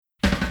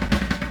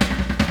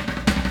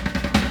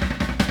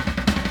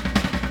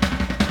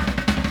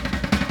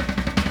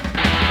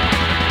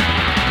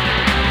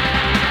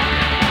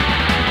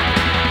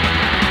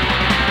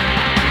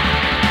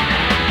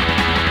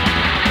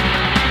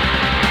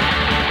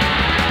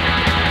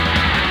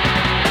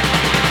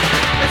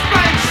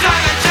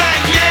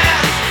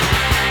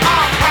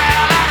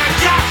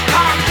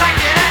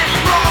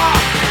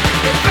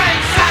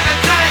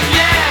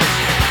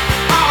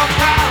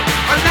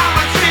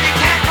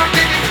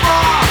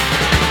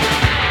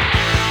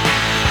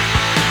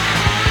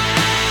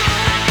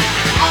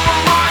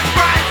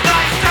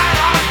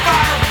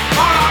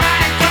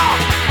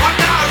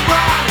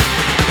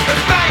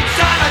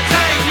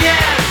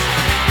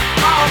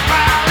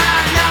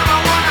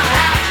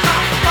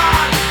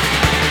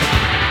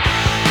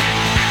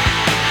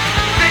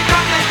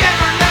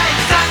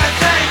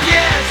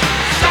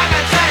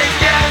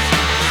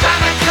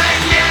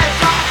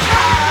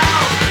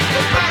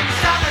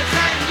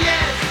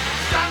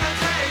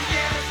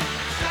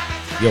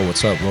Yo,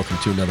 what's up? Welcome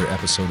to another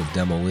episode of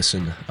Demo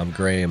Listen. I'm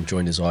Gray. I'm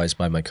joined as always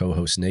by my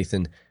co-host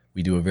Nathan.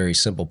 We do a very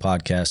simple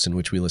podcast in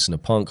which we listen to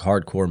punk,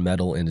 hardcore,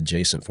 metal, and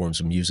adjacent forms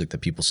of music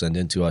that people send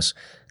in to us.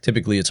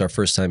 Typically, it's our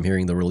first time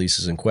hearing the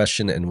releases in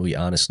question, and we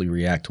honestly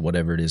react to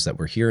whatever it is that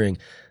we're hearing.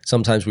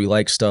 Sometimes we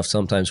like stuff,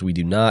 sometimes we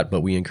do not,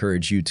 but we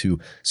encourage you to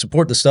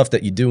support the stuff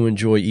that you do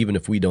enjoy, even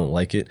if we don't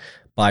like it.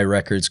 Buy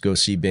records, go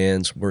see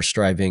bands. We're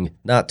striving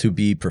not to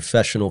be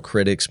professional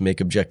critics,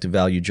 make objective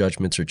value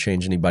judgments, or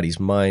change anybody's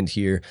mind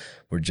here.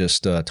 We're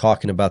just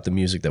talking about the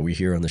music that we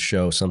hear on the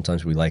show.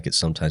 Sometimes we like it,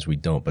 sometimes we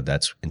don't, but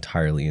that's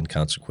entirely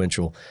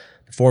inconsequential.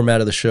 The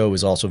format of the show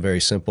is also very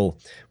simple.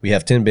 We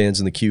have 10 bands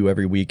in the queue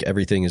every week.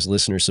 Everything is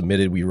listener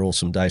submitted. We roll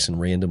some dice and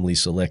randomly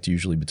select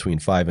usually between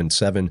 5 and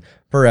 7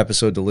 per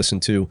episode to listen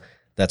to.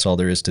 That's all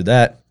there is to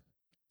that.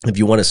 If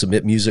you want to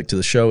submit music to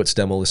the show, it's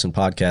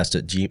demolistenpodcast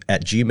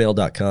at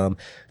gmail.com.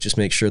 Just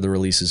make sure the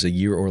release is a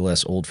year or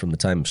less old from the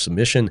time of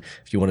submission.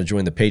 If you want to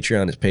join the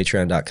Patreon, it's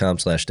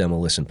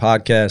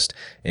patreon.com/demolistenpodcast.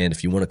 And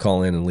if you want to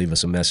call in and leave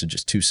us a message,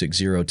 it's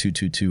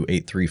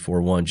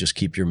 260-222-8341. Just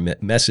keep your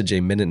message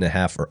a minute and a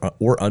half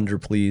or under,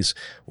 please.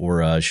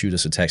 Or shoot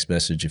us a text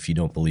message if you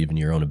don't believe in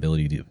your own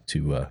ability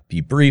to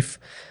be brief.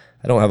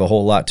 I don't have a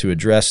whole lot to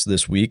address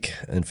this week.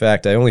 In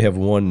fact, I only have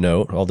one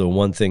note, although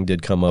one thing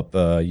did come up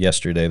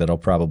yesterday that I'll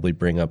probably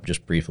bring up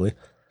just briefly.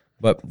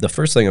 But the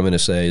first thing I'm going to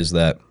say is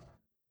that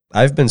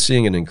I've been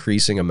seeing an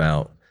increasing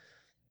amount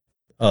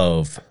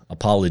of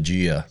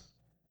apologia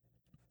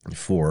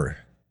for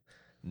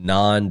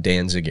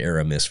non-Danzig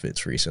era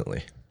misfits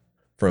recently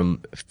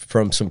from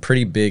some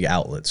pretty big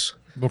outlets.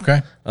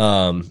 Okay.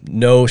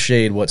 No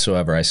shade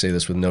whatsoever. I say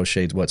this with no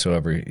shade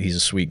whatsoever. He's a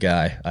sweet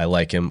guy. I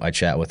like him. I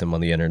chat with him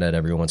on the internet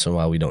every once in a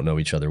while. We don't know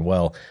each other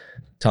well.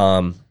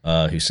 Tom,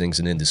 who sings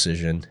an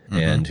Indecision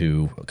and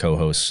who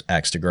co-hosts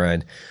Axe to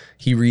Grind,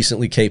 he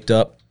recently caped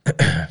up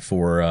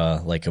for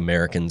like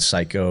American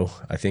Psycho,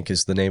 I think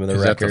is the name of the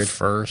record. Is that the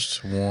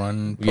first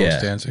one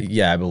post-Danzig?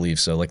 Yeah, I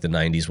believe so. Like the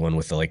 90s one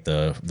with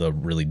the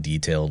really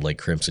detailed like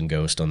Crimson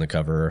Ghost on the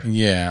cover.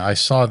 Yeah, I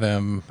saw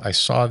them. I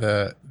saw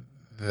that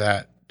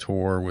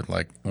tour with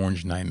like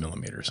Orange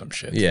 9mm or some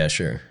shit. Yeah,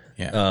 sure.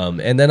 Yeah.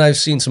 And then I've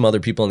seen some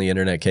other people on the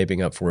internet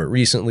caping up for it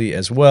recently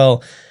as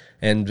well.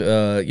 And,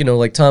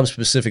 like Tom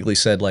specifically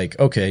said, like,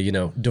 okay,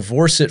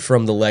 divorce it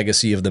from the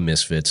legacy of the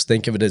Misfits.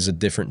 Think of it as a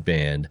different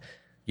band.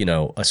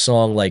 A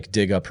song like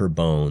Dig Up Her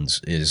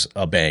Bones is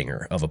a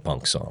banger of a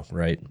punk song,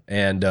 right?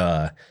 And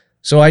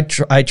so I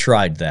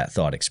tried that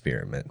thought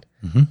experiment.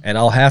 And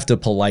I'll have to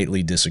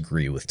politely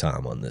disagree with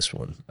Tom on this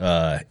one.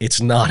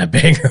 It's not a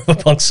banger of a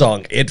punk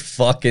song. It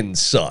fucking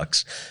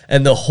sucks.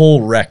 And the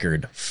whole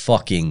record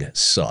fucking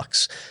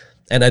sucks.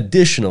 And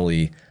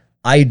additionally,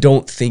 I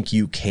don't think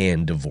you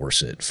can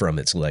divorce it from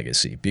its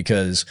legacy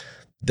because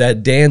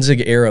that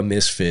Danzig era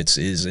Misfits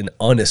is an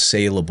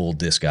unassailable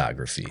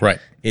discography. Right.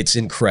 It's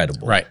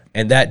incredible. Right.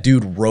 And that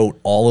dude wrote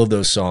all of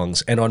those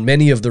songs. And on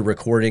many of the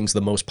recordings,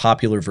 the most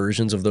popular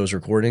versions of those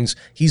recordings,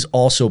 he's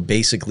also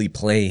basically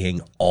playing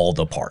all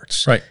the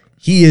parts. Right.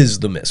 He is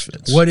the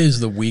Misfits. What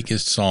is the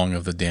weakest song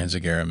of the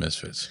Danzig era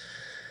Misfits?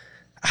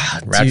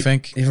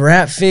 Ratfink?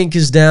 Ratfink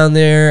is down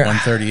there.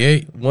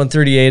 138?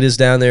 138 is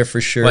down there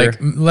for sure. Like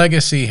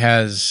Legacy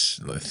has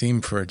a theme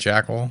for a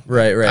jackal.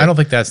 Right. I don't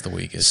think that's the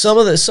weakest. Some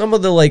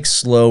of the like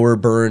slower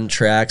burn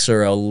tracks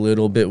are a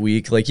little bit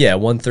weak. Like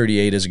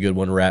 138 is a good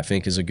one.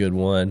 Ratfink is a good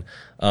one.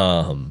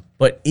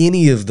 But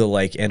any of the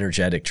like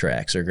energetic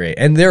tracks are great.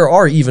 And there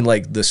are even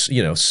like this,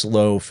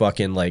 slow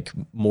fucking like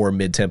more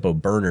mid-tempo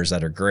burners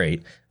that are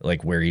great,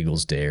 like Where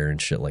Eagles Dare and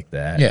shit like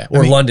that. Yeah.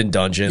 Or London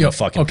Dungeon, a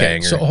fucking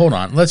banger. So hold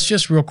on. Let's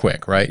just real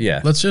quick, right?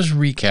 Yeah. Let's just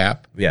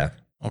recap. Yeah.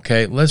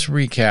 Okay, let's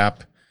recap.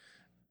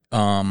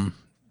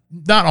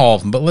 Not all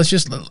of them, but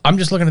I'm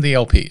just looking at the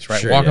LPs, right?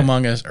 Sure, Walk yeah.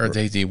 Among Us, Earth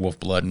AD, Wolf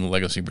Blood, and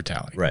Legacy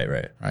Brutality.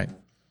 Right.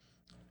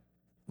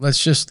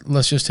 Let's just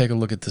take a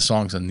look at the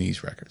songs on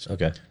these records.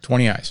 Okay.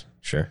 20 Eyes.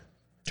 Sure.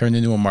 Turned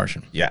Into a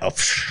Martian. Yeah.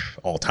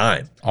 All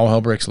time. All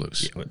Hell Breaks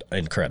Loose. Yeah,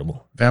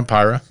 incredible.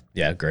 Vampira.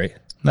 Yeah, great.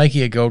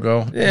 Nike A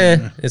Go-Go.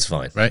 Yeah, it's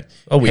fine. Right?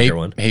 A weaker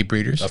one. Hate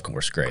Breeders. Of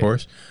course, great. Of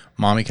course.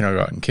 Mommy Can I Go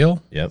Out and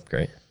Kill. Yep,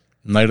 great.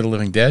 Night of the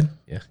Living Dead.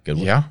 Yeah, good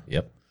one. Yeah.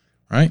 Yep.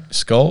 Right?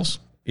 Skulls.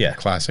 Yeah.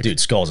 Classic. Dude,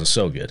 Skulls is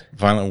so good.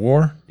 Violent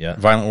War. Yeah.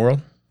 Violent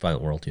World.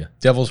 Violent World, yeah.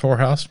 Devil's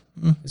Whorehouse.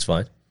 It's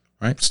fine.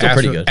 Right? Still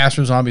pretty good.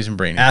 Astro Zombies and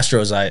Brainy.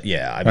 Astros,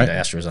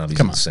 Astro Zombies is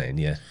Come on. insane,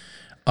 yeah.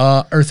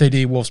 Earth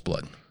AD, Wolf's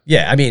Blood.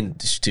 Yeah, I mean,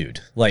 dude,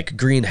 like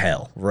Green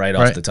Hell right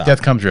off the top.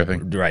 Death Comes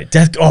Ripping. Right.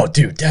 Death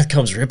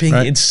Comes Ripping,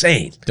 Right.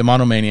 insane.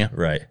 Demonomania.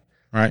 Right.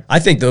 Right. I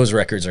think those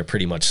records are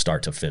pretty much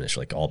start to finish,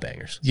 like all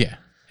bangers. Yeah.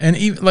 And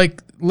even like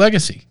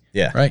Legacy.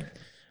 Yeah. Right.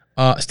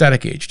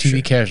 Static Age,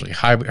 TV Casualty,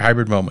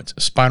 Hybrid Moments,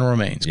 Spinal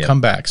Remains, Yep. Come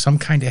Back, Some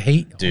Kind of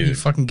Hate. Dude. Are you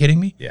fucking kidding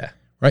me? Yeah.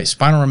 Right?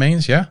 Spinal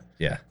Remains, yeah.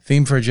 Yeah.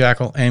 Theme for a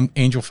Jackal,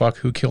 Angel Fuck,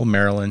 Who Killed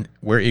Marilyn,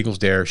 Where Eagles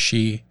Dare,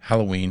 She,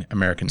 Halloween,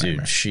 American Dude,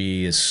 Nightmare.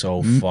 she is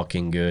so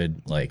fucking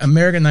good. Like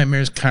American Nightmare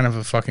is kind of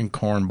a fucking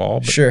cornball,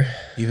 but sure.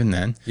 even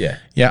then. Yeah.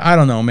 Yeah, I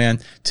don't know, man.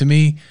 To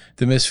me,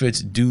 the Misfits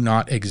do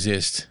not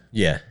exist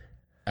Yeah.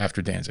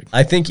 after Danzig.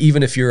 I think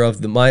even if you're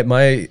of the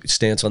my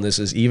stance on this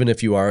is even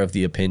if you are of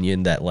the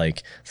opinion that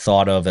like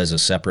thought of as a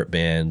separate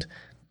band,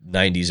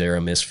 90s era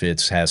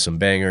Misfits has some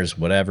bangers,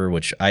 whatever,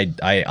 which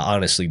I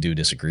honestly do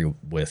disagree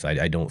with.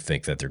 I don't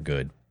think that they're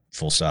good,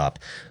 full stop.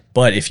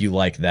 But if you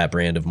like that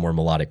brand of more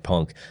melodic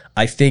punk,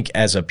 I think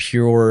as a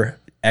pure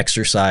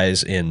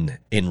exercise in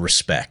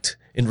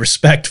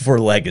respect for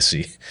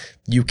legacy,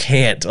 you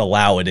can't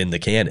allow it in the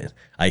canon.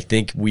 I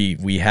think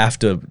we have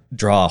to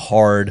draw a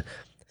hard,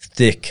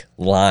 thick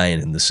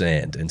line in the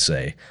sand and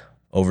say,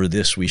 over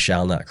this we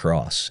shall not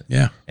cross.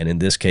 Yeah. And in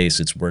this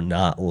case, we're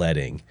not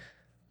letting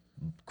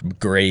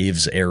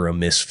Graves era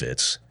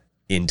Misfits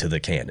into the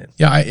canon.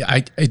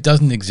 Yeah, it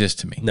doesn't exist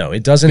to me. No,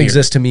 it doesn't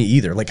exist to me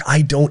either. Like,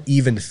 I don't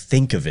even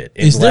think of it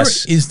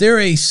unless... Is there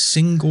a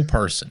single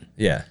person?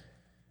 Yeah.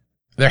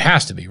 There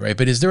has to be, right?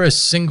 But is there a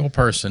single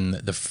person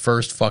that the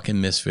first fucking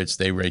Misfits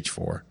they reach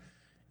for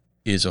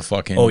is a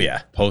fucking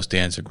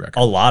post-Danzig record?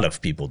 A lot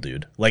of people,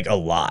 dude. Like, a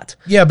lot.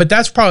 Yeah, but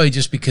that's probably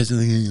just because of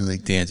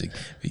like Danzig.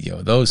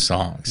 But, those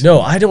songs.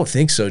 No, I don't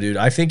think so, dude.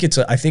 I think it's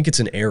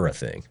an era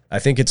thing. I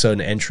think it's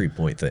an entry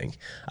point thing.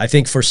 I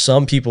think for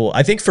some people,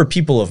 I think for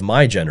people of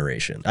my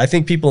generation, I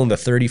think people in the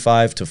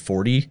 35 to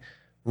 40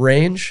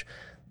 range,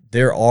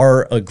 there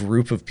are a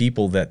group of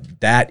people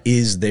that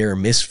is their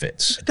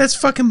Misfits. That's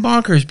fucking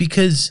bonkers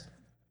because,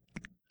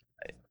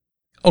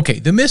 okay,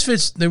 the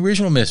Misfits, the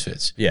original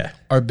Misfits,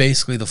 are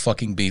basically the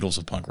fucking Beatles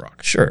of punk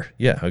rock. Sure,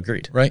 yeah,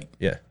 agreed. Right?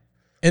 Yeah.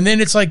 And then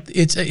it's like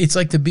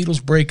the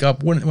Beatles break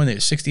up when they're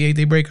 68,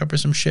 they break up or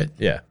some shit.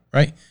 Yeah.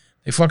 Right?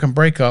 They fucking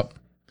break up.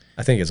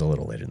 I think it's a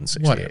little later than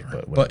 68,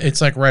 but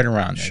it's like right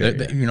around there.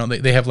 Sure,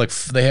 they have like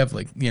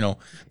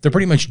they're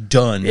pretty much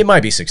done. It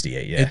might be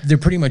 68, yeah. They're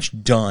pretty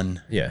much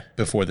done. Yeah.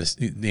 Before the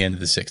end of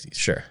the 60s.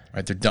 Sure.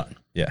 Right? They're done.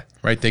 Yeah.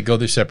 Right? They go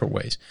their separate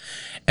ways.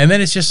 And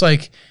then it's just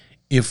like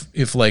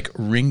if like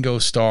Ringo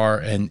Starr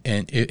and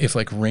if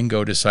like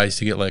Ringo decides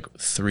to get like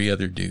 3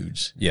 other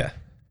dudes. Yeah.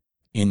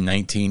 In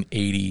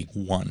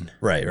 1981.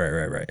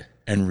 Right.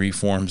 And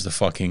reforms the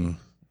fucking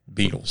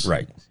Beatles.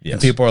 Right. Yes.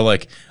 And people are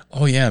like,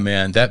 oh yeah,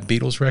 man, that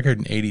Beatles record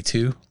in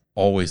 82,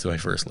 always my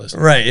first listen.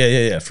 Right.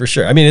 Yeah, for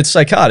sure. I mean, it's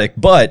psychotic,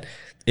 but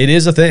it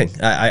is a thing.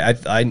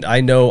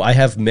 I know I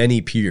have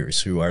many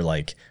peers who are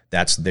like,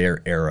 that's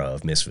their era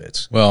of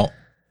Misfits. Well,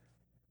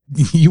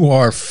 you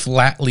are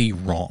flatly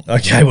wrong.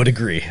 Okay, I would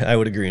agree. I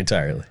would agree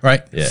entirely.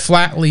 Right? Yeah.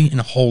 Flatly and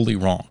wholly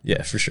wrong.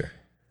 Yeah, for sure.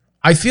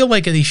 I feel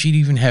like they should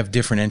even have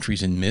different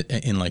entries in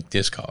like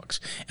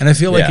Discogs, and I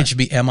feel like it should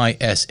be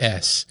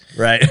MISS,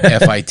 right?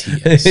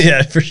 FITS.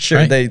 Yeah, for sure.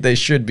 Right? They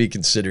should be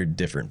considered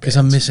different because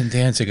I'm missing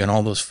Danzig on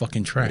all those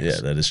fucking tracks.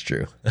 Yeah, that is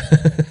true.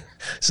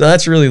 So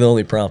that's really the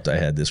only prompt I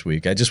had this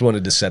week. I just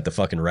wanted to set the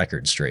fucking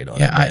record straight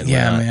on it.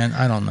 Man.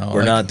 I don't know.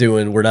 We're not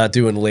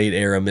doing late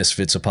era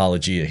Misfits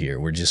apologia here.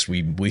 We're just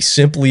we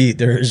simply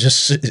there's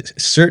just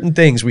certain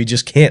things we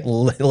just can't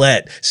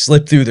let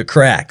slip through the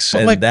cracks,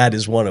 and that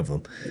is one of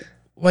them.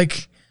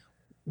 Like,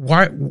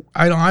 why?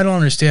 I don't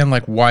understand.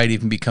 Like, why it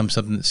even becomes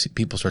something that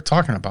people start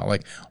talking about.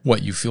 Like,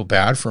 what, you feel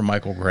bad for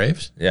Michael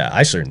Graves? Yeah,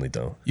 I certainly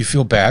don't. You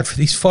feel bad for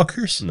these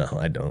fuckers? No,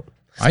 I don't.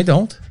 I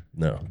don't.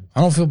 No,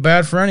 I don't feel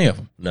bad for any of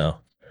them. No,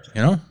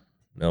 no,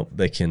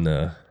 they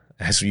can.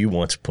 As you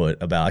once put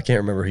about, I can't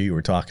remember who you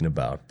were talking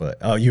about, but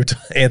you were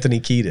Anthony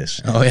Kiedis.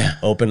 Oh yeah,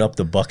 open up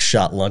the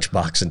buckshot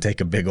lunchbox and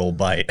take a big old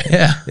bite.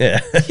 Yeah.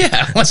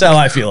 That's how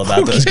I feel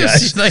about those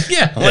guys.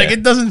 Like,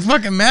 it doesn't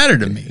fucking matter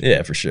to me.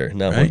 Yeah, for sure,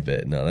 not one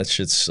bit. No, that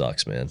shit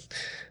sucks, man.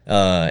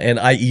 And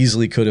I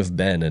easily could have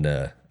been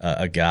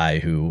a guy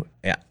who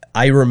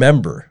I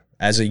remember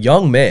as a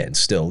young man,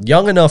 still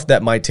young enough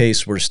that my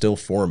tastes were still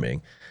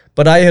forming.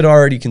 But I had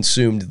already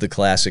consumed the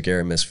classic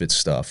era Misfits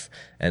stuff,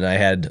 and I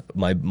had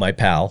my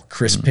pal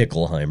Chris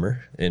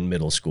Pickleheimer in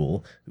middle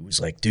school who was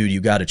like, "Dude, you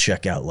got to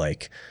check out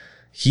like."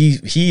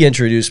 He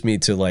introduced me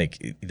to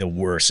like the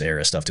worst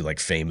era stuff, to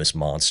like Famous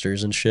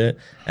Monsters and shit,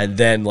 and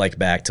then like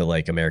back to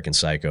like American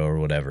Psycho or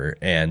whatever.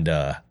 And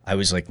I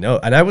was like, no,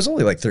 and I was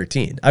only like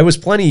 13. I was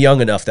plenty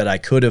young enough that I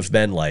could have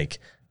been like,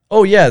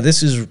 oh yeah,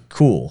 this is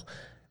cool.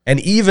 And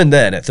even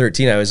then, at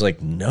 13, I was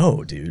like,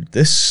 no, dude,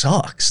 this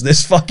sucks.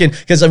 This fucking...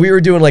 Because we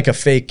were doing like a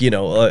fake,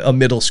 a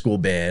middle school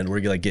band.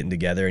 We're like getting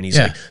together. And he's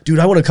like, dude,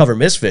 I want to cover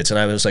Misfits. And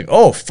I was like,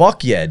 oh,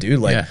 fuck yeah, dude.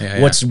 Like,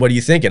 what are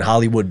you thinking?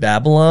 Hollywood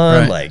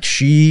Babylon? Right. Like,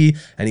 She?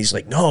 And he's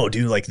like, no,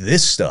 dude, like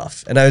this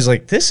stuff. And I was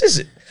like, this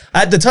is...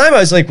 At the time,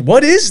 I was like,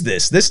 what is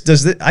this?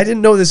 I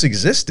didn't know this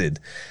existed.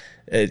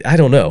 I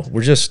don't know.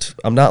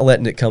 I'm not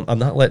letting it come. I'm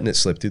not letting it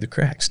slip through the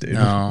cracks, dude.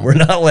 No, we're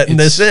not letting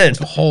this in.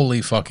 You're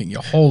wholly fucking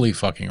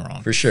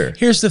wrong. For sure.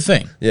 Here's the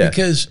thing. Yeah.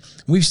 Because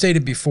we've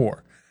stated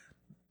before,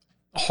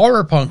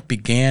 horror punk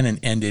began and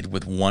ended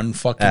with one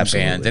fucking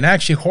band. And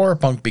actually, horror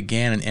punk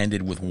began and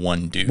ended with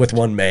one dude. With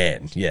one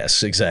man.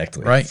 Yes,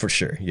 exactly. Right? For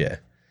sure. Yeah.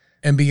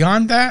 And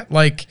beyond that,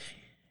 like,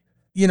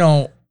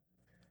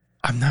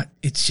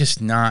 it's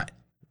just not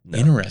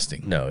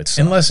interesting. No, it's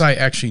unless I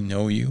actually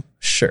know you.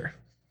 Sure.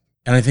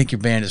 And I think your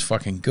band is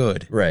fucking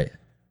good. Right.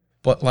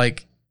 But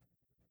like,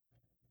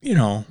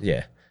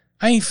 Yeah.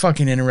 I ain't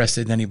fucking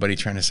interested in anybody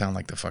trying to sound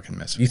like the fucking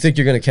Misfits. You think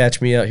you're going to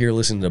catch me out here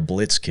listening to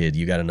Blitz Kid?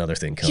 You got another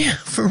thing coming. Yeah,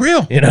 for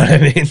real. You know what I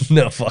mean?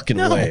 No fucking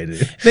way,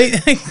 dude.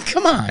 They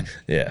come on.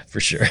 Yeah, for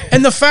sure.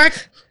 And the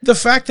fact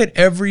that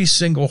every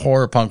single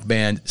horror punk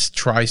band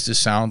tries to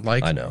sound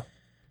like I know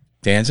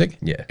Danzig,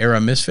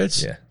 era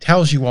Misfits,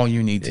 tells you all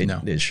you need to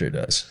know. It sure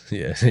does.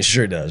 Yeah, it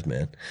sure does,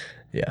 man.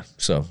 Yeah.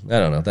 So I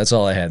don't know. That's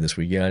all I had this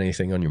week. You got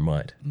anything on your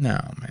mind? No,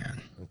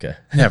 man. Okay.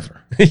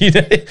 Never. You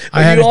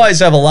always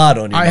have a lot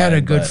on your mind. I had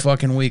a good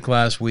fucking week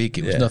last week.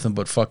 It was nothing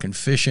but fucking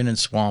fishing and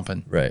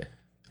swamping. Right.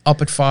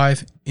 Up at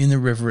 5, in the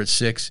river at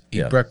 6,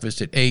 eat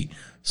breakfast at 8,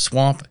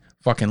 swamp,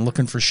 fucking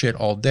looking for shit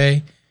all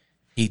day,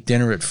 eat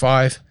dinner at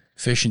 5,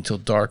 fish until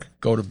dark,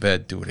 go to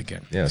bed, do it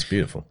again. Yeah, it's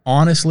beautiful.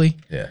 Honestly,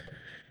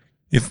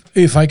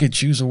 if I could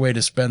choose a way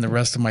to spend the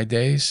rest of my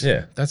days,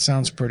 that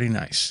sounds pretty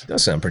nice. It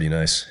does sound pretty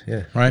nice.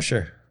 Yeah. Right?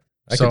 For sure.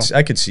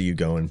 I could see you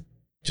going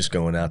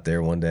out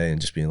there one day and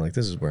just being like,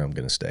 this is where I'm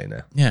going to stay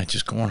now. Yeah,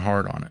 just going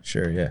hard on it.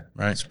 Sure, yeah.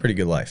 Right. It's a pretty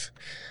good life.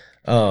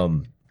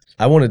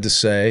 I wanted to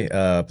say,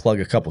 plug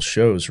a couple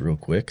shows real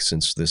quick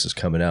since this is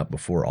coming out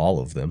before all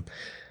of them.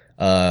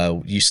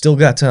 You still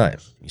got time.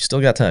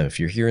 If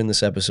you're hearing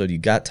this episode, you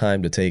got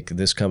time to take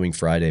this coming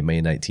Friday,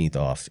 May 19th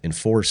off.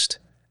 Enforced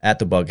at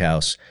the Bug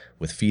House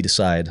with Feet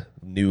Aside,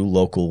 new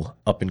local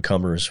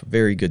up-and-comers,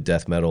 very good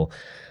death metal.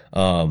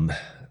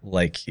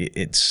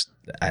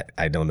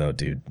 I don't know,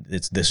 dude.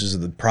 This is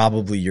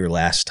probably your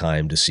last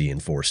time to see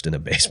Enforced in a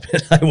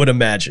basement, I would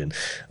imagine.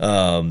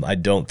 I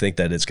don't think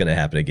that it's going to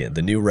happen again.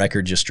 The new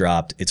record just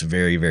dropped. It's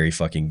very, very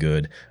fucking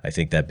good. I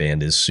think that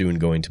band is soon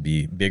going to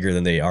be bigger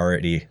than they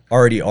already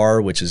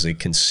are, which is they're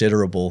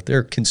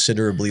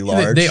considerably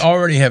large. They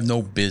already have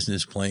no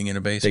business playing in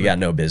a basement. They got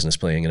no business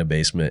playing in a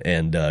basement.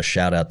 And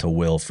shout out to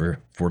Will for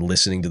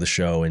listening to the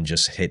show and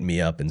just hitting me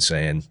up and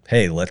saying,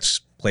 hey, let's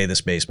play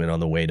this basement on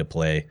the way to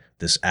play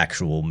this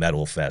actual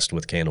metal fest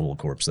with Cannibal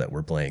Corpse that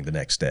we're playing the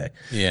next day.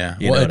 Yeah.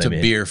 It's a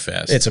beer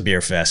fest. It's a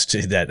beer fest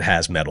that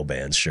has metal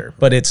bands, sure.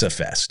 But it's a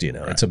fest,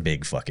 It's a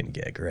big fucking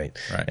gig, right?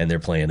 And they're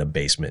playing a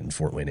basement in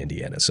Fort Wayne,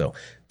 Indiana. So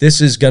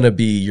this is going to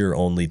be your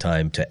only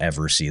time to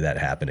ever see that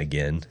happen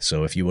again.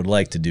 So if you would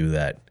like to do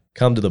that,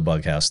 come to the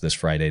Bug House this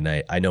Friday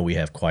night. I know we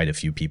have quite a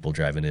few people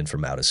driving in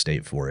from out of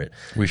state for it.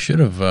 We should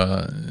have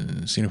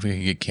seen if we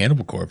could get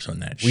Cannibal Corpse on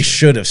that show. We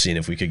should have seen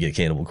if we could get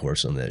Cannibal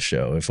Corpse on that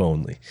show, if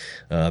only.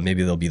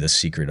 Maybe they'll be the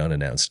secret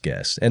unannounced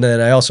guest. And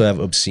then I also have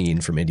Obscene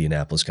from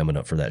Indianapolis coming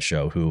up for that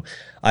show, who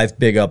I've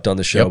big upped on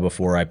the show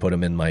before. I put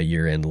him in my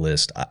year-end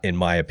list. In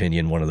my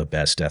opinion, one of the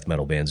best death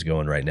metal bands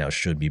going right now.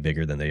 Should be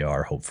bigger than they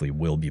are. Hopefully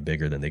will be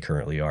bigger than they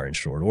currently are in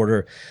short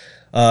order.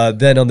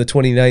 Then on the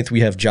 29th,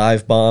 we have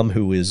Jive Bomb,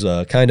 who is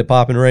kind of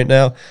popping right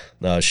now.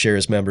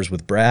 Shares members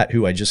with Brat,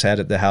 who I just had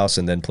at the house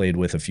and then played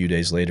with a few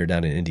days later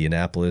down in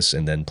Indianapolis,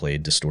 and then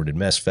played Distorted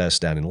Mess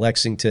Fest down in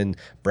Lexington.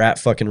 Brat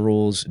fucking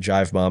rules.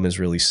 Jive Bomb is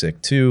really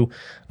sick too.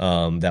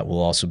 That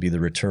will also be the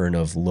return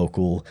of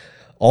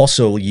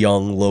also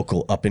young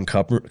local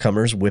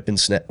up-and-comers,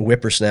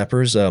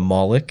 whippersnappers.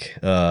 Moloch,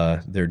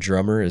 their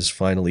drummer, is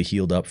finally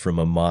healed up from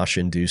a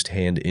mosh-induced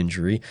hand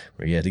injury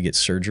where he had to get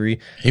surgery.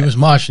 He was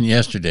moshing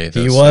yesterday,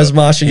 though. He was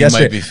moshing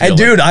yesterday. And,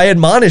 dude, I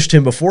admonished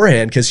him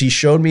beforehand because he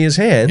showed me his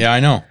hand. Yeah,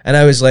 I know. And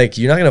I was like,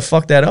 you're not going to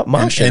fuck that up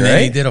moshing, and right?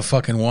 then he did a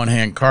fucking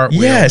one-hand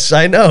cartwheel. Yes,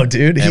 I know,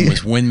 dude. And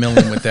was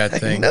windmilling with that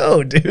thing.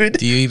 No, dude.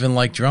 Do you even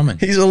like drumming?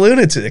 He's a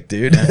lunatic,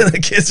 dude. Yeah. The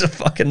kid's a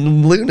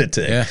fucking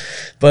lunatic. Yeah.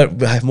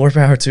 But more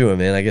power to him,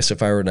 man. I guess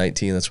if I were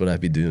 19, that's what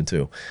I'd be doing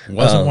too.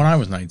 Wasn't when I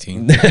was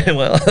 19.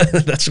 Well,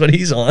 that's what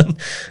he's on.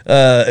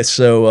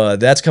 So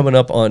that's coming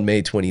up on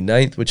May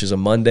 29th, which is a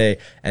Monday.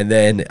 And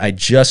then I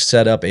just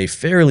set up a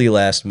fairly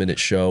last-minute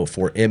show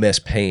for MS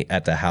Paint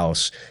at the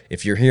house.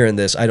 If you're hearing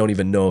this, I don't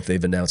even know if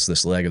they've announced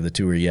this leg of the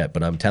tour yet,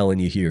 but I'm telling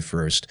you here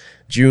first.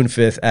 June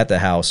 5th at the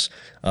house.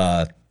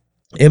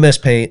 MS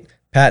Paint,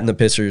 Pat and the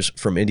Pissers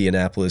from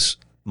Indianapolis,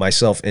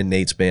 myself and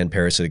Nate's band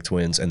Parasitic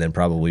Twins, and then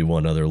probably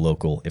one other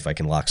local if I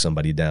can lock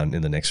somebody down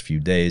in the next few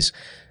days.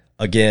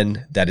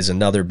 Again, that is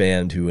another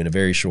band who in a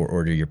very short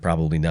order you're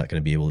probably not going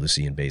to be able to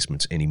see in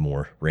basements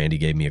anymore. Randy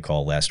gave me a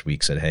call last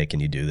week, said, hey, can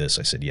you do this?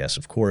 I said, yes,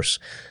 of course.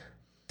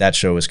 That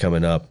show is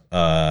coming up.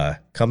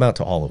 Come out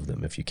to all of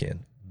them if you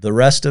can. The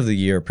rest of the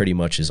year pretty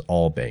much is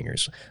all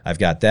bangers. I've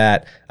got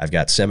that. I've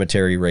got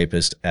Cemetery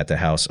Rapist at the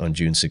house on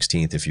June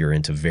 16th if you're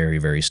into very,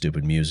 very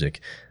stupid music.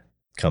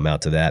 Come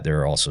out to that. There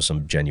are also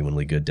some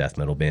genuinely good death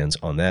metal bands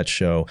on that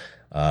show.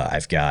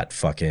 I've got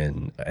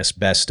fucking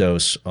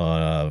Asbestos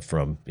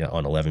from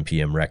on 11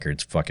 p.m.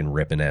 Records, fucking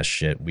ripping ass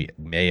shit. We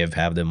may have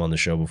had them on the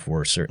show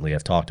before. Certainly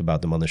I've talked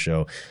about them on the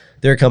show.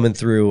 They're coming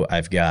through.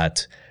 I've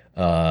got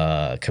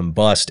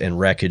Combust and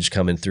Wreckage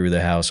coming through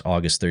the house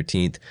August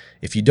 13th.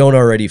 If you don't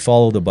already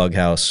follow the Bug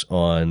House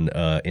on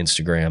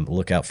Instagram,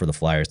 look out for the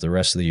flyers. The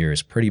rest of the year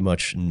is pretty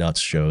much nuts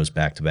shows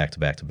back to back to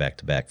back to back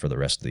to back for the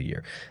rest of the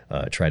year.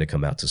 Try to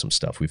come out to some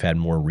stuff. We've had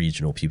more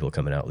regional people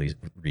coming out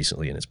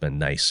recently, and it's been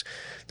nice.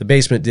 The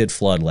basement did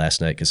flood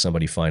last night because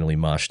somebody finally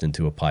moshed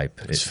into a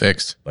pipe. It's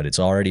fixed. But it's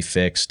already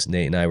fixed.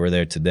 Nate and I were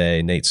there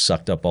today. Nate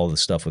sucked up all the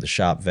stuff with a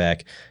shop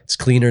vac. It's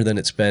cleaner than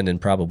it's been in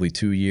probably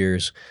 2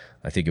 years.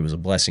 I think it was a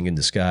blessing in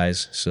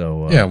disguise.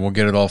 So yeah, we'll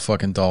get it all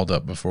fucking dolled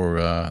up before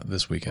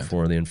this weekend.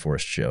 For the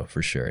Enforced show,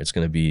 for sure. It's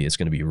gonna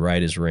be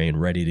right as rain,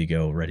 ready to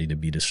go, ready to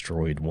be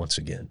destroyed once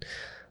again.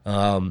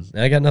 And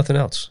I got nothing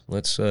else.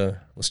 Let's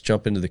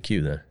jump into the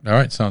queue then. All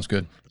right, sounds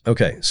good.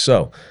 Okay,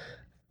 so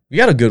we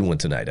got a good one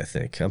tonight. I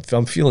think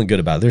I'm feeling good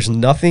about it. There's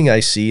nothing I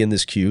see in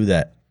this queue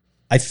that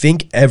I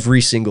think every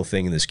single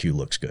thing in this queue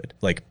looks good.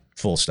 Like,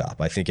 full stop.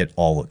 I think it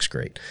all looks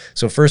great.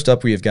 So first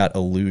up, we have got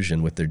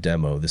Illusion with their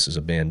demo. This is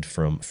a band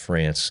from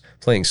France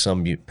playing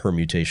some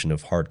permutation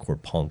of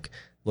hardcore punk.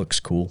 Looks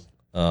cool.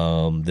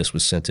 This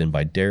was sent in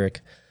by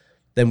Derek.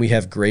 Then we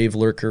have Grave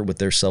Lurker with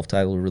their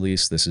self-titled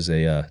release. This is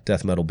a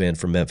death metal band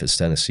from Memphis,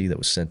 Tennessee that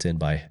was sent in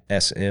by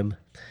SM.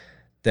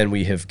 Then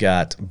we have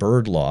got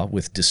Bird Law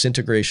with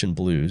Disintegration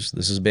Blues.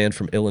 This is a band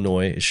from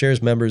Illinois. It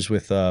shares members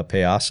with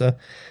Peasa.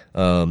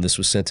 This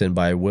was sent in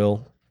by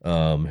Will,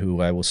 who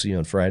I will see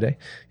on Friday.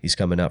 He's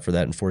coming out for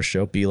that Enforced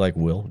show. Be like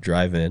Will,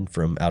 drive in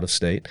from out of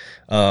state.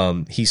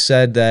 He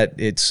said that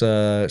it's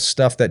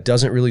stuff that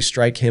doesn't really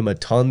strike him a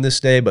ton this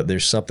day, but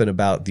there's something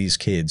about these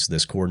kids,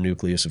 this core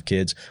nucleus of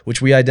kids,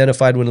 which we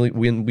identified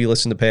when we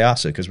listened to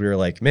Peasa, because we were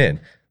like, man,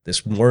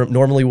 this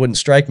normally wouldn't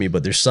strike me,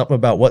 but there's something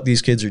about what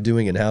these kids are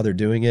doing and how they're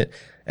doing it.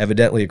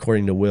 Evidently,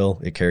 according to Will,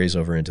 it carries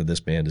over into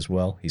this band as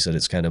well. He said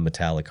it's kind of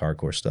metallic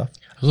hardcore stuff.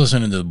 I was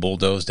listening to the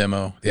Bulldoze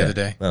demo the other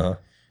day. Uh-huh.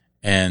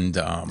 And,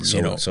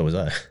 so was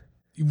I.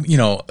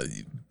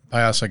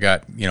 Peasa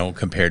got,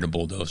 compared to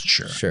Bulldoze.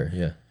 Sure,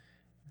 yeah.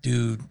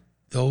 Dude,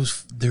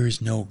 there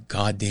is no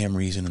goddamn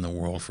reason in the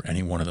world for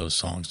any one of those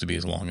songs to be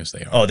as long as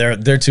they are. Oh,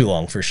 they're too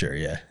long for sure,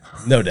 yeah.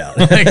 No doubt.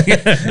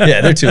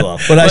 Yeah, they're too long.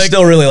 But I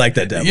still really like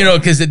that demo.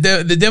 Because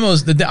the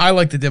demos, I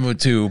like the demo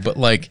too, but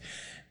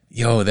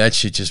that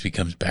shit just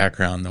becomes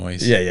background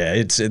noise. Yeah,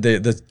 it's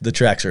the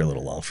tracks are a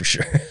little long for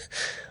sure.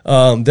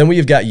 Then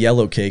we've got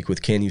Yellow Cake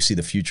with Can You See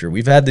the Future.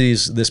 We've had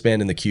this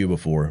band in the queue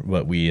before,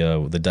 but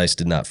the dice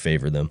did not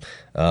favor them.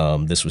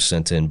 This was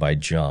sent in by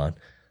John.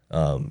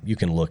 You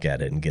can look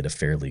at it and get a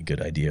fairly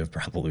good idea of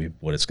probably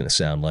what it's going to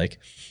sound like.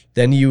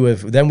 Then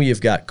we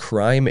have got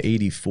Crime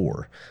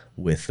 84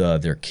 with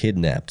their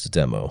Kidnapped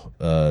demo.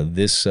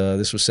 This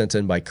was sent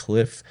in by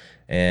Cliff,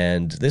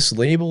 and this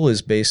label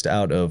is based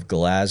out of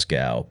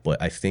Glasgow, but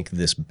I think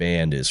this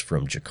band is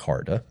from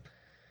Jakarta.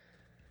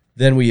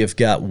 Then we have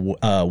got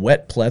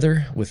Wet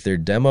Pleather with their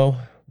demo.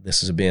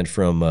 This is a band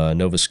from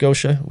Nova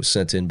Scotia. It was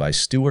sent in by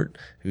Stuart,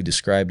 who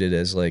described it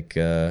as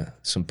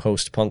some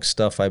post-punk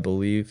stuff, I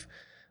believe.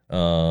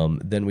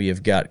 Then we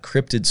have got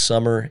Cryptid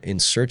Summer in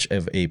search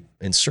of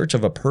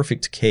a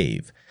perfect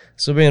cave.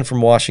 It's a band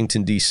from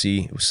Washington,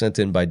 D.C. It was sent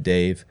in by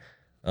Dave.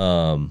 I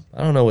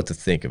don't know what to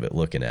think of it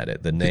looking at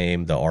it. The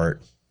name, the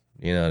art.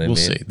 You know what I mean? We'll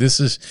see. This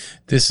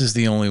is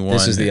the only one.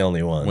 This is the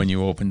only one. When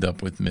you opened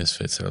up with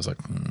Misfits, I was like,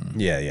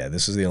 Yeah.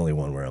 This is the only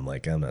one where I'm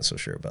like, I'm not so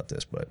sure about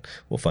this, but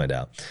we'll find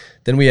out.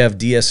 Then we have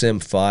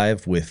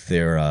DSM-5 with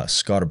their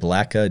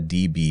Skarblacka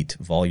D-Beat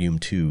Volume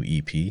 2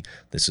 EP.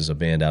 This is a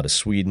band out of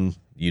Sweden.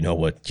 You know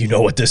what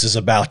this is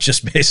about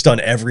just based on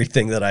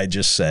everything that I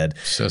just said.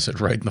 Says it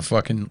right in the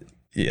fucking...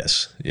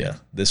 Yes, yeah.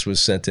 This was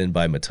sent in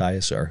by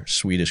Matthias, our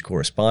Swedish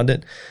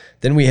correspondent.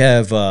 Then we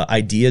have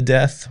Idea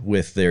Death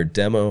with their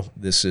demo.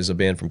 This is a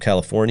band from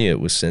California. It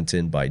was sent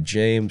in by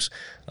James.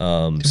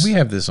 Did we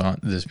have this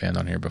band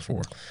on here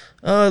before?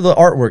 The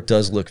artwork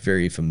does look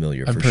very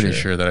familiar. I'm pretty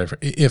sure that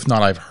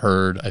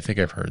I think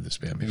I've heard this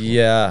band before.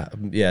 Yeah,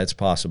 it's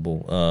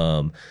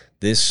possible.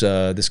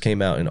 This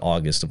came out in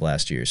August of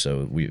last year,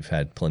 so we've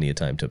had plenty of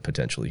time to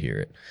potentially hear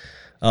it.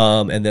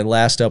 And then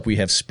last up, we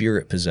have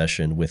Spirit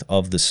Possession with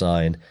Of the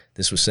Sign.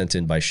 This was sent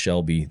in by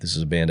Shelby. This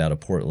is a band out of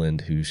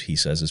Portland who he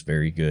says is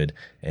very good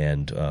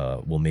and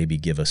will maybe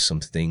give us some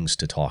things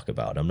to talk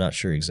about. I'm not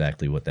sure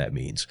exactly what that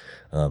means.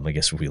 I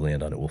guess if we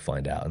land on it, we'll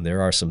find out. And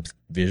there are some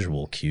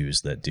visual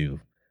cues that do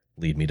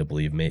lead me to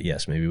believe,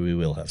 maybe we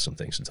will have some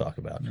things to talk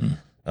about.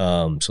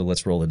 So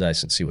let's roll the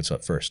dice and see what's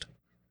up first.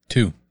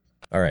 2.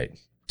 All right.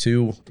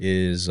 2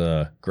 is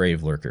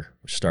Grave Lurker.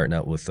 We're starting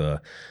out with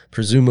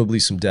presumably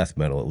some death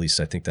metal. At least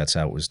I think that's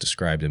how it was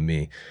described to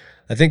me.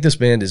 I think this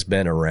band has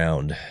been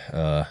around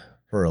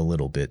for a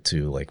little bit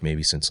too,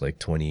 maybe since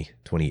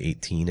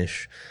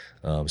 2018-ish.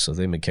 So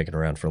they've been kicking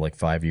around for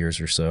 5 years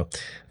or so.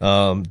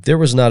 There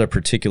was not a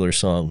particular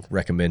song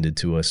recommended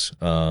to us.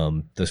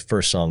 The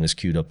first song is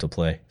queued up to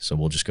play, so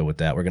we'll just go with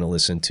that. We're going to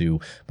listen to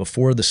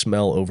Before the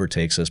Smell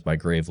Overtakes Us by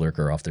Grave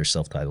Lurker off their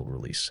self-titled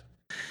release.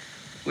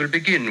 We'll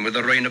begin with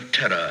a reign of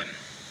terror.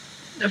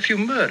 A few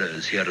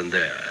murders here and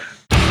there.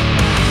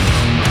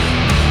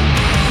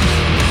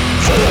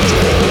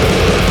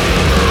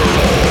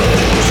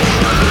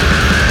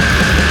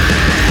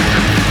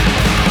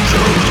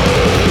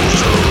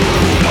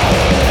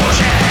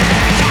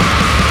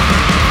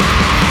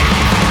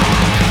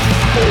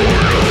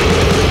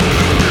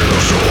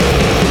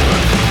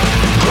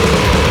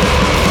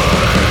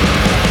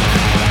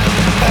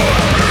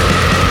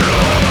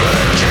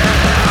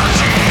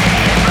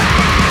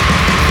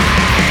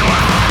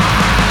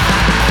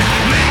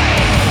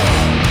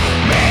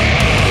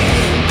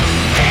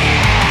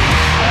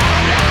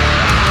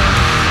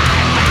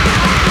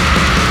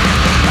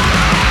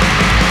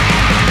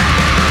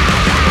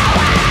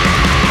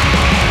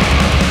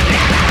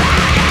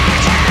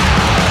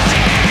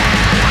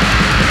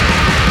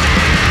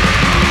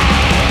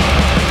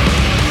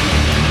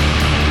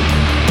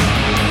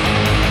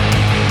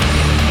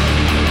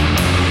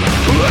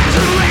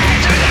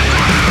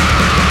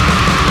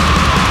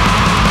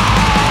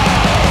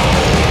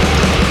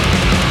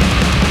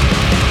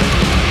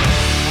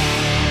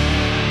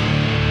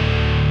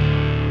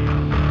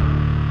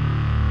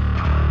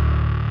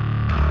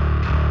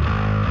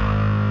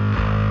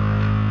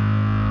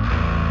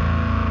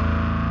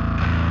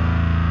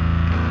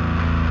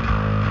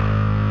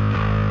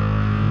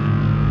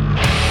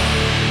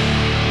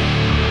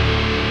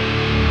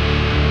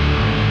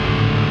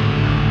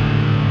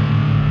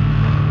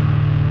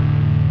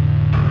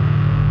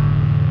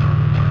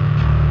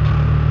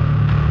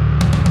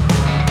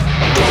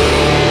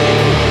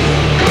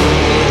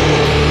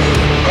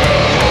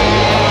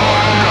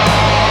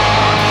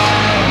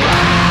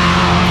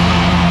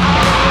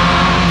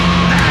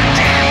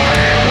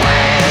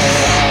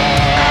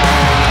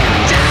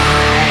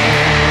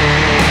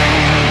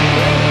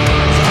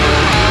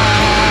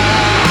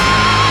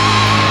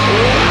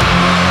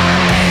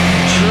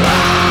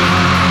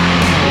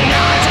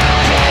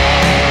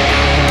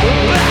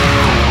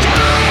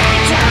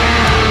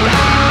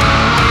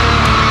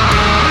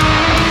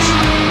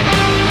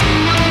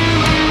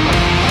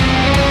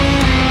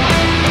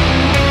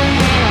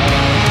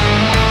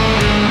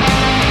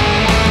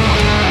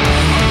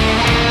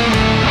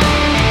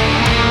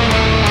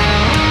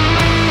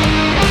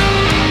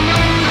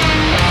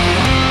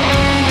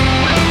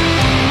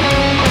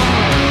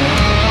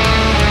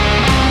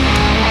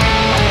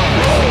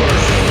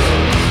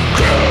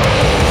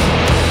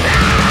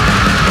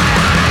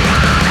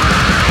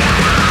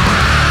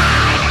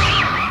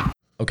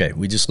 Okay,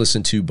 we just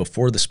listened to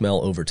Before the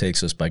Smell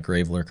Overtakes Us by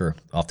Grave Lurker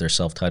off their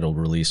self-titled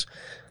release.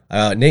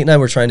 Nate and I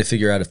were trying to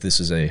figure out if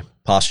this is a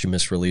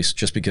posthumous release,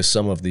 just because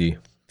some of the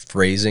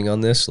phrasing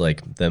on this,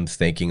 like them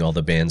thanking all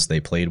the bands they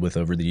played with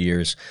over the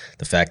years,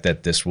 the fact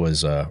that this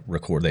was the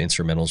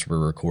instrumentals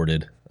were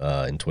recorded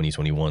in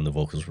 2021, the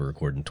vocals were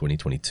recorded in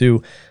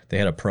 2022. They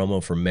had a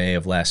promo for May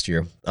of last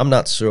year. I'm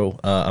not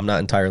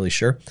entirely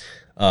sure.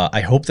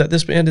 I hope that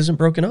this band isn't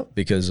broken up,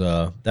 because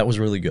that was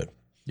really good.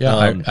 Yeah,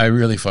 I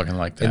really fucking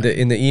like that.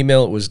 In the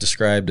email, it was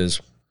described as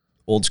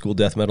old school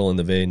death metal in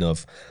the vein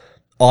of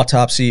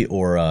Autopsy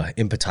or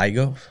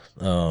Impetigo,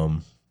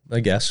 I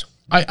guess.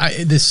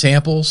 The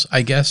samples,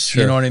 I guess,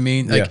 Sure. you know what I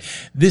mean? Like,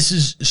 this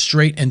is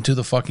straight and to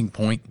the fucking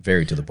point.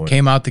 Very to the point.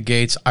 Came out the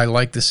gates. I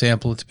like the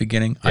sample at the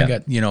beginning. Yeah. I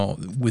got,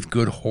 with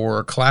good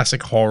horror,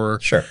 classic horror.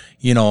 Sure.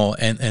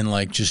 And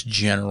like just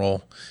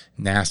general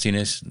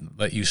nastiness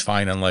that you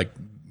find on like,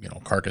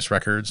 Carcass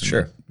Records.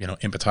 Sure. And,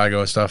 Impetigo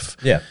and stuff.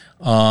 Yeah.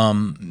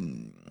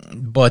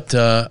 But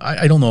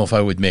I don't know if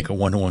I would make a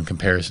one-to-one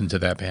comparison to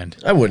that band.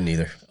 I wouldn't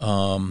either.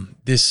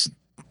 This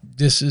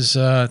is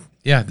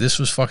this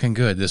was fucking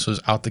good. This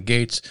was out the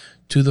gates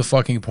to the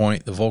fucking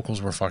point. The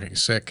vocals were fucking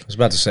sick. I was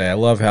about to say, I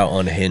love how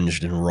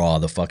unhinged and raw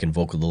the fucking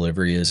vocal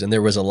delivery is, and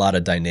there was a lot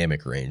of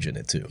dynamic range in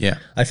it too. Yeah.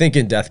 I think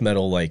in death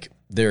metal, like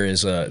there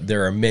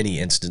are many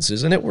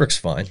instances, and it works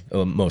fine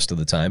most of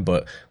the time,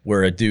 but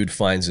where a dude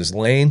finds his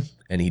lane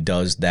and he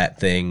does that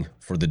thing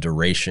for the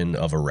duration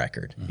of a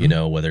record,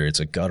 whether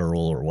it's a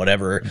guttural or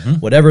whatever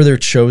their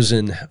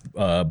chosen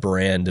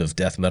brand of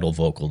death metal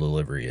vocal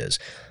delivery is.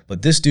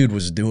 But this dude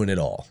was doing it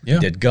all. Yeah.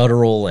 He did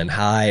guttural and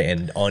high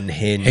and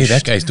unhinged. Hey,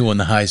 that guy's doing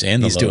the highs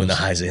and the lows. He's doing the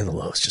highs and the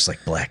lows, just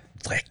like Black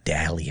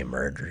Dahlia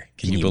Murder.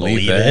 Can you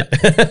believe that?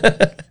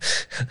 it?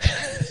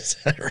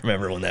 I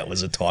remember when that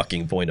was a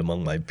talking point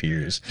among my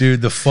peers.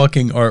 Dude, the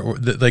fucking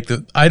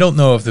artwork, I don't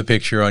know if the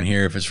picture on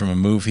here, if it's from a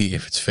movie,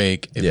 if it's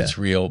fake, if it's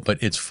real,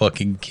 but it's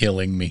fucking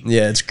killing me.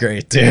 Yeah, it's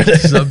great, dude.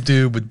 Some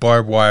dude with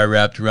barbed wire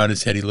wrapped around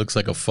his head. He looks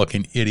like a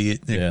fucking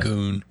idiot and a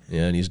goon.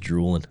 Yeah, and he's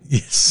drooling.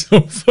 It's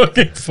so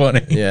fucking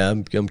funny. Yeah,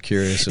 I'm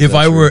curious. If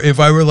I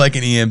were like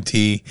an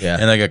EMT Yeah.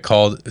 and I got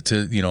called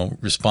to,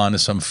 respond to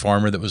some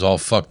farmer that was all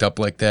fucked up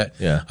like that,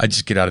 Yeah. I'd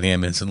just get out of the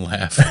ambulance and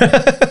laugh.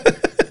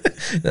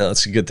 No,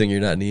 it's a good thing you're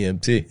not an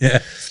EMT. Yeah.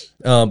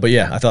 But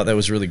yeah, I thought that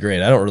was really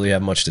great. I don't really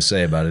have much to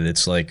say about it.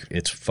 It's like,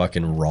 it's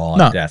fucking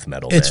raw death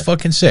metal. It's man.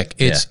 fucking sick.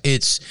 It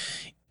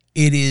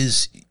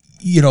is,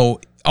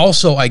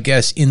 also, I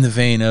guess, in the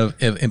vein of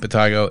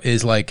Impetigo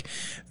is like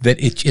that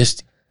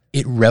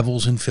it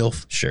revels in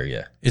filth. Sure,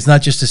 yeah. It's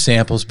not just the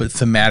samples, but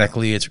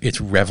thematically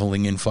it's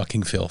reveling in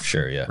fucking filth.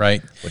 Sure, yeah.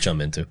 Right? Which I'm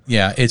into.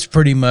 Yeah, it's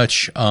pretty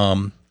much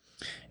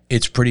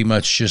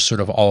just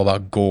sort of all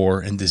about gore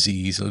and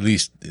disease, at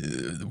least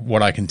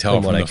what I can tell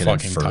from the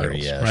fucking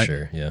titles. Yeah, right?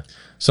 sure, yeah.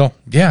 So,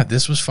 yeah,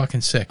 this was fucking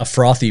sick. A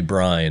Frothy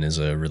Brine is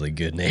a really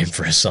good name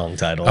for a song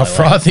title. A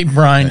Frothy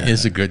Brine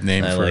is a good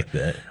name for like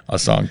that. A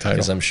song title.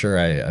 Because I'm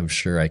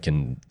sure I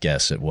can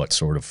guess at what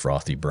sort of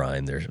frothy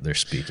brine they're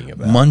speaking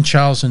about.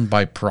 Munchausen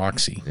by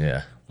Proxy.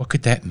 Yeah. What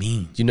could that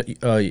mean?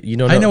 I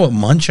know what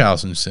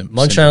Munchausen is.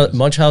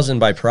 Munchausen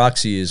by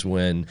proxy is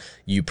when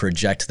you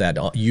project that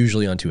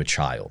usually onto a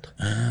child.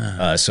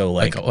 So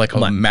like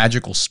a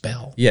magical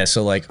spell. Yeah.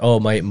 So like,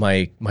 oh,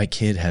 my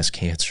kid has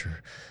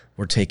cancer.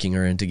 We're taking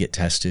her in to get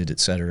tested, et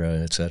cetera,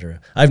 et cetera.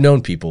 I've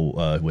known people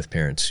with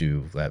parents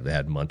who have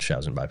had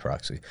Munchausen by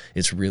proxy.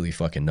 It's really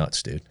fucking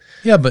nuts, dude.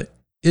 Yeah, but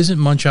isn't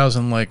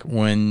Munchausen like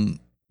when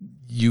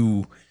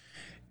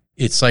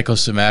it's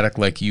psychosomatic,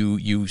 like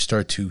you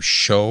start to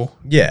show?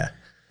 Yeah.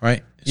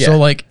 Right? Yeah. So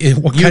like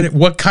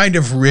what kind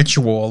of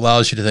ritual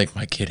allows you to think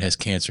my kid has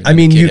cancer? I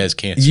mean, has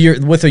cancer.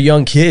 You're with a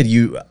young kid.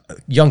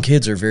 Young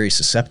kids are very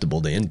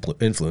susceptible to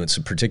influence,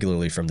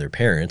 particularly from their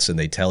parents, and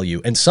they tell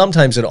you. And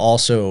sometimes it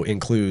also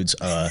includes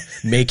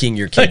making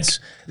your kids.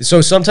 So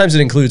sometimes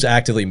it includes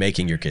actively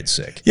making your kids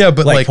sick. Yeah,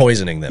 but like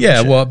poisoning them.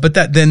 Yeah, well, but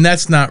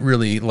that's not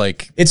really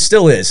like. It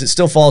still is. It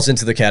still falls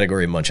into the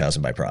category of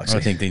Munchausen by proxy.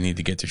 I think they need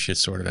to get their shit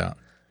sorted out.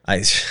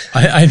 I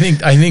think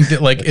that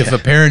like if a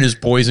parent is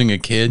poisoning a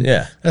kid,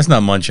 that's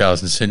not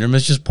Munchausen syndrome.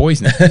 It's just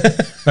poisoning,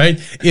 right?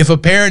 If a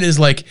parent is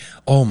like,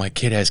 oh, my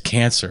kid has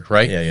cancer,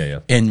 right? Yeah.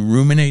 And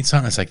ruminates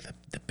on it, it's like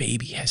the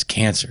baby has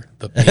cancer.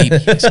 The baby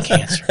has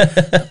cancer.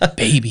 The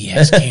baby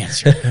has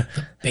cancer. The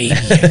baby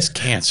has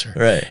cancer.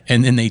 Right.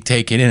 And then they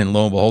take it in, and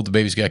lo and behold, the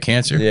baby's got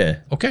cancer. Yeah.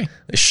 Okay.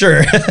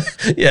 Sure.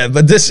 Yeah,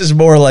 but this is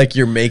more like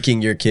you're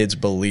making your kids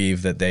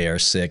believe that they are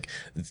sick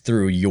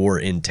through your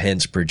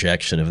intense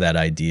projection of that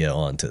idea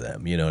onto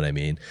them. You know what I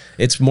mean?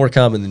 It's more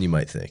common than you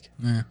might think.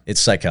 Yeah.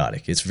 It's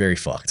psychotic. It's very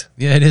fucked.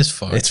 Yeah, it is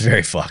fucked. It's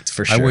very fucked,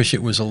 for sure. I wish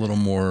it was a little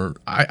more.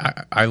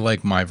 I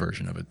like my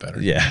version of it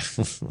better. Yeah,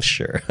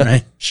 sure.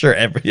 Right? Sure.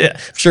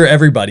 Sure.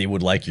 Everybody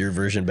would like your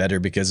version better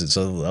because it's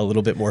a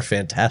little bit more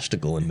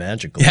fantastical and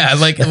magical. Yeah,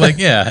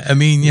 yeah. I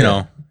mean, you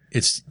know.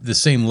 it's the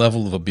same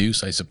level of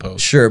abuse, I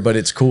suppose. Sure, but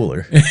it's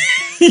cooler.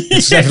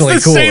 It's definitely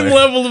it's the cooler. Same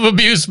level of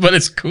abuse, but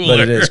it's cooler. But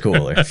it is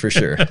cooler for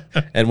sure.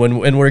 And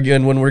when we're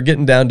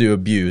getting down to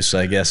abuse,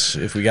 I guess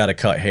if we got to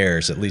cut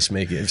hairs, at least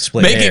make it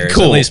cool.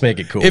 At least make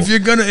it cool. If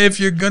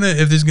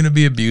there's gonna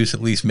be abuse,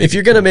 at least make it If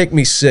you're gonna make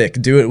me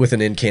sick, do it with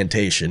an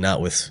incantation,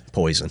 not with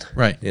poison.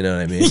 Right. You know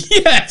what I mean?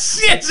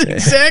 Yes,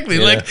 exactly.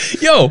 Yeah.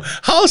 Like, yo,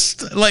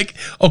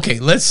 okay,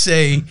 let's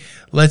say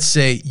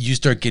you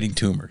start getting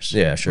tumors.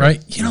 Yeah, sure.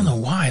 Right? You don't know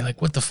why.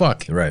 Like, what the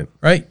fuck? Right.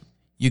 Right?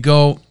 You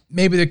go,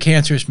 maybe they're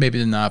cancerous, maybe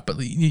they're not, but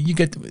you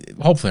get,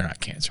 hopefully they're not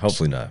cancerous.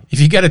 Hopefully not. If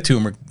you get a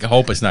tumor, I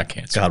hope it's not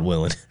cancer. God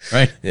willing.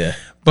 Right? Yeah.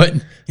 But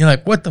you're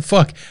like, what the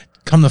fuck?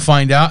 Come to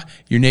find out,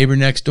 your neighbor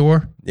next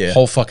door, Yeah.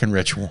 whole fucking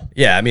ritual.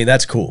 Yeah, I mean,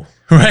 that's cool.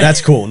 Right.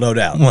 That's cool, no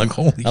doubt. I'm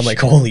like,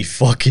 holy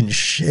fucking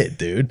shit,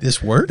 dude.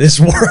 This works? This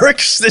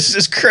works? This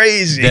is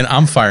crazy. Then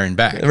I'm firing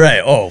back. Right.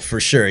 Oh,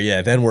 for sure.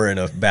 Yeah. Then we're in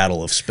a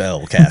battle of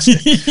spell casting.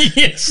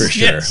 Yes. For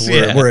sure. Yes,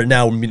 We're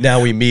now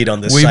we meet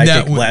on the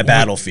psychic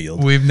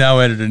battlefield. We've now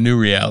entered a new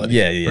reality.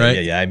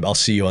 Yeah. I'll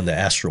see you on the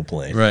astral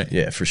plane. Right.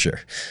 Yeah, for sure.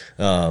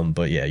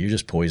 But yeah, you're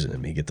just poisoning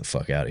me. Get the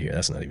fuck out of here.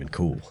 That's not even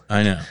cool.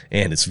 I know.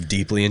 And it's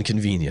deeply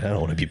inconvenient. I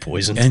don't want to be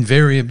poisoned. And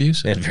very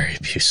abusive. And very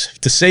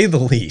abusive, to say the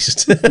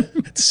least.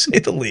 To say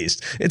the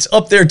least. It's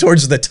up there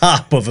towards the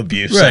top of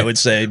abuse, Right. I would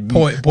say.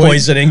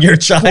 Poisoning your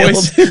child.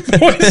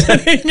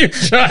 Poisoning your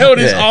child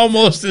is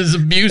almost as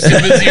abusive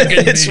as you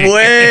can It's be.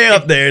 way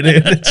up there,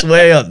 dude. It's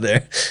way up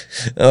there.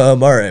 All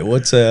right,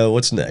 what's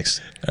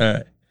next? All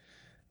right.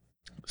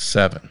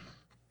 7.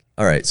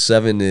 All right,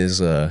 7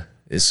 is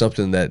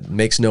something that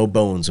makes no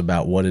bones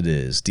about what it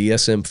is.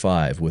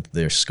 DSM-5 with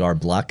their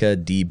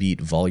Skarblaca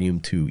D-Beat Volume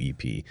 2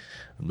 EP.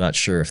 I'm not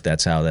sure if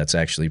that's how that's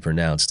actually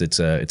pronounced. It's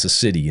a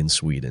city in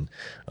Sweden.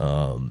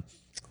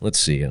 Let's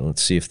see.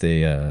 Let's see if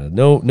they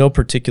no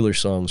particular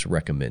songs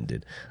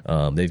recommended.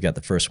 They've got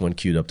the first one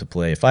queued up to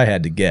play. If I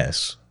had to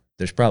guess,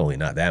 there's probably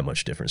not that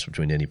much difference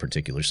between any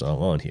particular song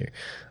on here.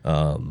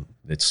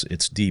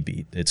 It's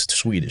D-Beat. It's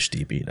Swedish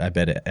D-Beat. I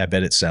bet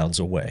it sounds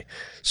away.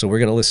 So we're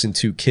gonna listen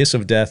to "Kiss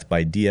of Death"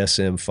 by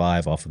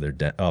DSM-5 off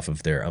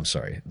of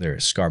their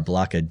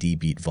Skarblaca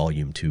D-Beat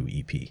Volume 2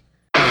 EP.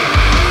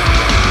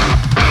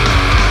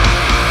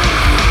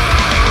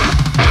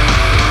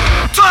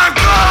 Time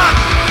gone,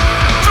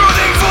 through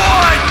the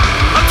void,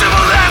 until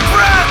the last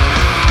breath.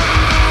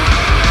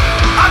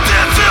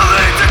 Until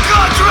sealing the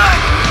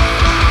contract,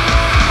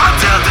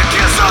 until the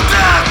kiss of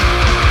death.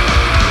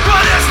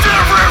 But it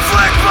still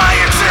reflects my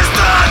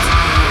existence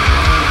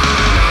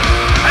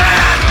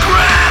and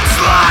grants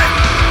life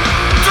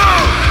to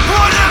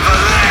whatever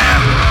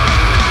live.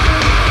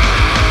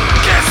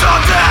 Kiss of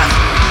death,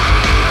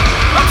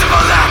 until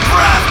the last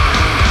breath.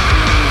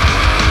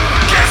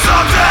 Kiss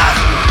of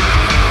death.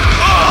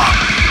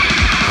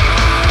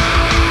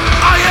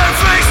 I have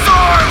faced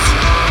storms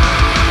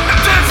and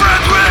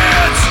different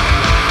winds.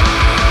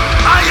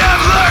 I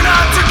have learned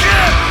how to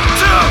give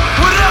to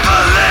whatever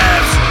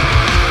lives.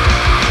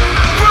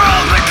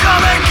 World may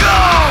come and go,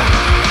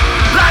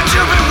 life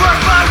should be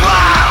worth my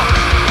while.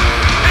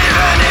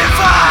 Even if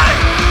I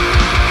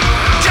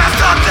just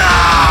don't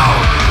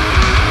know.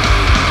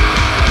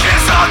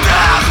 Kiss of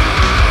death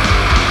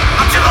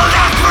until the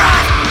last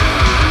breath.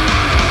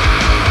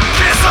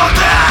 Kiss of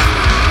death.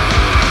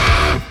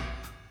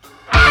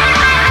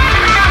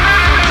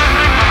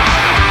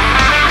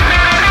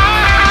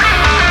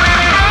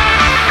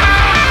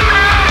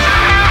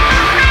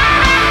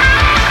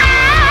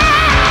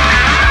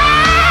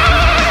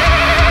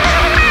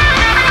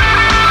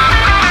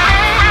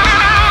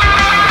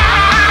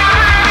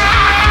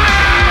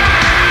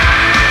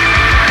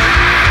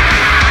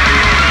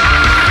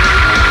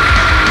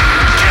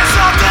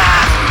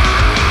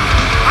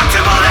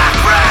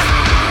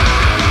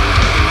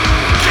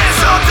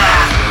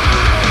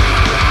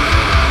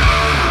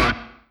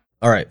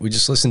 All right, we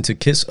just listened to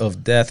 "Kiss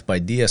of Death" by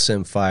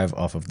DSM-5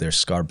 off of their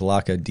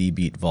Skarblaca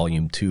D-Beat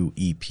Volume 2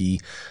 EP.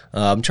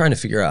 I'm trying to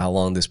figure out how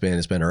long this band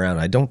has been around.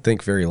 I don't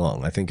think very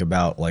long. I think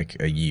about like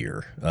a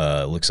year.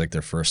 Looks like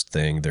their first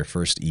EP,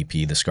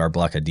 the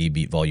Skarblaca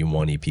D-Beat Volume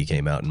 1 EP,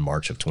 came out in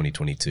March of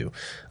 2022.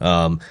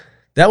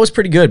 That was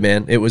pretty good,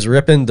 man. It was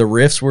ripping. The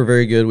riffs were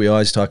very good. We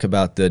always talk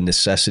about the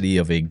necessity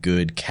of a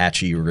good,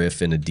 catchy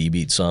riff in a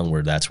D-Beat song,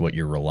 where that's what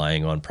you're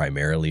relying on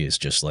primarily, is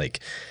just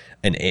like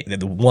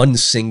the one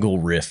single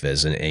riff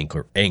as an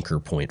anchor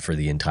point for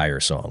the entire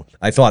song.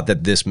 I thought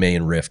that this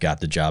main riff got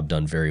the job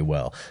done very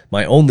well.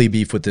 My only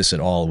beef with this at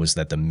all was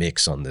that the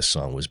mix on this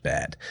song was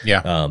bad.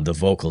 Yeah. The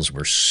vocals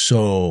were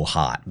so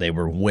hot. They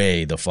were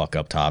way the fuck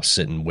up top,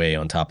 sitting way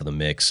on top of the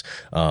mix.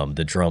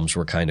 The drums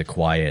were kind of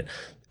quiet.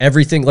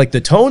 Everything, like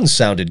the tones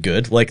sounded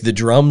good, like the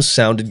drums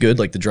sounded good,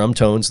 like the drum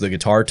tones, the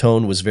guitar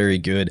tone was very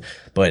good,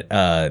 but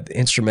the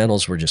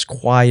instrumentals were just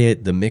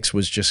quiet. The mix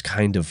was just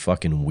kind of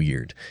fucking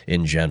weird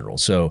in general.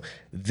 So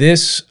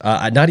this,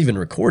 not even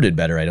recorded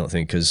better, I don't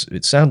think, because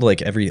it sounded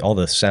like all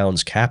the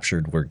sounds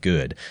captured were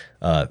good.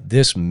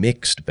 This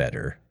mixed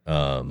better.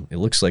 It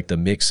looks like the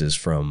mix is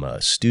from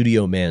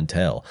Studio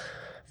Mantel.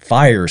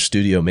 Fire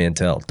Studio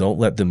Mantel. Don't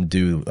let them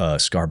do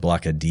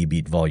Skarblanca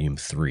D-Beat Volume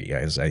 3,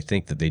 as I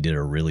think that they did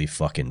a really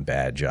fucking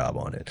bad job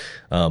on it.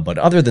 But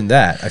other than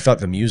that, I thought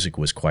the music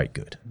was quite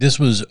good. This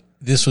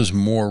was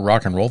more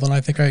rock and roll than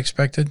I think I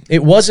expected.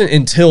 It wasn't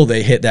until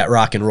they hit that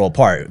rock and roll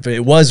part. But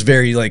it was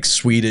very like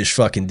Swedish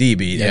fucking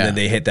D-Beat, and then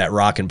they hit that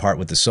rockin' part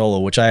with the solo,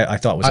 which I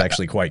thought was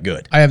actually quite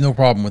good. I have no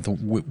problem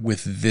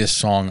with this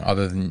song,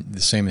 other than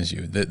the same as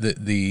you.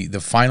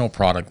 The final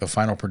product, the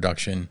final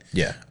production,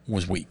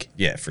 was weak.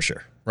 Yeah, for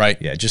sure. Right?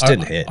 Yeah, it just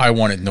didn't hit. I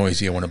want it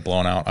noisy. I want it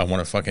blown out. I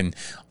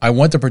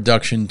want the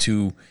production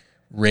to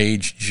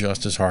rage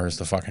just as hard as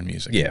the fucking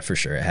music. Yeah, for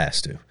sure. It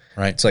has to.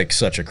 Right. It's like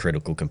such a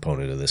critical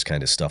component of this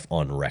kind of stuff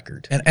on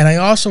record. And I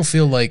also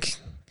feel like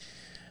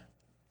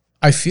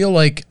for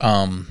Scandi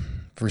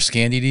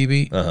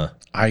D-Beat,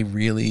 I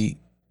really,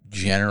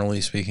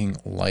 generally speaking,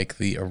 like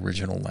the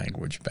original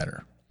language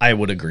better. I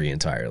would agree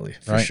entirely,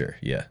 for sure.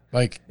 Yeah.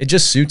 Like, it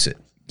just suits it.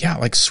 Yeah,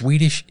 like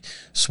Swedish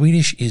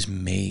is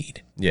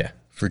made. Yeah.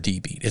 For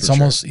D-Beat. It's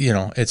almost,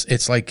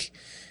 it's like,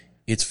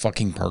 it's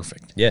fucking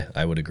perfect. Yeah,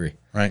 I would agree.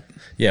 Right.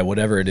 Yeah,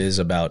 whatever it is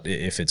about,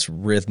 if it's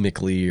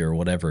rhythmically or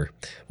whatever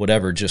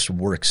just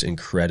works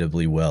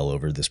incredibly well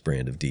over this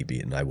brand of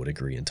D-Beat, and I would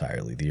agree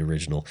entirely. The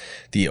original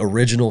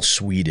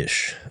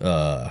Swedish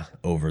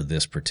over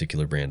this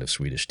particular brand of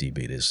Swedish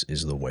D-Beat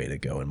is the way to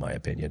go, in my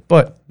opinion.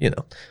 But,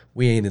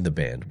 we ain't in the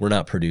band. We're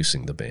not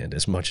producing the band,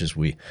 as much as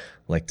we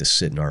like to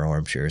sit in our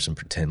armchairs and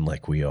pretend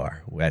like we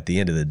are. At the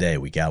end of the day,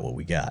 we got what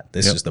we got.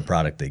 This is the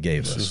product they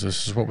gave us.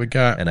 This is what we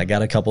got. And I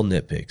got a couple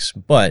nitpicks,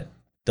 but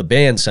the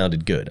band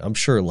sounded good. I'm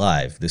sure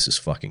live, this is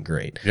fucking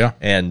great. Yeah.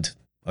 And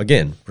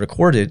again,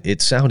 recorded,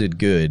 it sounded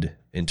good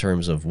in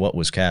terms of what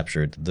was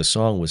captured. The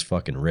song was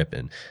fucking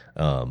ripping.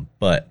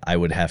 But I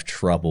would have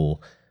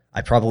trouble.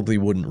 I probably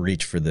wouldn't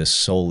reach for this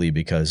solely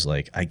because,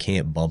 like, I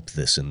can't bump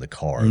this in the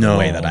car the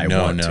way that I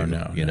want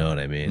to. You know what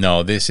I mean?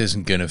 No, this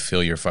isn't going to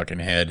fill your fucking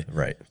head.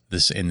 Right.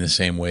 This in the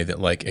same way that,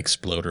 like,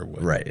 Exploder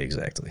would. Right,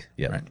 exactly.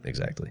 Yeah,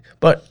 exactly.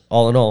 But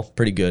all in all,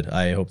 pretty good.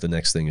 I hope the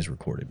next thing is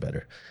recorded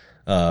better.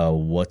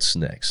 What's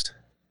next?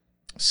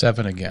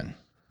 7 again.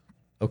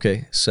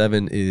 Okay,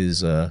 7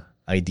 is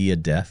Idea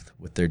Death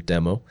with their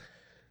demo.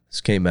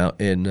 This came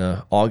out in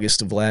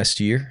August of last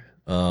year.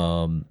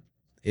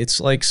 It's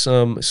like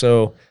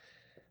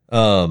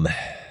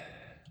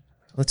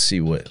let's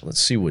see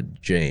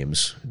what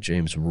James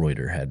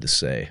Reuter had to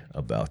say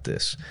about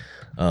this.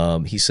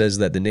 He says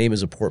that the name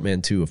is a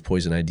portmanteau of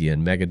Poison Idea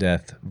and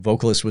Megadeth.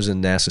 Vocalist was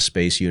in NASA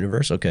Space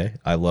Universe. Okay,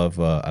 I love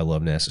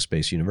NASA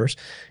Space Universe.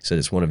 He said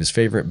it's one of his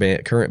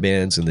favorite current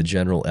bands in the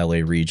general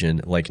LA region,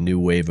 like new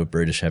wave of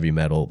British heavy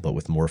metal, but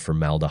with more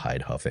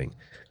formaldehyde huffing.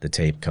 The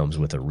tape comes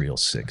with a real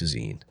sick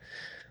zine.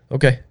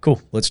 Okay,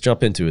 cool. Let's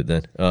jump into it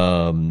then.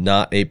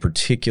 Not a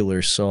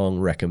particular song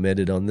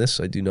recommended on this,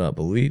 I do not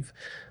believe.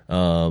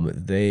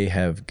 They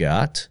have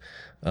got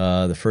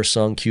the first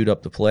song queued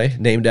up to play,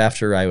 named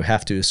after, I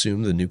have to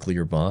assume, the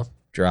nuclear bomb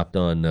dropped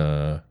on,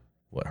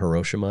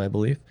 Hiroshima, I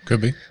believe. Could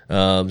be.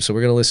 So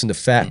we're going to listen to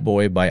Fat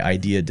Boy by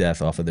Idea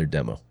Death off of their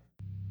demo.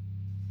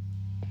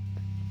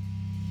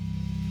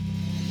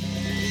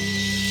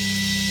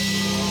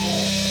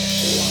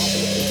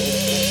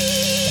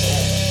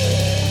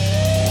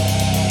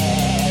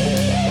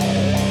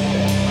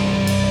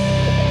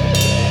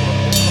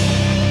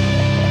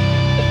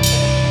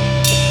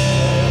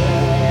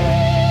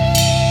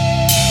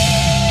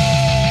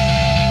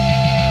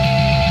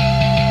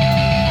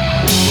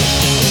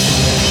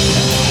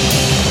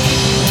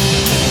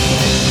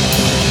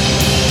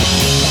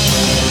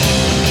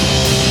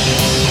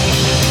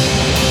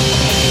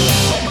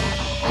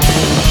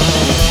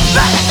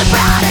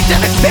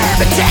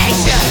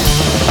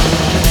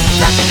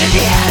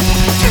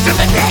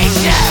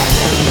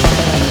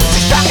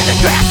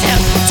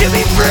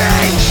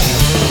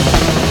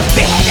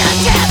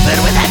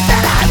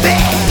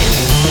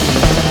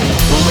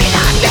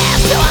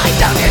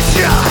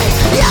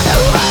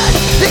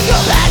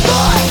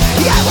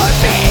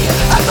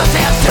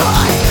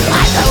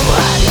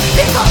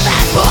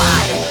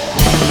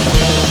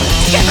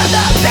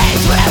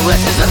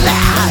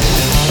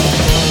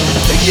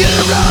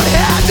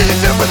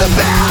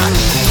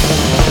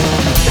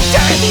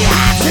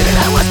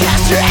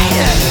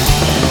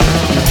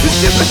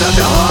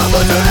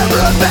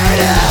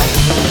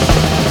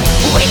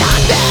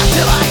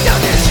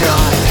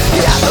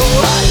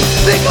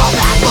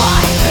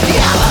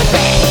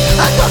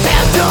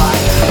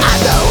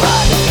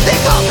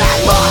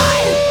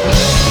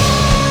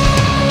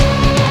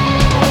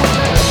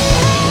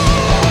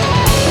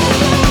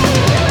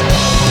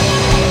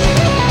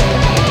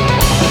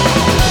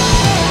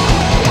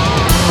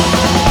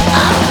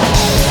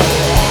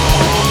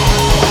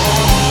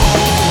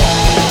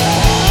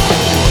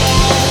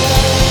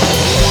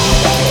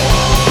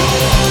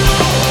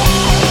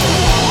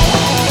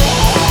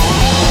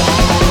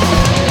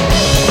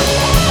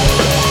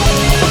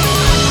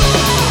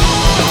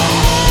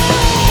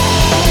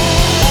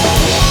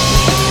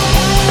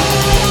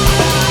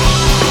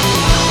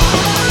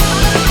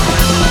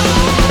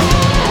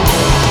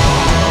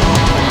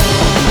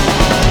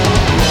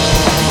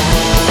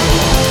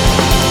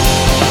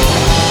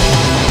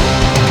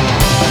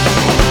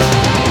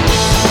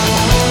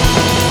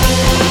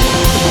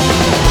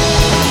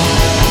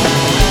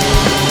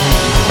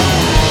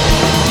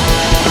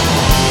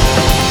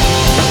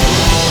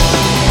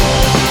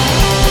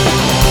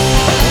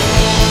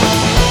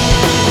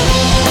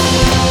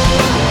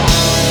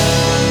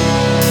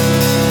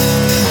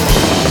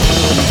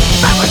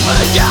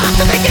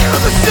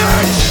 the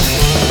search.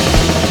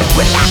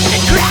 We're lost in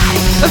a crowd,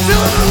 I'm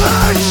feeling the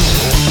lurch.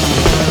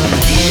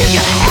 You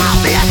gotta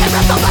help me, I can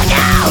wrestle back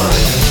out.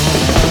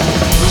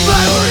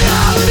 My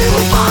reality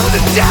will fall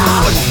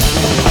down.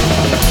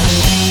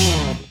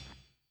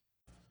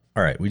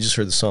 All right, we just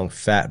heard the song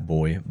Fat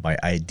Boy by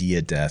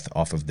Idea Death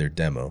off of their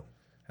demo.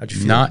 How'd you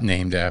feel? Not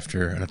named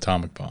after an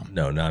atomic bomb.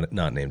 No, not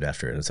named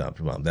after an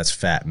atomic bomb. That's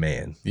Fat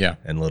Man. Yeah.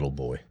 And Little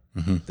Boy.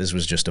 Mm-hmm. This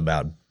was just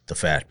about the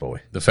Fat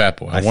Boy. The Fat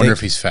Boy. I wonder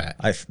if he's fat.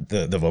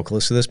 The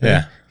vocalist of this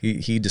band,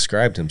 he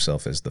described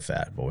himself as the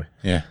Fat Boy.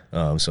 Yeah.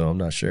 So I'm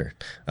not sure.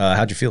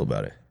 How'd you feel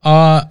about it?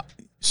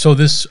 So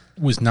this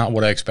was not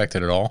what I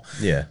expected at all.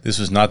 Yeah. This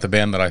was not the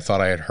band that I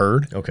thought I had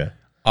heard. Okay.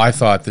 I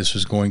thought this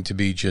was going to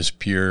be just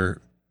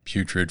pure,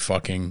 putrid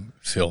fucking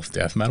filth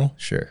death metal.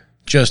 Sure.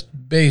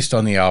 Just based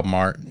on the album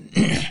art.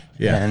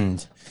 Yeah.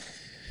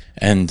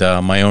 And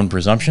my own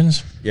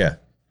presumptions. Yeah.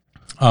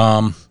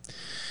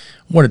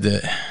 What did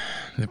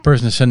the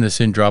person that sent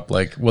this in drop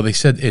like? Well, they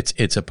said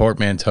it's a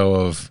portmanteau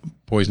of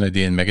Poison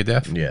Idea and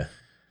Megadeth. Yeah.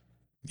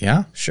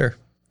 Yeah. Sure.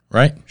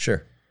 Right.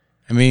 Sure.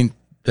 I mean,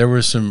 there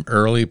was some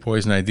early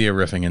Poison Idea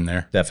riffing in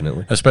there,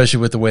 Definitely. especially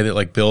with the way that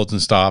like builds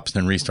and stops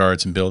and then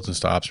restarts and builds and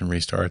stops and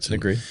restarts. And,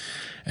 Agree.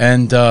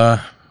 And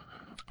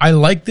I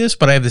like this,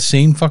 but I have the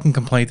same fucking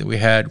complaint that we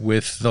had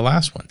with the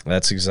last one.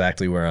 That's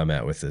exactly where I'm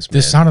at with this.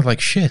 This man. sounded like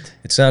shit.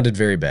 It sounded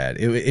very bad.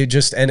 It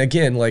just, and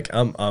again, like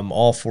I'm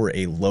all for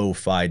a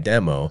lo-fi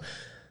demo,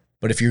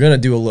 but if you're gonna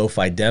do a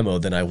lo-fi demo,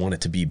 then I want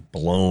it to be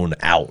blown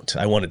out.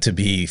 I want it to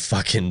be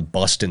fucking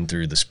busting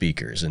through the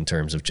speakers in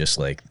terms of just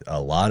like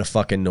a lot of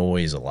fucking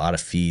noise, a lot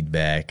of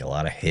feedback, a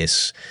lot of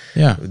hiss.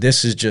 Yeah.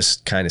 This is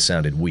just kind of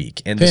sounded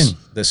weak. And Thin.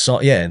 the song,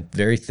 yeah,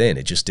 very thin.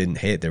 It just didn't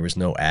hit. There was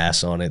no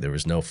ass on it. There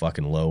was no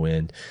fucking low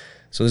end.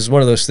 So this is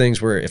one of those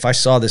things where if I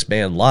saw this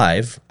band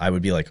live, I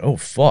would be like, oh,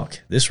 fuck,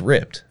 this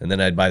ripped. And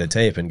then I'd buy the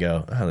tape and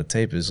go, oh, the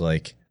tape is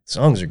like,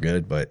 songs are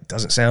good, but it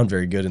doesn't sound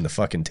very good in the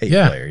fucking tape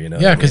player, you know?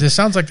 Yeah, because it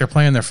sounds like they're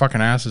playing their fucking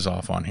asses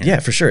off on here. Yeah,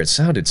 for sure. It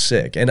sounded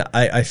sick. And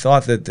I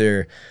thought that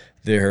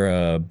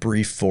their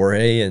brief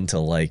foray into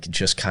like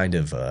just kind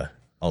of an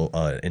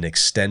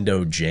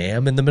extendo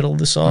jam in the middle of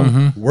the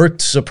song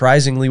worked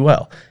surprisingly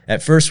well.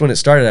 At first, when it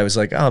started, I was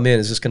like, "Oh man,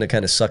 is this going to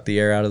kind of suck the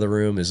air out of the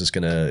room? Is this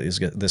going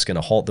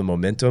to halt the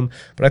momentum?"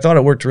 But I thought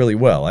it worked really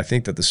well. I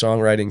think that the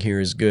songwriting here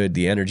is good,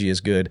 the energy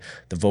is good,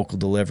 the vocal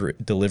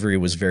delivery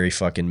was very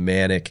fucking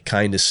manic,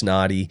 kind of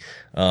snotty.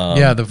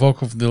 Yeah, the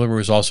vocal delivery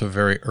was also a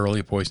very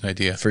early Poison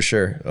Idea. For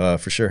sure,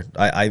 for sure.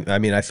 I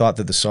mean, I thought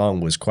that the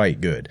song was quite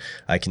good.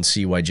 I can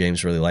see why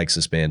James really likes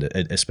this band,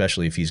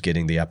 especially if he's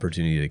getting the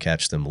opportunity to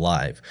catch them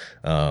live.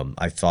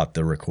 I thought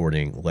the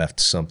recording left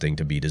something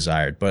to be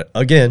desired. But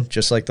again,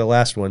 just like the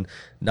last one,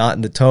 not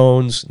in the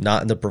tones,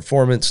 not in the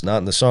performance, not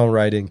in the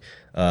songwriting.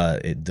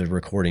 The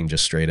recording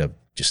just straight up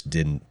just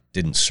didn't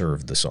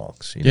serve the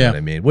songs. You know what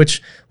I mean?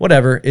 Which,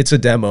 whatever, it's a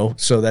demo,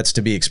 so that's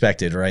to be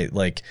expected, right?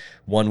 Like,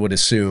 one would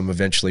assume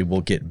eventually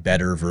we'll get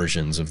better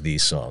versions of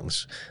these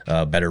songs,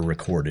 better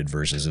recorded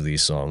versions of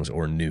these songs,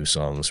 or new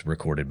songs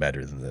recorded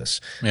better than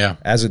this. Yeah.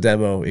 As a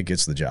demo, it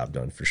gets the job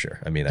done for sure.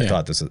 I mean, I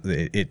thought this,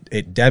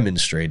 it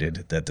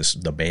demonstrated that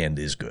the band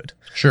is good.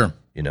 Sure.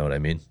 You know what I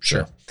mean?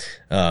 Sure.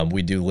 So,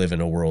 we do live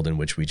in a world in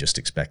which we just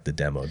expect the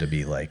demo to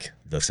be like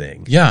the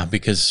thing. Yeah,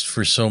 because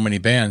for so many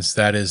bands,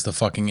 that is the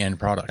fucking end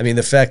product. I mean,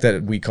 the fact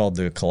that we called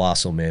the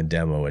Colossal Man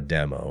demo a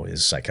demo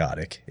is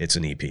psychotic. It's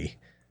an EP.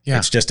 Yeah.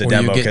 It's just a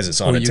demo because it's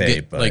on a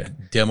tape. But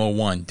like demo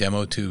 1,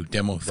 demo 2,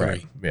 demo 3.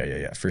 Right.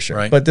 Yeah, for sure.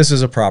 Right? But this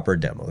is a proper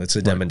demo. It's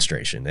a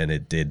demonstration, and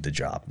it did the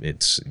job.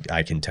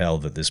 I can tell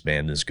that this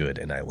band is good,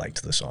 and I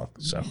liked the song.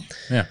 So,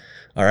 yeah.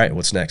 All right,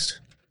 what's next?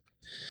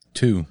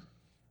 2.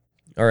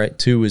 All right,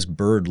 2 is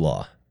Bird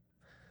Law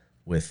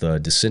with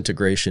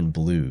Disintegration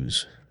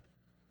Blues.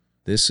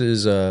 This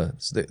is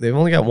they've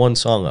only got one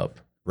song up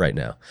right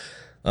now.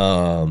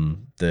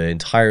 The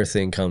entire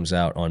thing comes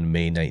out on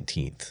May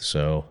 19th,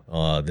 so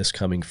this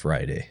coming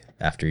Friday,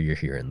 after you're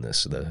hearing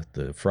this,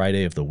 the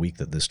Friday of the week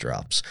that this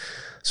drops.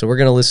 So we're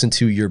going to listen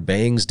to Your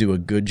Bangs Do a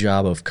Good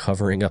Job of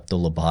Covering Up the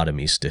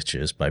Lobotomy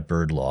Stitches by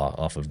Bird Law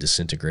off of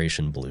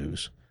Disintegration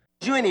Blues.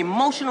 You're an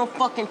emotional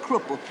fucking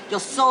cripple. Your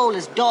soul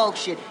is dog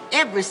shit.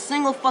 Every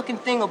single fucking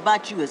thing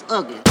about you is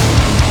ugly.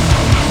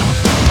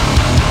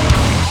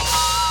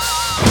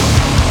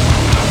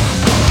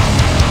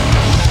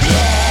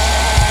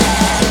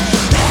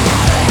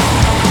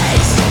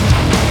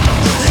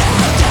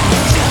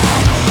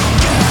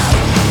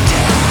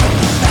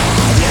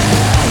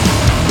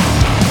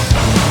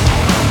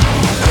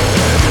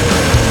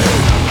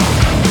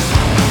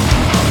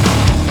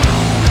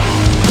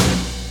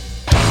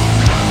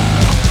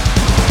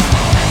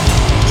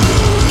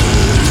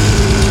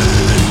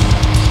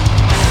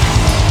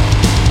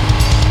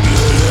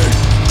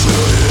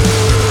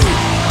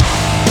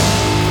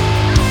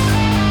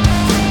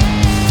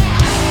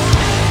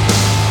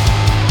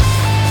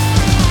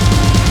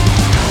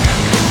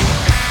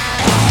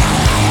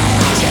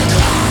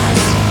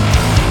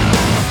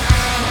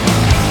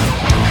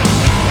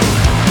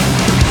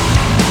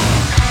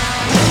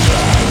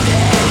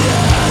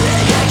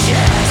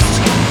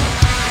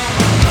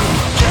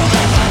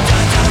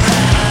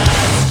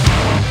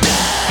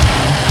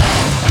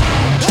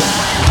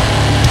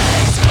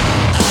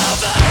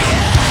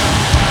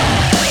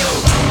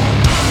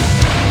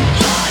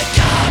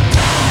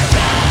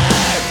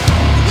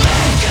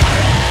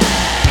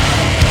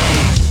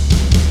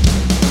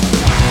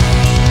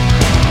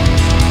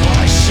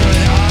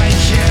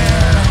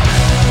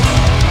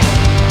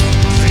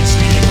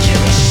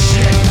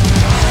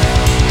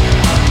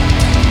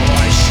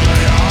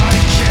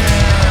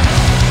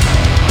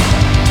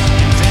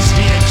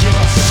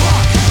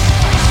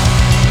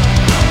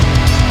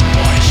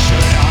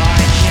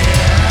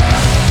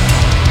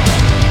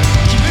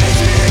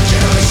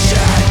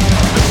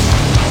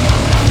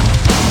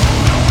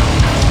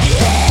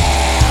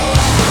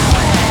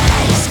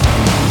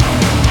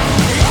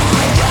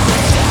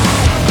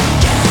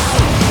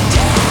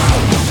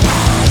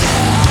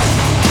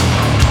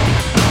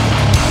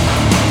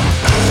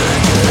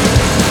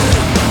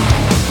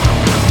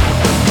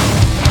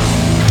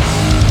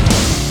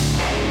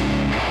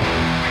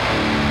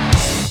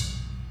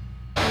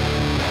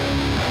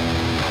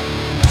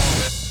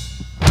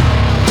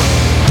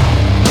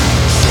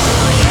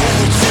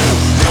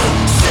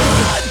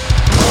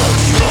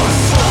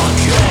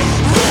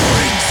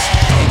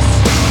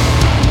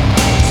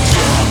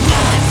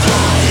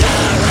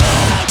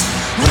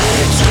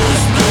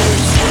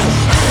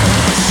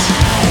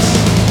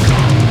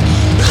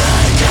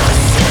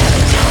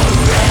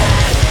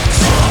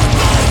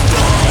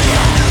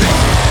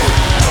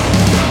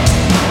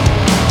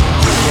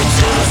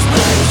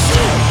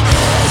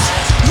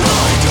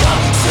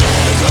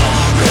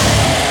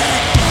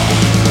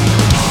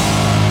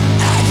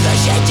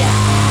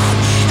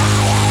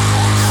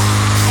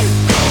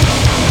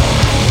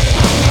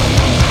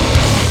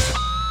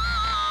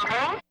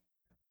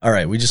 All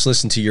right, we just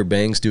listened to Your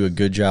Bangs Do a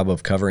Good Job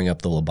of Covering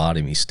Up the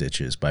Lobotomy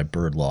Stitches by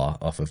Birdlaw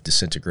off of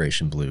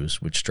Disintegration Blues,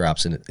 which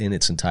drops in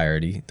its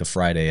entirety the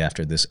Friday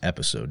after this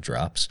episode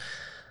drops.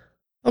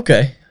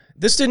 Okay,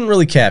 this didn't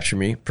really capture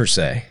me, per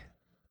se.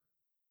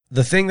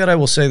 The thing that I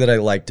will say that I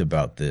liked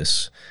about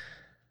this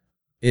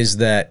is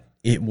that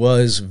it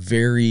was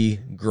very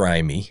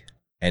grimy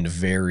and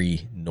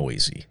very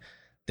noisy.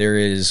 There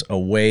is a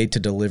way to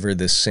deliver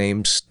this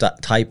same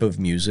type of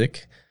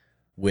music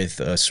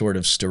with a sort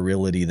of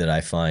sterility that I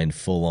find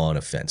full-on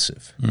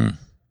offensive.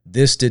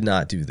 This did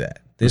not do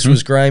that. This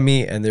was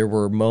grimy, and there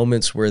were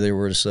moments where there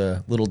was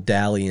little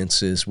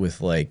dalliances with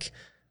like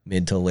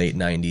mid to late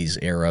 90s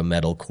era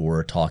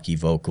metalcore, talky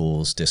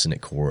vocals,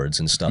 dissonant chords,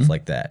 and stuff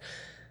like that.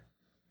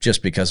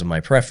 Just because of my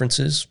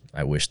preferences,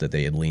 I wish that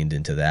they had leaned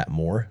into that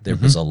more. There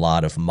was a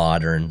lot of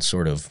modern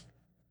sort of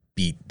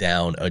beat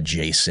down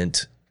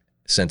adjacent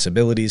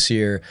sensibilities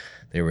here.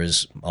 There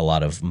was a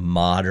lot of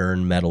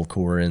modern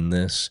metalcore in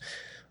this.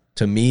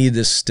 To me,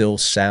 this still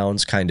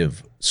sounds kind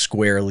of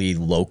squarely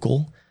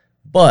local,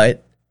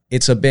 but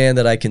it's a band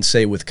that I can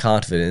say with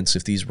confidence,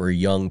 if these were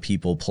young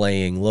people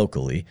playing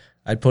locally,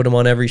 I'd put them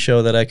on every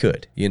show that I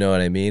could. You know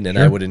what I mean? And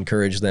I would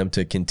encourage them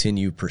to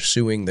continue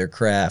pursuing their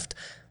craft,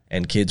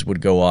 and kids would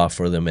go off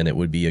for them, and it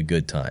would be a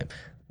good time.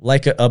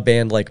 Like a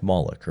band like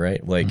Moloch,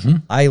 right? Like,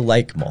 I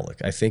like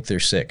Moloch. I think they're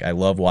sick. I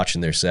love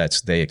watching their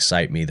sets. They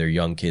excite me. They're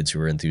young kids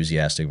who are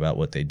enthusiastic about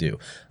what they do.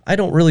 I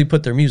don't really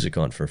put their music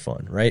on for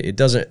fun, right? It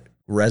doesn't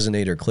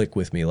resonate or click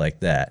with me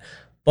like that.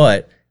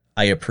 But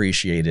I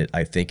appreciate it.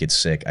 I think it's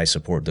sick. I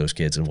support those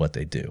kids and what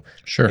they do.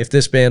 Sure. If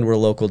this band were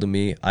local to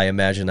me, I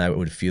imagine I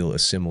would feel a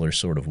similar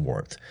sort of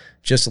warmth.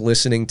 Just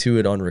listening to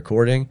it on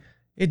recording,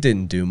 it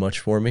didn't do much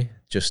for me,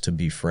 just to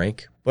be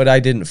frank. But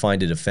I didn't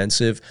find it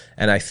offensive,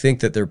 and I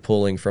think that they're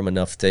pulling from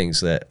enough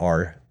things that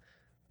are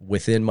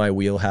within my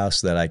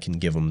wheelhouse that I can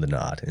give them the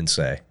nod and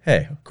say,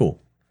 hey,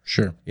 cool.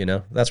 Sure. You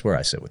know, that's where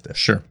I sit with this.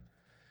 Sure.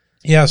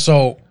 Yeah,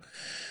 so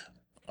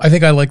I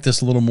think I like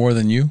this a little more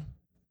than you.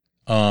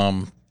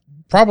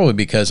 Probably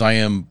because I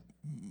am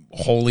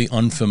wholly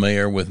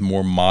unfamiliar with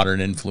more modern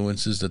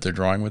influences that they're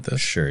drawing with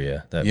this. Sure,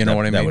 yeah. What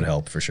I mean? That would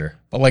help for sure.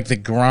 But like the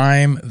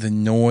grime, the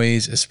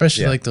noise,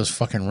 especially like those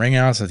fucking ring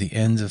outs at the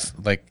ends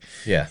of like,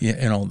 you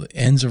know, the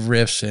ends of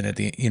riffs and at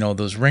the, you know,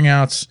 those ring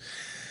outs,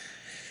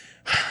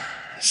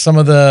 some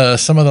of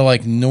the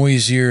like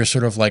noisier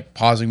sort of like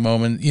pausing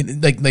moments, you know,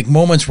 like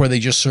moments where they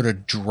just sort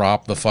of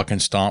drop the fucking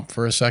stomp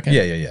for a second.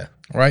 Yeah.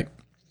 Right.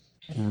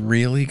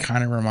 Really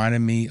kind of reminded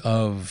me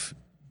of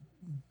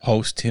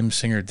post Tim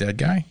Singer Dead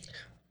Guy.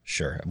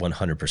 Sure,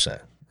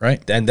 100%.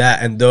 Right, and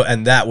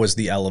that was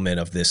the element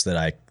of this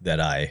that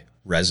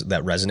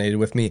resonated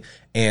with me.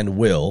 And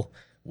Will,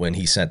 when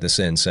he sent this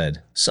in,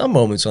 said some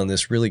moments on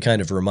this really kind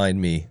of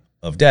remind me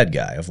of Dead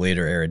Guy, of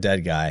later era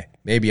Dead Guy.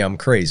 Maybe I'm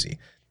crazy.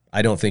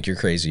 I don't think you're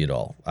crazy at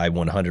all. I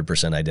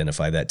 100%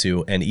 identify that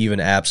too. And even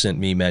absent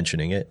me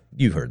mentioning it,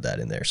 you heard that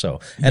in there. So,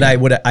 and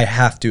I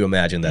have to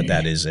imagine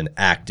that is an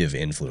active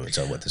influence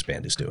on what this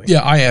band is doing.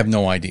 Yeah, I have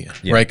no idea,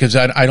 right? Because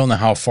I don't know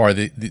how far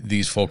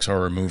these folks are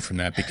removed from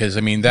that. Because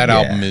I mean, that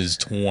album is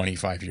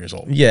 25 years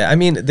old. Yeah, I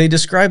mean, they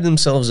describe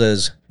themselves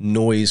as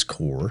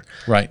noisecore.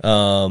 Right.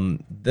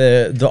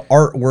 The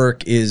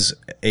artwork is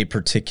a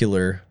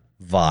particular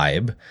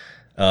vibe.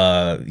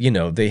 You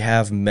know, they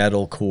have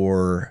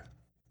metalcore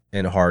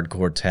and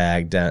hardcore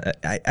tagged.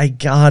 I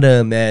gotta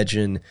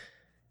imagine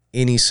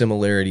any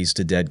similarities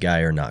to Dead Guy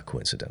are not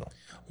coincidental.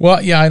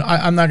 Well, yeah,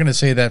 I'm not going to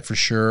say that for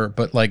sure,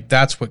 but like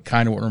that's what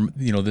kind of,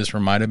 you know, this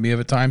reminded me of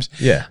at times.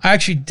 Yeah. I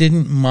actually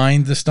didn't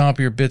mind the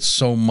stompier bits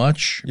so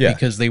much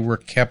because they were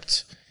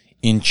kept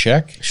in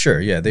check. Sure,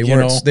 yeah, they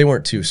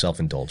weren't too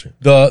self-indulgent.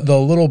 The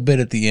little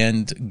bit at the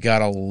end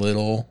got a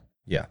little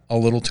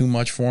too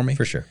much for me.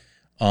 For sure.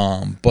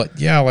 But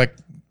yeah, like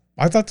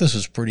I thought this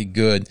was pretty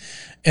good.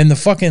 And the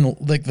fucking,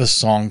 like, the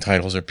song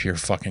titles are pure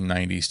fucking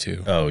 90s,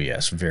 too. Oh,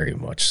 yes, very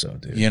much so,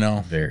 dude. You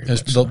know? Very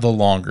much so. The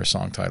longer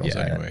song titles,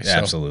 anyway.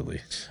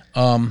 Absolutely.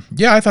 So,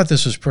 yeah, I thought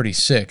this was pretty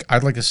sick.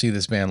 I'd like to see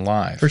this band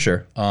live. For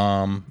sure.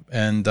 Yeah,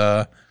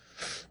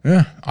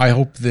 I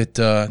hope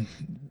that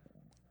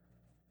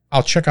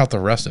I'll check out the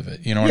rest of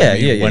it. You know what I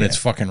mean? When it's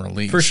fucking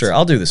released. For sure.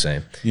 I'll do the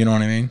same. You know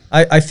what I mean?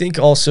 I think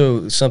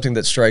also something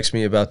that strikes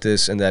me about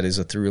this, and that is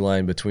a through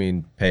line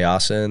between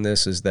Payasa and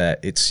this, is that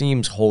it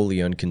seems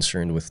wholly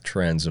unconcerned with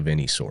trends of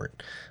any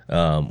sort,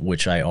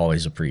 which I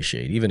always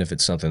appreciate. Even if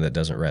it's something that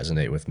doesn't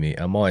resonate with me,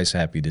 I'm always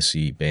happy to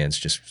see bands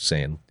just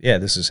saying, yeah,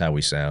 this is how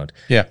we sound.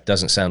 Yeah.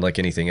 Doesn't sound like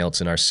anything else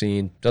in our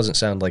scene. Doesn't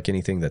sound like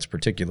anything that's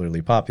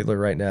particularly popular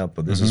right now,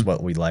 but this is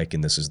what we like,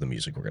 and this is the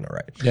music we're going to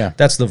write. Yeah.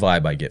 That's the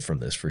vibe I get from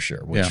this for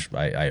sure, which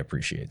I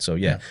appreciate. So,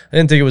 yeah, I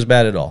didn't think it was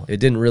bad at all. It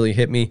didn't really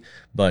hit me,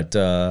 but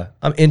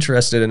I'm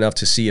interested enough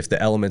to see if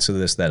the elements of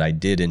this that I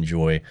did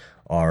enjoy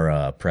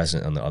are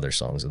present on the other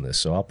songs in this.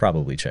 So I'll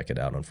probably check it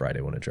out on Friday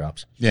when it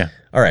drops. Yeah.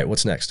 All right,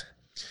 what's next?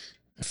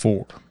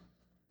 4.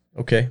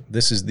 Okay,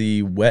 this is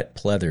the Wet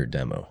Pleather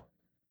demo.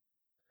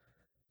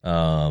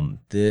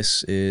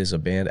 This is a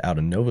band out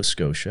of Nova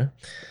Scotia.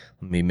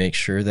 Let me make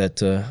sure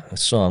that a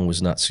song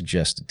was not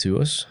suggested to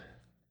us.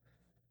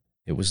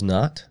 It was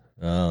not.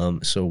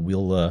 So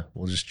we'll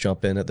just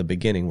jump in at the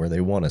beginning where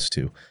they want us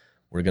to.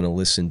 We're going to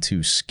listen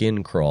to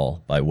Skin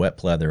Crawl by Wet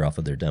Pleather off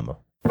of their demo.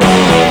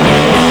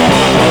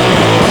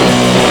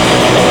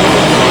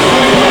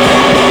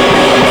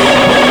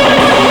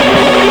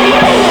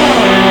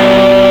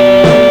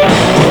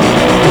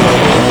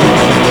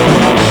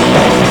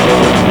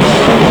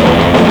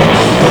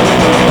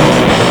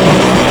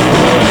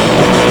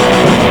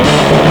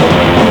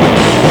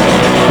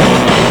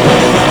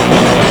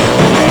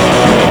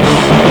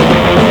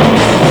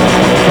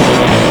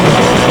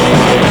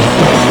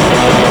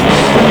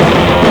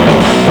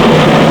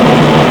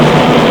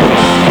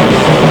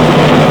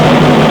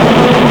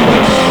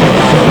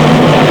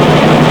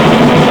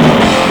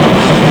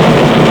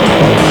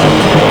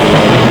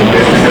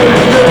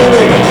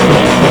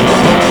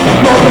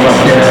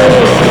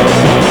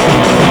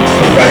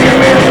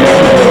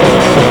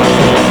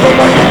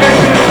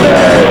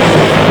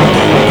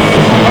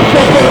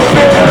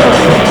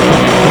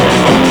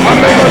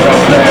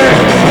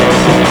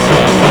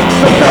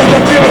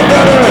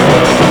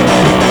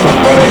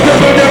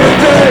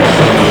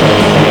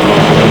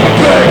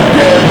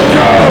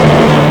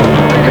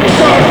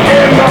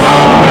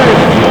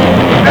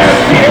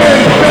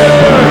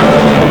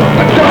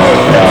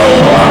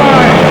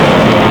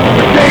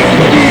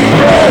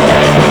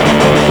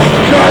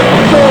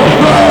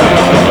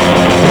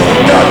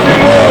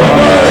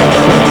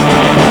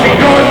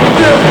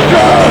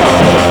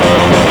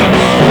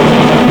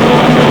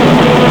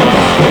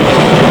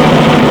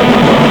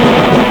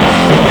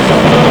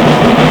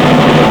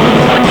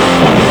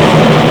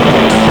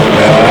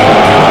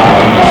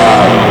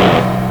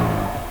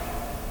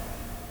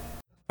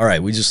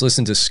 We just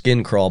listened to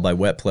Skin Crawl by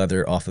Wet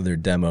Pleather off of their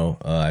demo.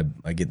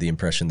 I get the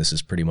impression this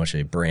is pretty much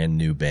a brand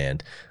new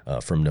band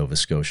from Nova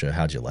Scotia.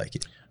 How'd you like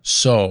it?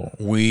 So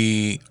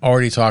we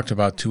already talked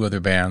about 2 other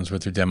bands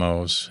with their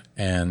demos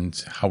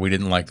and how we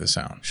didn't like the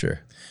sound. Sure.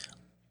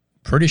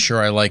 Pretty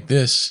sure I like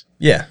this.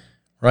 Yeah.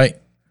 Right?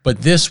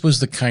 But this was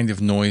the kind of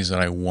noise that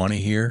I want to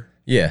hear.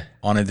 Yeah.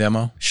 On a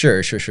demo.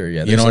 Sure.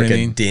 Yeah. You know what I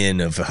mean? A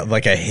din of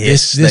like a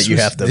hiss that you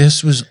have to.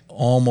 This was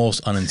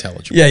almost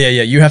unintelligible. Yeah.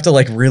 You have to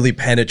like really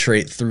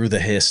penetrate through the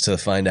hiss to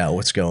find out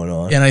what's going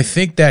on. And I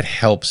think that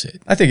helps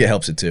it. I think it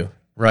helps it too.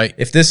 Right.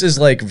 If this is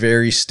like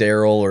very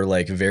sterile or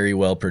like very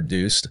well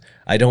produced,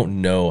 I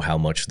don't know how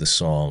much the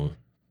song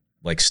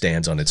like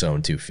stands on its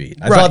own 2 feet.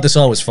 I thought the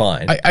song was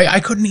fine. I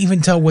couldn't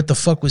even tell what the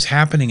fuck was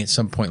happening at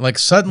some point. Like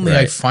suddenly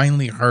I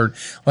finally heard,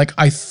 like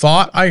I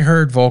thought I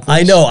heard vocals.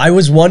 I know. I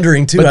was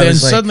wondering too. But I then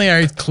was suddenly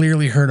I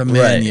clearly heard a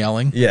man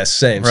yelling. Yes,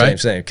 same.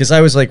 Because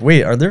I was like,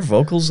 wait, are there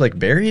vocals like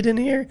buried in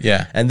here?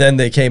 Yeah. And then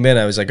they came in.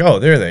 I was like, oh,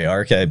 there they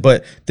are. Okay.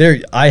 But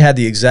I had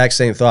the exact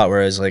same thought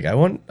where I was like,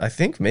 I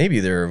think maybe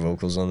there are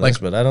vocals on this,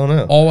 but I don't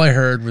know. All I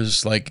heard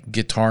was like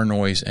guitar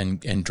noise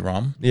and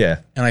drum.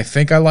 Yeah. And I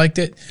think I liked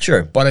it.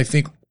 Sure. But I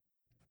think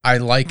I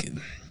like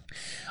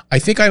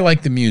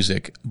the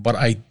music, but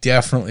I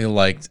definitely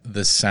liked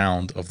the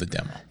sound of the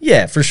demo.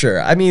 Yeah, for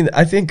sure. I mean,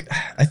 I think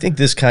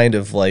this kind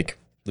of like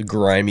the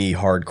grimy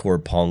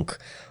hardcore punk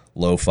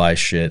lo-fi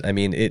shit, I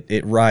mean,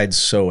 it rides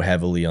so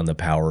heavily on the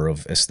power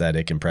of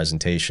aesthetic and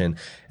presentation,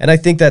 and I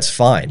think that's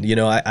fine. You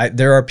know,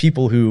 there are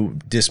people who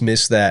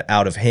dismiss that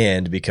out of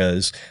hand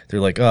because they're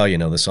like, oh, you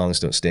know, the songs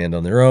don't stand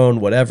on their own,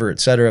 whatever,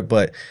 etc.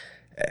 But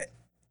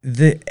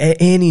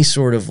any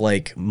sort of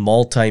like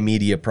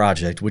multimedia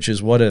project, which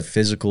is what a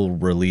physical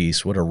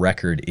release, what a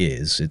record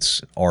is,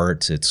 it's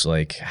art, it's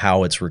like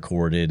how it's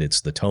recorded,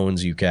 it's the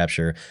tones you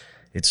capture,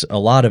 it's a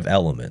lot of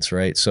elements,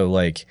 right? So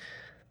like,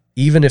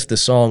 even if the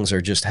songs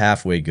are just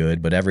halfway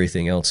good, but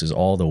everything else is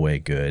all the way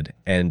good,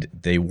 and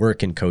they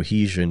work in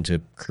cohesion to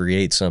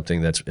create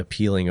something that's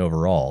appealing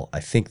overall,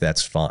 I think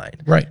that's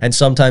fine. Right. And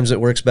sometimes it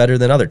works better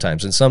than other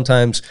times. And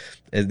sometimes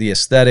the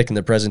aesthetic and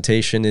the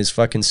presentation is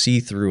fucking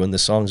see-through and the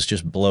songs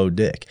just blow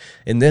dick.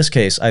 In this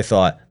case, I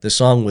thought the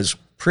song was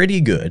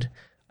pretty good.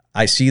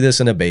 I see this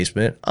in a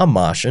basement. I'm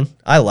moshing.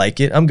 I like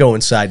it. I'm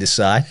going side to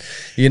side,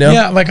 you know?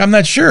 Yeah, like I'm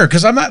not sure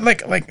because I'm not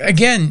like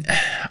again,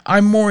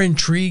 I'm more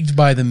intrigued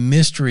by the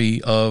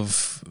mystery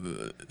of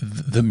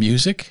the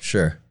music.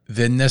 Sure.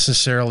 Than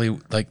necessarily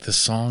like the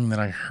song that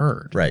I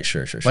heard. Right,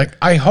 sure. Like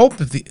I hope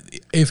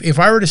that if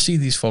I were to see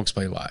these folks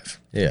play live,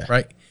 yeah,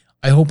 right,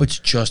 I hope it's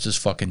just as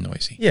fucking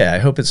noisy. Yeah, I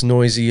hope it's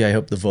noisy. I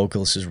hope the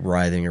vocalist is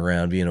writhing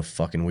around being a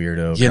fucking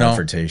weirdo,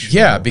 confrontational.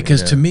 Yeah,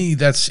 because to me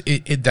that's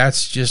it.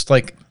 That's just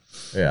like,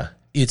 yeah,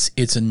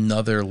 it's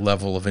another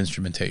level of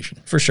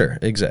instrumentation. For sure,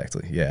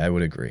 exactly. Yeah, I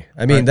would agree.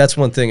 I mean, that's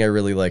one thing I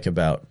really like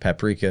about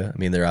Paprika. I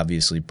mean, they're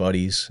obviously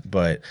buddies,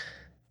 but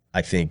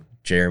I think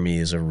Jeremy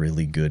is a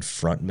really good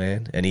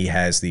frontman, and he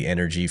has the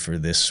energy for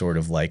this sort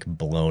of like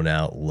blown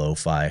out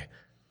lo-fi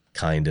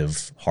kind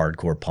of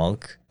hardcore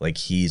punk. Like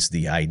he's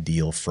the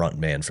ideal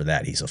frontman for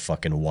that. He's a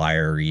fucking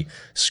wiry,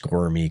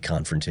 squirmy,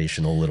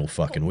 confrontational little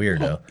fucking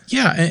weirdo.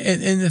 Yeah,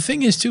 and the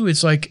thing is too,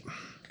 it's like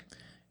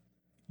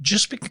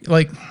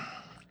like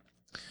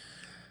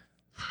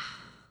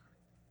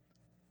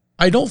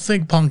I don't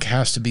think punk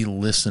has to be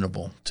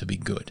listenable to be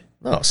good.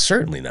 No,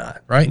 certainly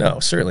not. Right? No,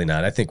 certainly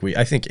not. I think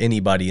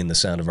anybody in the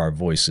sound of our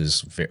voice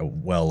is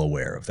well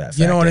aware of that fact.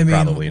 You know what I mean?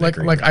 Probably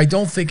Like I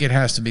don't think it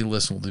has to be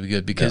listenable to be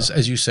good because,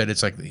 as you said,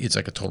 it's like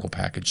a total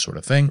package sort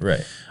of thing.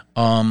 Right.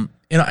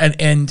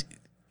 And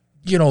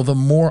you know, the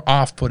more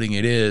off-putting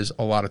it is,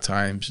 a lot of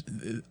times,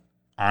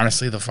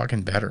 honestly, the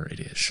fucking better it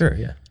is. Sure,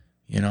 yeah.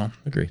 You know?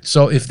 Agree.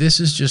 So if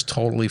this is just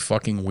totally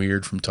fucking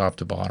weird from top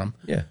to bottom,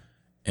 yeah,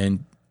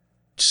 and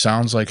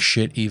sounds like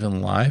shit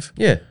even live,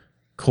 yeah,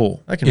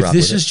 cool. I can if rock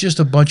this with is just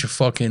a bunch of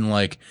fucking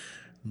like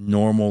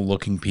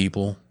normal-looking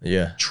people,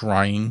 yeah,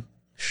 trying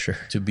sure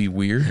to be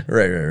weird,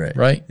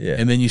 right, yeah,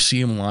 and then you see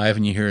them live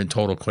and you hear in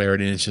total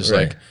clarity, and it's just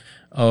like,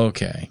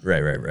 okay,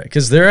 right.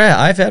 Because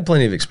I've had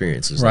plenty of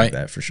experiences like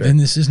that for sure. Then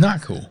this is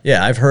not cool.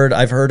 Yeah, I've heard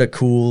a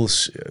cool,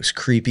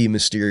 creepy,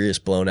 mysterious,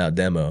 blown out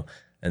demo,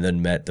 and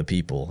then met the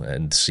people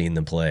and seen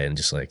them play, and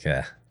just like,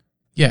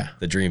 yeah,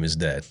 the dream is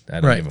dead.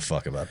 I don't give a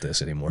fuck about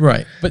this anymore.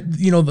 Right, but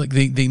you know, like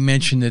they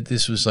mentioned that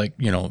this was like,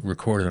 you know,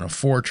 recorded on a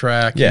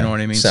 4-track. Yeah, you know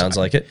what I mean? Sounds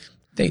like it.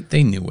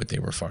 They knew what they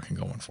were fucking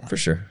going for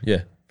sure.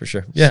 Yeah, for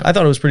sure. Yeah, so, I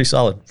thought it was pretty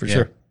solid for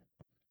sure.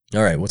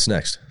 All right, what's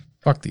next?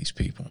 Fuck these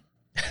people.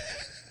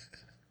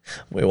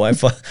 Wait, why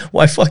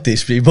fuck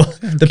these people?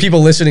 The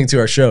people listening to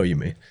our show, you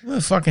mean?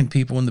 The fucking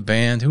people in the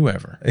band,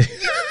 whoever.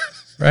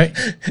 Right?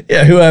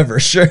 Yeah, whoever,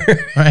 sure.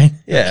 Right?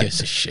 Yeah. Who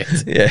gives a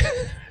shit? Yeah.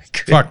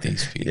 Fuck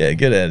these people. Yeah,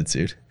 good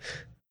attitude.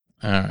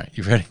 All right,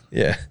 you ready?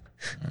 Yeah.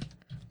 Right.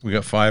 We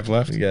got 5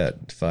 left? We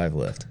got 5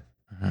 left.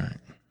 All right.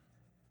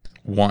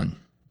 1.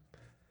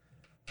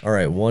 All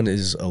right, 1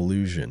 is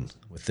Illusion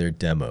with their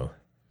demo.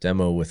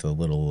 Demo with a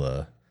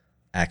little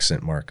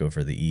accent mark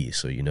over the E,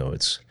 so you know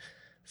it's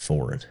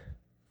foreign.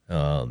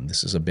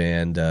 This is a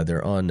band,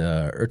 they're on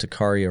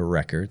Urticaria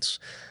Records.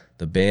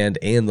 The band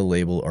and the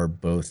label are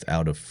both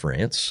out of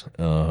France.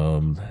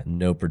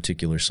 No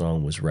particular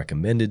song was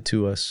recommended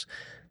to us.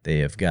 They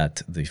have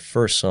got the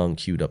first song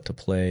queued up to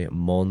play,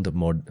 Monde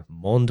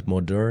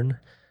Moderne.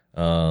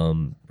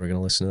 We're going to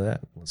listen to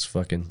that.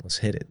 Let's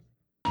hit it.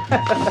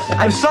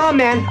 I saw a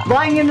man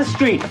lying in the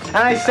street, and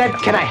I said,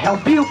 "Can I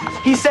help you?"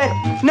 He said,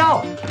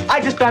 "No, I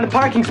just found a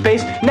parking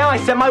space. Now I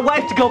sent my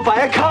wife to go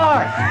buy a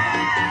car."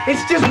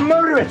 It's just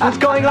murderous what's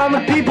going on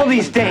with people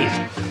these days.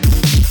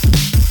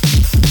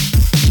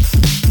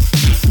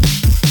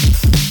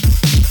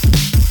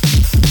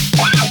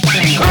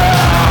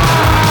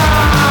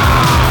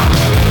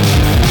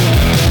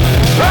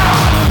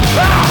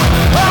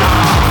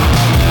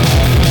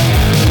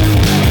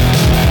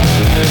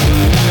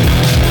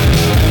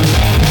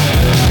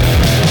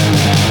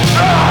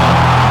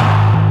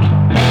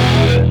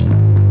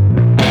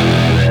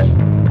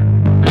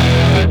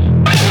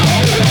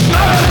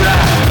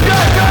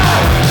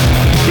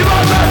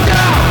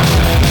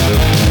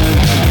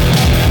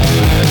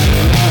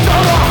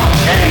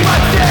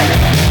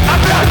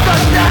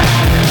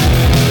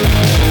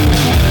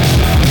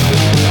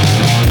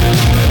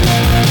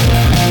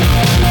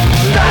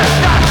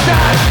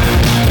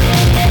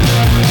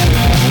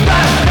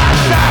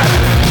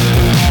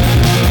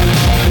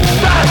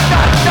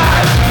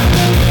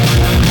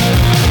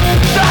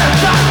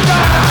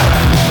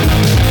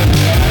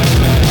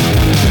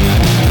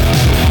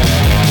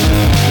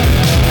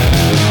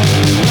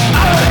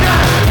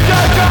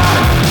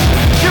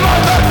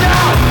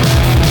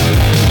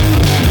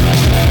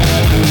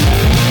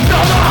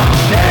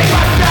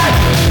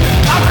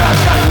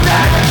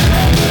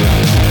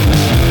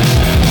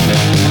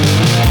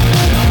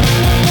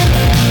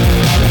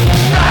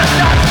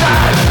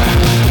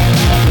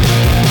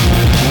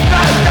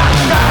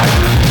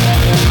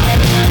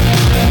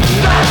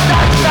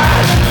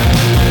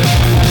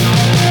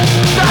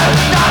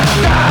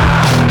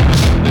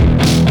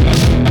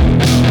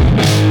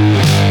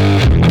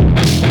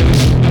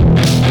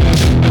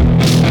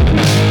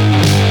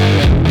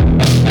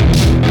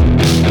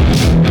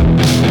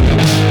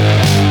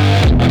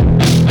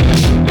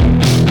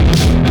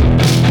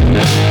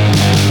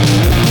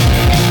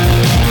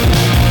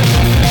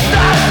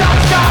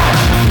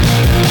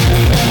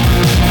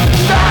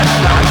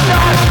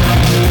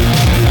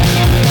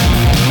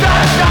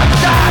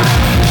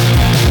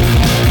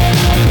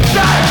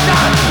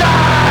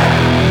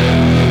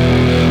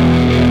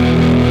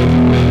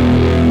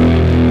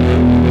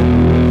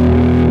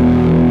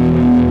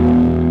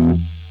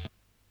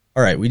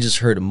 All right, we just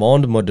heard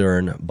Monde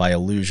Moderne by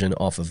Illusion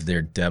off of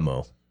their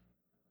demo.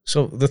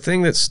 So the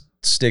thing that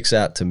sticks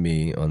out to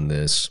me on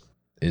this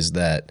is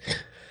that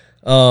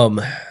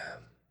when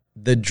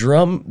the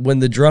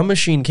drum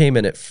machine came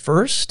in at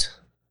first,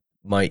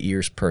 my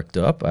ears perked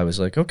up. I was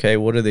like, okay,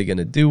 what are they going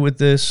to do with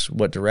this?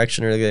 What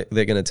direction are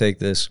they going to take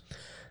this?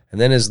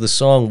 And then as the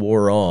song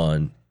wore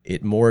on,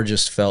 it more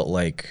just felt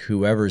like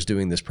whoever's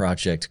doing this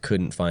project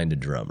couldn't find a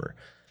drummer.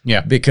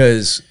 Yeah.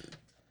 Because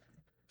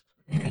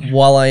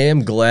while I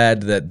am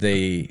glad that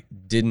they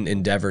didn't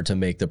endeavor to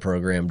make the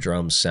program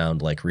drums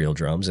sound like real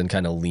drums and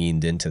kind of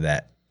leaned into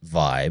that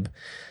vibe,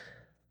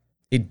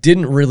 it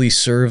didn't really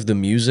serve the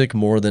music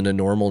more than a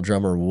normal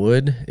drummer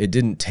would. It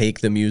didn't take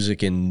the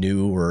music in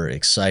new or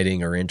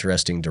exciting or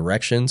interesting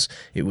directions.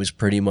 It was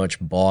pretty much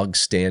bog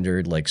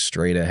standard, like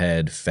straight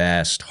ahead,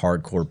 fast,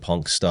 hardcore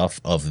punk stuff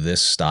of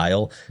this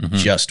style,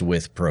 just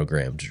with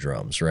programmed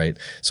drums, right?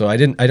 So I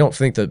don't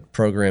think that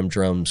programmed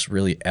drums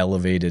really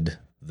elevated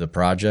the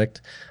project.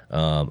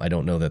 I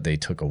don't know that they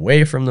took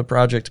away from the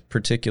project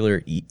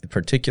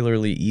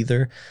particularly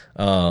either.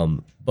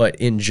 But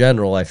in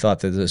general, I thought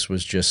that this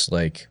was just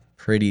like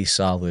pretty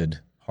solid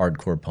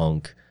hardcore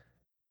punk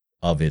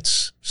of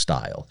its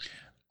style.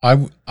 I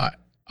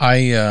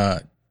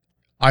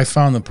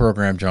found the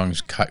programmed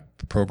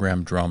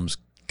drums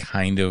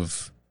kind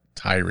of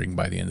tiring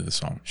by the end of the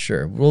song.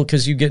 Sure. Well,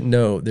 because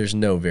there's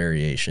no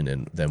variation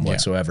in them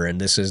whatsoever. And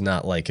this is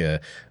not like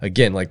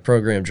like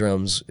programmed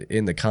drums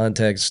in the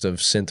context of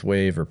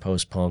synthwave or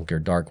post-punk or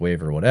dark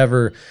wave or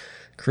whatever.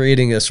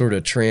 Creating a sort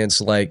of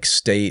trance-like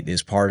state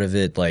is part of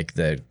it. Like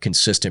the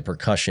consistent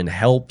percussion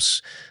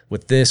helps.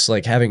 With this,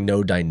 like having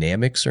no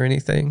dynamics or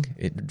anything,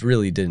 it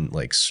really didn't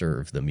like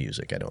serve the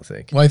music, I don't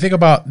think. Well, I think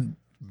about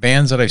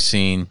bands that I've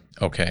seen,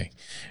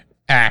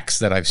 acts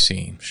that I've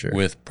seen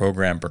with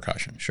programmed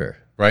percussion. Sure.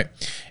 Right?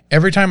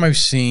 Every time I've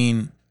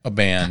seen a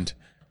band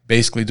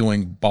basically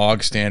doing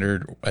bog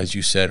standard, as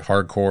you said,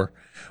 hardcore,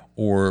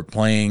 or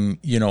playing,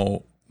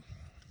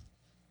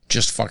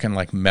 just fucking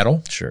like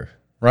metal. Sure.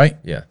 Right?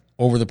 Yeah.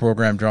 Over the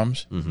programmed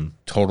drums,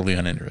 totally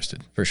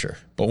uninterested. For sure.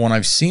 But when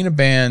I've seen a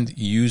band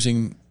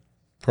using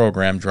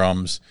programmed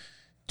drums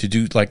to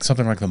do like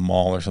something like the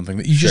Mall or something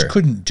that you just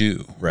couldn't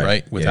do,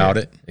 right? Without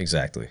it.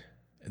 Exactly.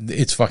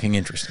 It's fucking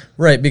interesting.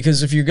 Right,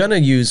 because if you're going to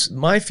use,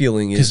 my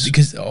feeling is...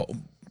 Because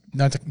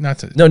not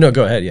to... No,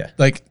 go ahead, yeah.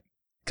 Like,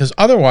 because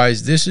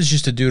otherwise, this is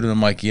just a dude on a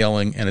mic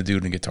yelling and a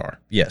dude in a guitar.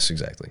 Yes,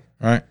 exactly.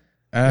 Right?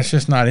 And that's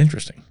just not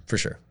interesting. For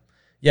sure.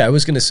 Yeah, I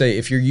was going to say,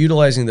 if you're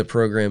utilizing the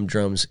programmed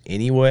drums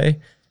anyway,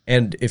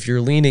 and if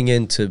you're leaning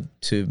into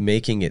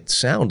making it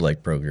sound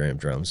like programmed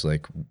drums,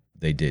 like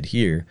they did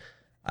here,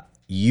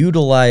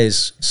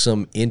 utilize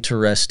some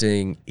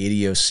interesting,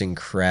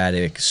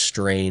 idiosyncratic,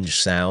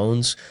 strange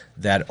sounds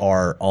that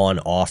are on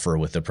offer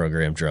with the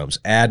programmed drums.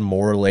 Add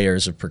more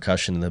layers of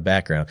percussion in the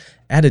background.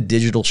 Add a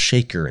digital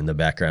shaker in the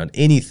background.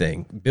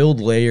 Anything. Build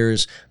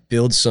layers.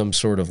 Build some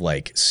sort of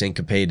like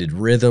syncopated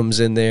rhythms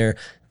in there.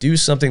 Do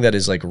something that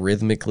is like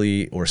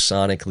rhythmically or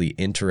sonically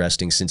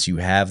interesting, since you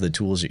have the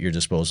tools at your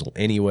disposal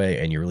anyway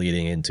and you're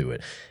leading into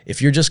it.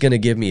 If you're just going to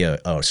give me a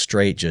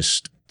straight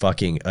just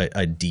fucking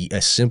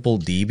a simple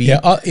D beat.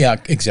 Yeah,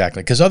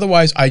 exactly. Because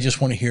otherwise, I just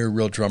want to hear a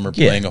real drummer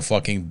playing a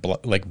fucking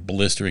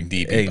blistering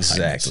D beat.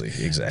 Exactly.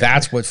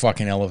 That's what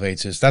fucking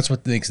elevates this. That's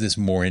what makes this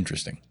more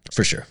interesting.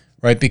 For sure.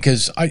 Right?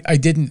 Because I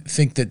didn't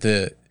think that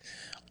the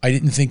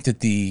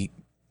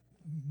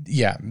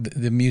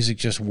music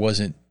just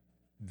wasn't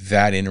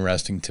that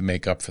interesting to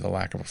make up for the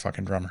lack of a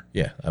fucking drummer.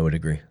 Yeah, I would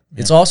agree. Yeah.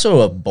 It's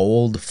also a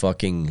bold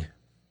fucking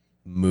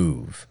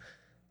move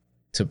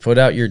to put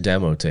out your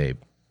demo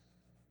tape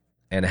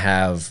and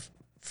have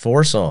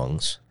 4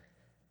 songs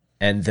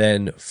and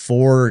then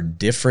 4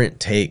 different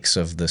takes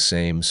of the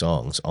same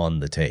songs on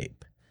the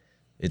tape.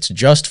 It's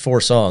just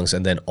 4 songs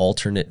and then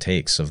alternate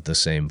takes of the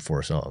same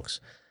 4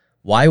 songs.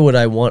 Why would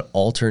I want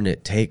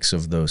alternate takes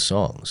of those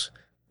songs?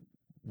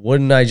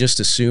 Wouldn't I just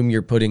assume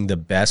you're putting the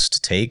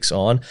best takes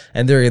on?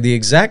 And they're the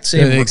exact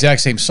same. They're the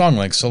exact same song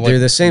length. So they're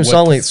the same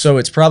song length. So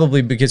it's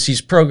probably because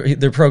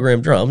they're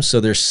programmed drums. So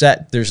they're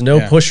set. There's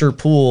no push or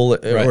pull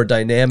or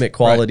dynamic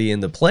quality in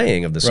the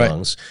playing of the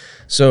songs.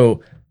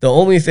 So the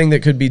only thing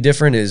that could be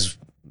different is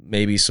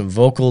maybe some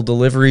vocal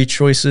delivery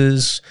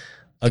choices,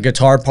 a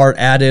guitar part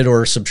added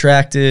or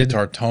subtracted,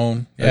 guitar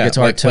tone,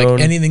 tone, like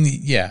anything.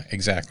 Yeah,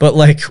 exactly. But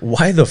like,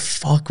 why the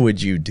fuck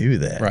would you do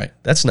that? Right.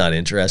 That's not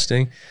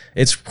interesting.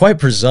 It's quite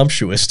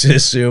presumptuous to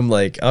assume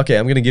like, okay,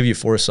 I'm going to give you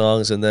 4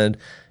 songs, and then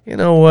you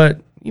know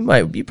what?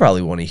 You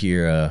probably want to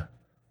hear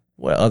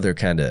what other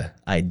kind of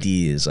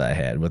ideas I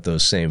had with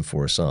those same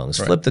 4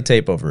 songs. Right. Flip the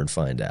tape over and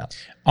find out.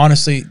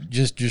 Honestly,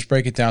 just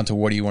break it down to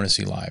what do you want to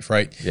see live,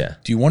 right? Yeah.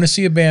 Do you want to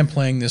see a band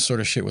playing this sort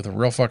of shit with a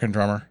real fucking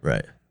drummer?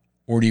 Right.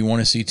 Or do you want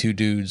to see 2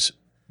 dudes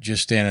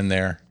just standing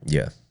there?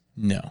 Yeah.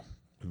 No,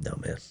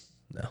 man.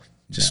 No.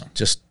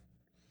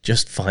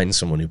 Just find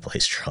someone who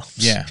plays drums.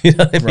 Yeah. You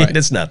know what I mean?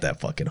 It's not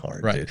that fucking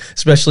hard, dude.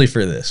 Especially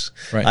for this.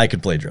 Right. I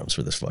could play drums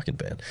for this fucking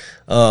band.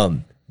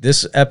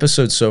 This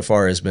episode so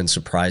far has been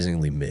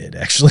surprisingly mid,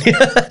 actually.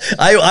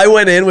 I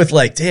went in with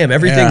like, damn,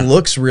 everything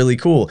looks really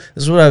cool.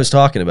 This is what I was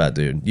talking about,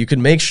 dude. You can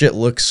make shit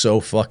look so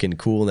fucking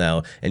cool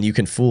now, and you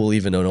can fool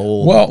even an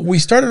old... Well, we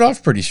started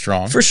off pretty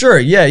strong. For sure,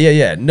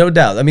 yeah, no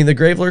doubt. I mean, the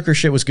Grave Lurker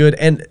shit was good,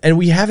 and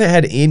we haven't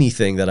had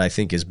anything that I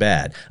think is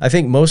bad. I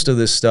think most of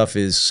this stuff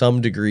is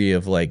some degree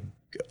of like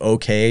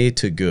okay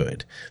to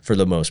good for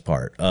the most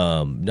part.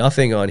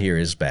 Nothing on here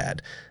is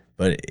bad,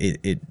 but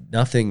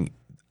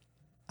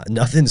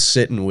nothing's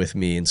sitting with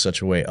me in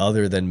such a way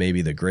other than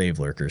maybe the Grave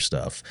Lurker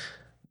stuff.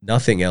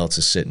 Nothing else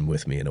is sitting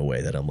with me in a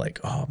way that I'm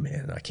like, oh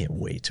man, I can't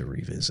wait to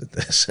revisit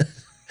this.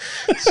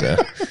 So,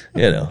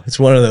 it's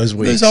one of those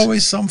weeks. There's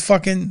always some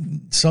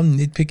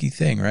nitpicky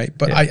thing, right?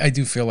 But I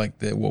do feel like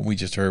what we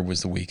just heard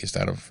was the weakest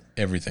out of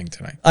everything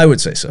tonight. I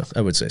would say so.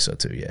 I would say so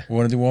too, yeah. We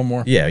want to do one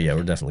more? Yeah,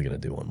 we're definitely going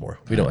to do one more.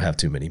 We don't have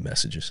too many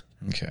messages.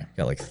 Okay.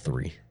 Got like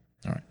 3.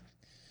 All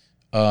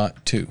right.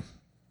 2.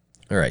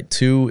 All right.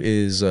 2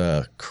 is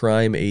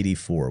Crime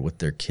 84 with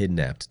their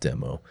Kidnapped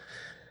demo.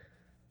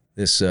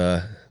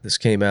 This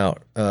came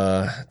out,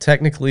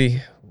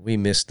 technically, we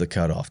missed the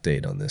cutoff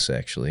date on this,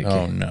 actually.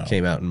 No.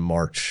 Came out in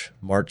March.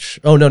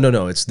 Oh,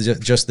 no. It's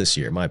just this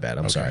year. My bad.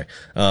 I'm sorry.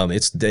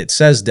 It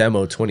says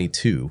demo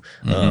 22,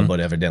 but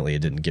evidently it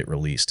didn't get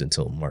released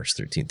until March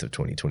 13th of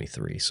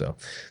 2023. So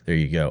there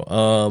you go.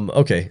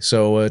 Okay,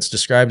 so it's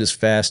described as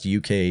fast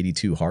UK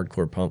 82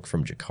 hardcore punk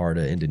from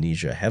Jakarta,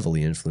 Indonesia,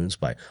 heavily influenced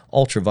by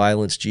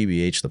Ultraviolence,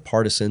 GBH, The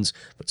Partisans,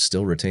 but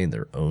still retain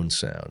their own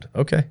sound.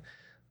 Okay.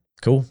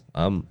 Cool.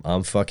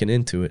 I'm fucking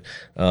into it.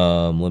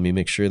 Let me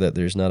make sure that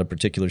there's not a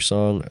particular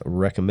song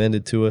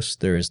recommended to us.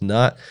 There is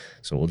not.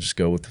 So we'll just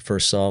go with the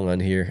first song on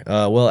here.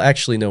 Well,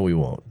 actually, no, we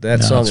won't.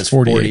 That song is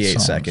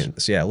 48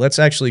 seconds. Yeah, let's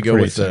actually go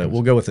with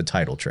we'll go with the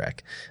title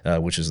track,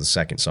 which is the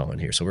second song on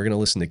here. So we're going to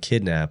listen to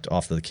Kidnapped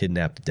off the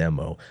Kidnapped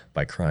demo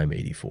by Crime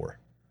 84.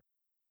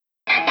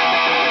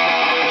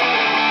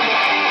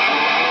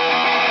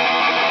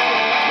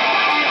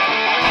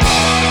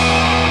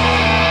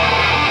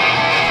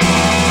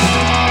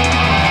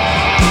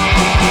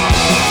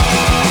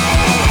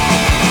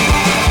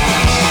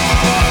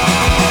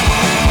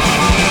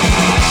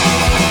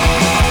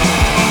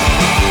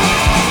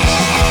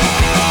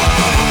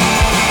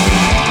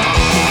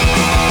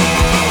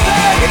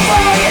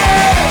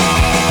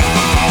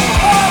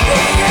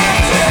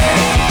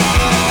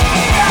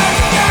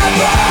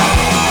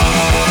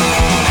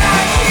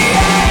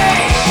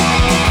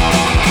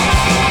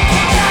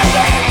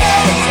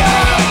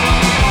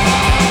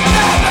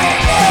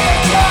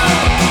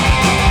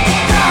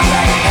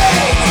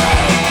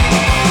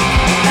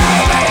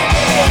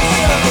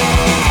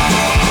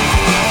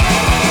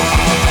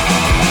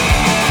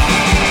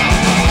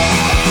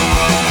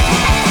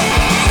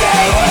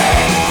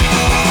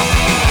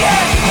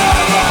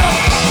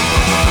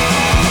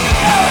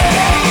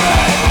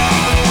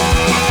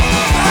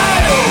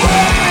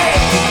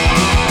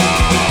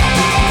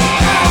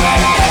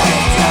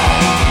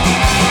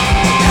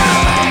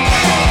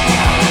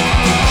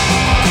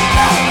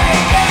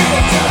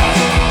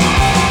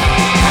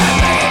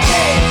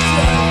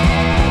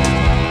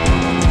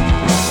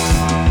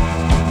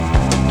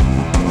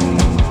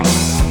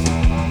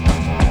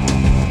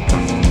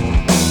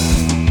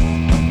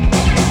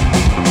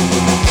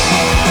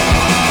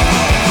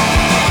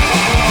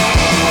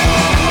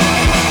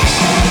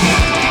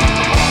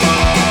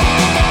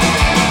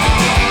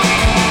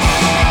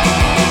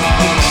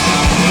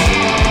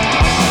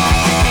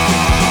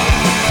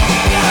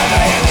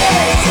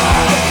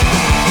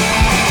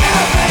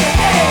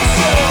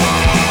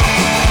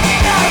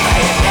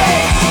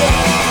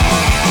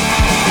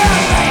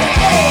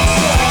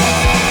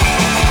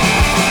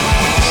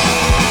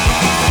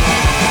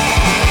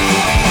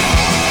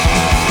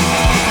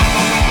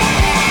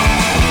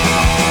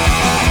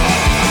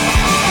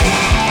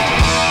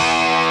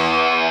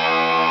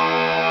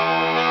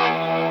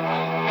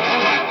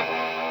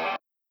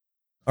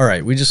 All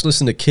right, we just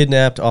listened to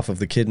Kidnapped off of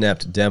the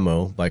Kidnapped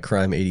demo by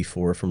Crime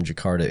 84 from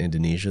Jakarta,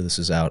 Indonesia. This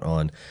is out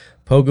on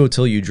Pogo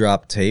Till You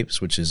Drop Tapes,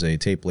 which is a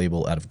tape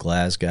label out of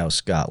Glasgow,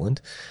 Scotland.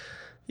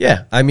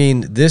 Yeah, I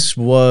mean, this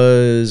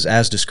was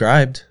as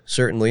described,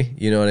 certainly.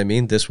 You know what I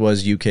mean? This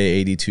was UK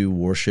 82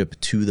 worship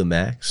to the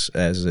max,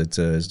 as it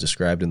is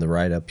described in the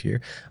write-up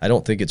here. I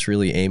don't think it's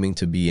really aiming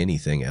to be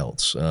anything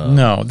else.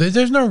 No,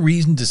 there's no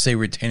reason to say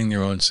retaining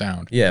their own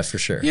sound. Yeah, for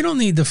sure. You don't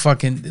need to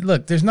fucking...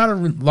 Look, there's not a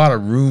lot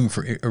of room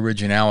for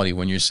originality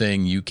when you're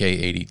saying UK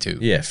 82.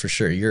 Yeah, for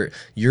sure.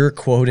 You're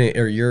quoting,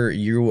 or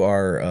you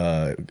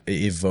are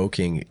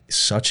evoking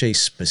such a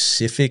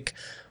specific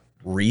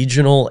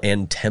regional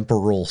and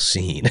temporal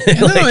scene.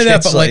 Not only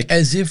that, but like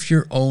as if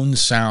your own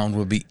sound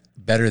would be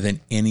better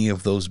than any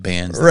of those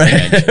bands.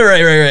 Right.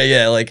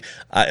 Yeah, like,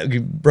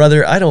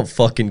 brother, I don't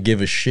fucking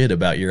give a shit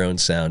about your own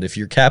sound. If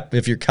you're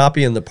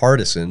copying the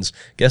Partisans,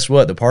 guess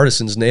what? The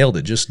Partisans nailed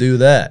it. Just do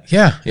that.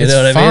 Yeah, you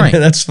know what I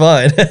mean? That's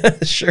fine.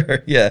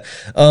 Sure, yeah.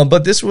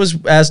 But this was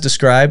as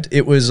described.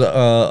 It was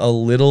a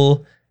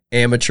little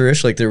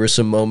amateurish. Like there were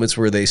some moments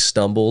where they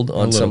stumbled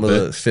on some of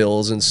the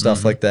fills and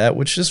stuff like that,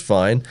 which is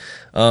fine.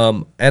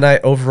 And I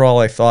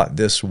thought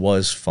this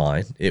was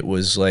fine. It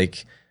was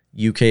like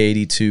UK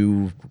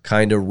 82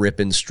 kind of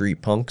ripping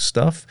street punk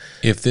stuff.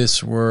 If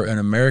this were an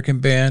American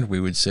band, we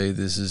would say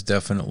this is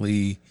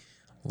definitely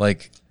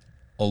like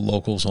a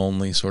locals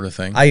only sort of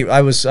thing.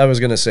 I was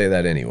gonna say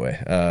that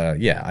anyway.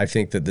 Yeah, I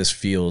think that this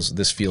feels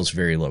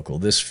very local.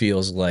 This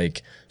feels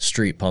like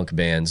street punk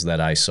bands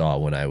that I saw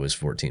when I was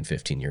 14,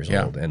 15 years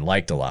old and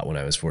liked a lot when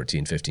I was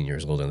 14, 15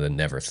 years old, and then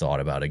never thought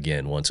about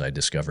again once I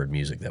discovered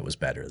music that was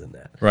better than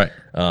that. Right.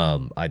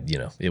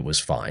 It was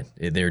fine.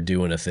 They're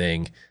doing a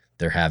thing.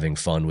 They're having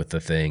fun with the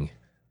thing.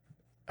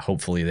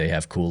 hopefully they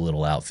have cool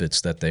little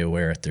outfits that they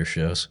wear at their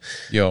shows.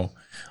 Yo,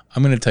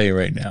 I'm going to tell you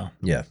right now.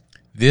 Yeah.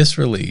 This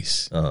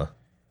release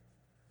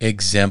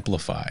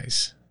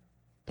exemplifies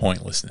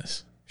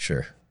pointlessness.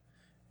 Sure.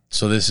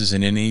 So this is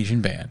an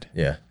Indonesian band.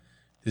 Yeah.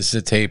 This is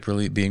a tape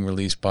being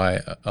released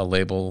by a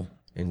label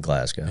in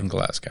Glasgow.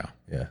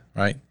 Yeah.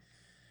 Right?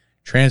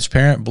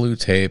 Transparent blue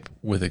tape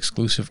with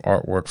exclusive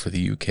artwork for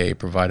the UK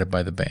provided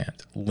by the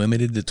band.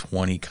 Limited to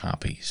 20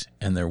 copies.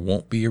 And there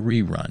won't be a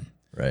rerun.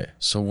 Right.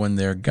 So when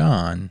they're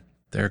gone,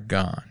 they're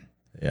gone.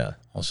 Yeah.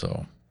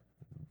 Also,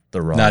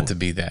 the wrong. not to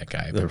be that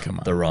guy, but come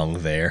on. The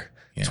wrong there.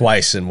 Yeah.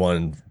 Twice in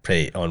one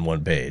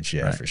page.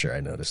 Yeah, right. For sure. I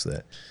noticed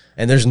that.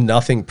 And there's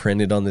nothing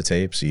printed on the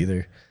tapes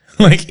either.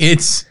 Like,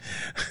 it's...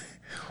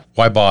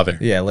 Why bother?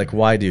 Yeah, like,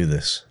 why do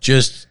this?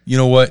 Just, you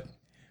know what?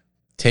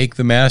 Take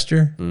the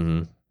master.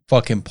 Mm-hmm.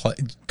 Fucking play.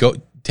 Go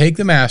take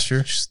the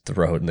master. Just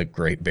throw it in the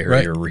Great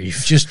Barrier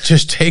Reef.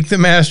 Just take the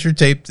master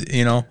tape,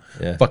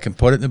 Yeah. Fucking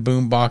put it in the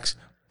boom box,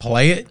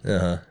 play it.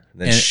 And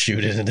then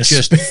shoot it into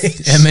just,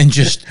 space. And then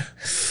just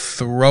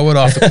throw it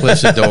off the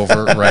cliffs of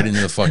Dover right into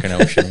the fucking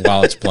ocean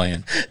while it's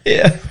playing.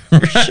 Yeah,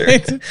 for sure.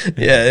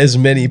 Yeah, as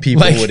many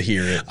people would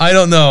hear it. I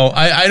don't know.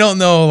 I don't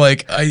know.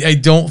 Like, I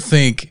don't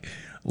think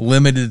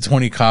limited to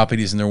 20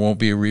 copies and there won't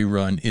be a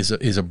rerun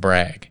is a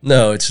brag.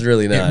 No, it's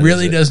really not. It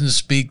really doesn't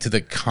speak to the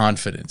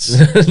confidence.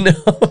 No,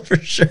 for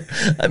sure.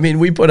 I mean,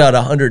 we put out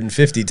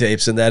 150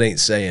 tapes and that ain't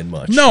saying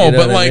much. No, you know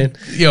but what I mean?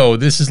 yo,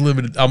 this is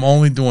limited. I'm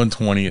only doing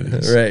 20 of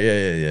this. Right,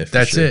 yeah.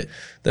 That's sure. it.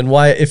 Then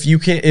why, if you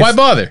can't, why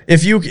bother?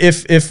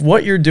 If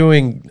what you're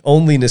doing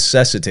only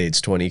necessitates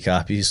 20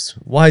 copies,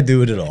 why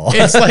do it at all?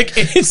 It's like,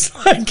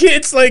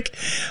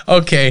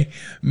 okay,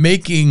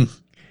 making,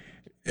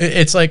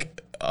 it's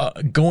like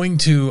going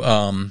to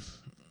a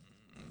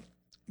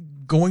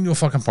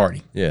fucking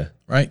party. Yeah.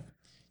 Right.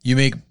 You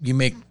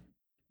make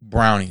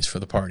brownies for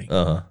the party.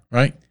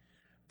 Right.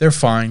 They're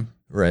fine.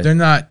 Right. They're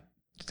not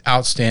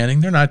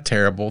outstanding. They're not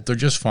terrible. They're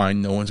just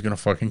fine. No one's gonna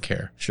fucking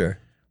care. Sure.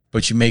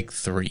 But you make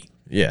 3.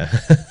 Yeah.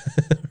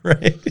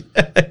 Right.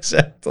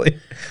 Exactly.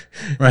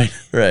 Right.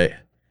 Right.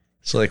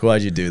 So like,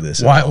 why'd you do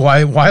this?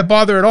 Why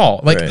bother at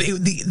all? Like, right.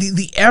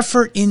 the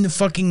effort in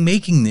fucking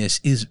making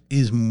this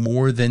is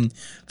more than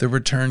the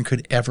return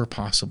could ever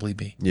possibly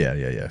be.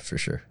 Yeah. For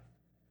sure.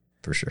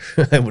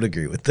 I would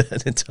agree with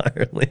that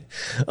entirely.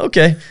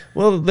 Okay.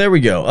 Well, there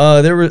we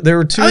go. There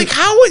were 2. Like,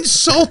 how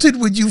insulted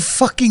would you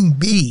fucking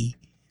be?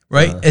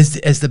 Right?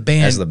 As the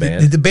band.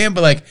 The band,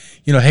 but like,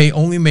 hey,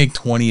 only make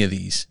 20 of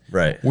these.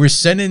 Right. We're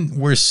sending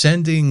you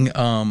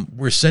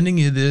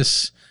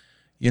this,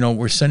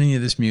 we're sending you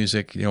this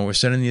music, we're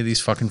sending you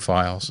these fucking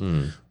files.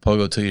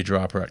 Pogo till you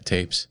drop our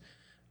tapes.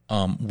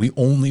 We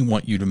only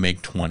want you to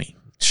make 20.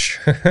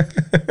 Sure.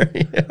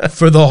 Yeah.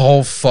 For the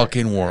whole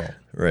fucking world.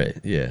 Right.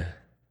 Yeah.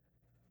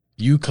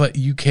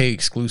 UK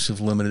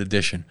exclusive limited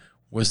edition.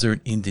 Was there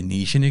an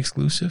Indonesian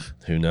exclusive?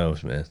 Who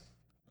knows, man?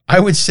 I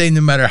would say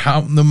no matter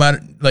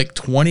like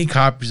 20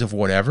 copies of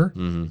whatever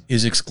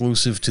is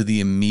exclusive to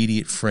the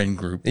immediate friend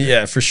group.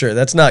 Yeah, for sure.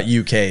 That's not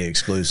UK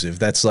exclusive.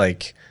 That's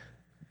like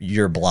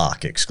your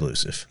block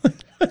exclusive.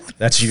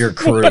 That's your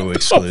crew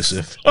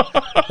exclusive.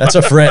 That's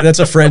a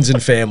friends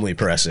and family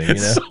pressing,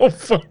 So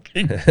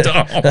fucking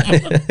dumb.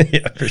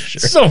 Yeah, for sure.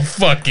 So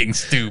fucking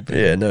stupid.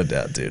 Yeah, no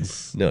doubt, dude.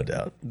 No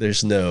doubt.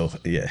 There's no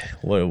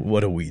what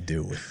do we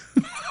do with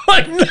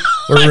like, no,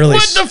 we're really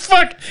what the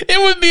fuck? It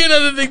would be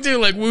another thing too.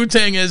 Like,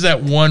 Wu-Tang has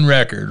that one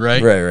record,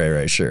 right?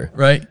 Right, sure.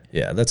 Right?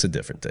 Yeah, that's a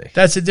different thing.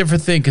 That's a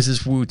different thing because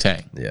it's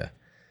Wu-Tang. Yeah.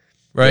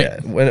 Right?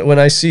 Yeah. When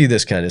I see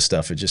this kind of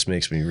stuff, it just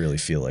makes me really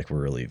feel like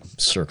we're really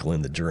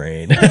circling the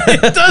drain.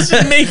 It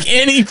doesn't make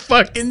any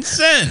fucking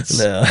sense.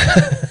 No.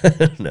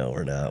 No,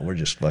 we're not. We're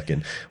just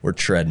we're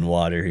treading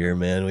water here,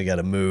 man. We got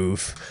to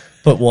move.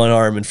 Put one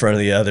arm in front of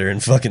the other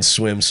and fucking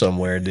swim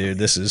somewhere, dude.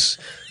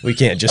 We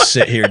can't just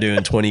sit here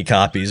doing 20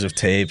 copies of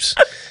tapes.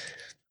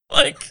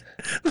 Like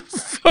the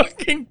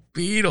fucking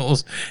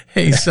Beatles.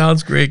 Hey,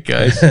 sounds great,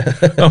 guys.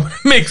 I'm gonna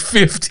make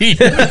 15.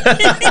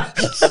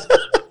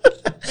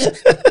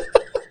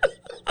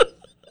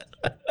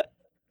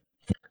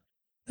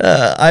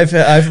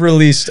 I've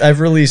released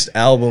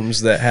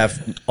albums that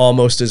have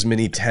almost as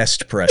many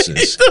test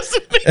presses. It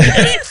doesn't make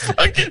any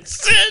fucking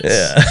sense.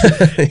 Yeah.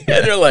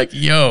 And they're like,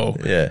 yo,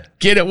 yeah.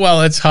 Get it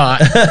while it's hot.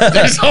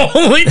 There's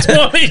only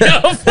 20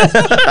 of them.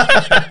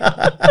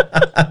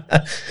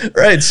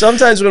 Right.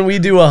 Sometimes when we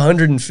do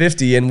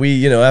 150 and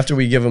we, after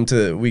we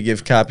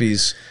give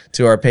copies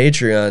to our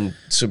Patreon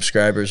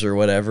subscribers or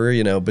whatever,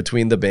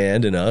 between the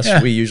band and us,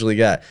 we usually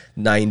got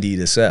 90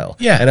 to sell.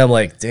 Yeah. And I'm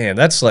like, damn,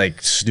 that's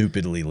like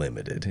stupidly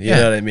limited. You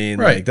know what I mean?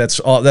 Right. Like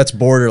that's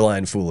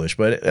borderline foolish,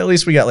 but at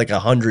least we got like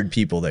 100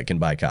 people that can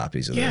buy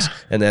copies of this,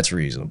 and that's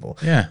reasonable.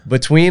 Yeah.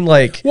 Between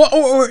like, well,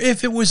 or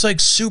if it was like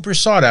super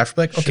sought after,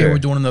 like, okay, we're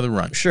doing another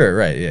run. Sure.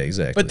 Right. Yeah,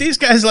 exactly. But these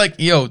guys like,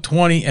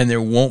 20 and there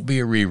won't be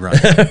a rerun.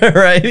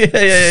 Right.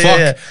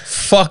 Yeah.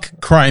 Fuck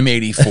Crime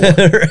 84.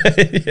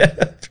 Right. Yeah.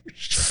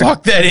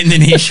 Fuck that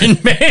Indonesian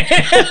band.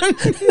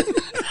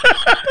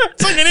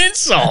 It's like an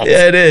insult.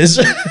 Yeah, it is.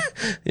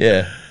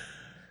 Yeah.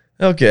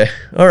 Okay.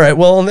 All right.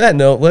 Well, on that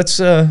note, let's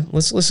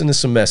listen to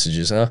some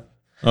messages, huh?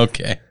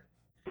 Okay.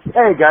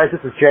 Hey guys,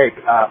 this is Jake,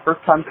 first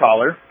time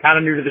caller, kind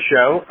of new to the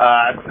show.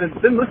 I've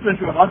been listening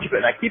to a bunch of it,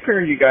 and I keep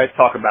hearing you guys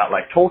talk about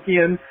like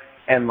Tolkien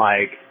and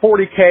like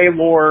 40K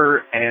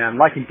lore and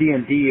like in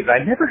D&D, but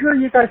I never hear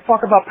you guys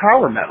talk about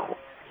power metal,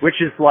 which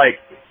is like,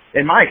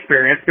 in my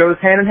experience, goes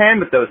hand in hand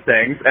with those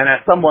things. And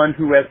as someone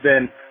who has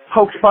been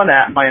poked fun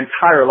at my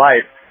entire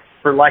life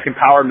for liking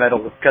power metal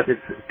because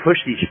it's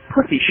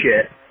pussy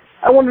shit,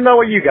 I want to know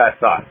what you guys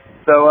thought.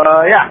 So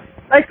yeah,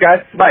 thanks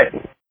guys, bye.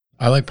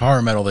 I like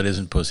power metal that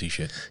isn't pussy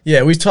shit.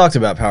 Yeah, we've talked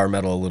about power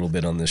metal a little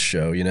bit on this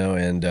show, you know,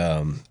 and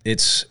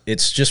it's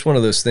just one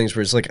of those things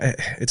where it's like,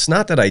 it's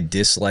not that I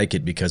dislike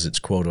it because it's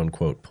quote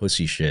unquote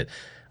pussy shit.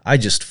 I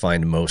just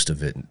find most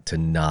of it to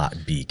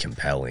not be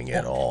compelling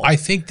at all. I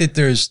think that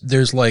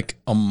there's like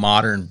a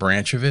modern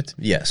branch of it.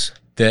 Yes.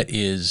 That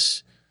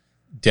is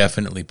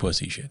definitely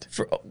pussy shit.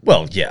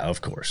 Well, yeah,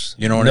 of course.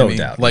 You know what I mean?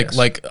 No doubt.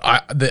 Like,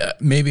 yes.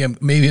 Maybe I'm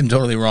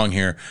totally wrong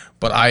here,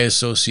 but I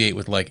associate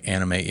with like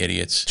anime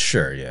idiots.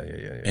 Sure, yeah.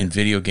 And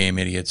video game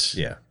idiots.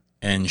 Yeah.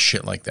 And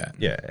shit like that.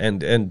 Yeah,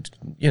 and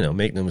you know,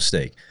 make no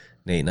mistake,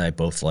 Nate and I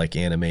both like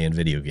anime and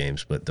video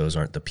games, but those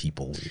aren't the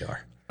people we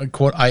are.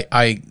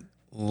 I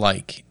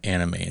like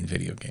anime and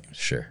video games.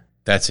 Sure.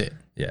 That's it.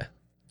 Yeah.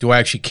 Do I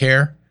actually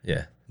care?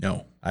 Yeah.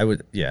 No. I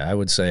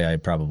would say I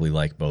probably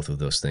like both of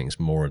those things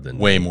more than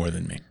more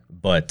than me.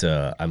 But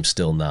I'm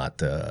still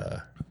not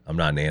I'm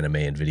not an anime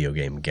and video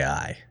game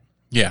guy.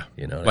 Yeah.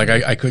 You know. Like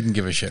I couldn't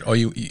give a shit. Oh,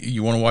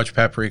 you want to watch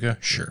Paprika?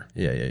 Sure.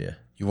 Yeah.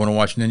 You want to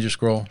watch Ninja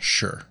Scroll?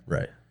 Sure.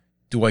 Right.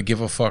 Do I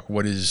give a fuck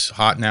what is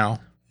hot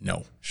now?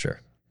 No.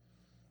 Sure.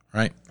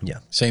 Right? Yeah.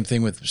 Same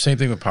thing with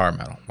power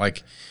metal.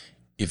 Like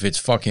if it's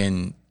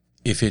fucking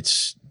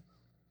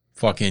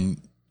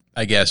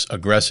I guess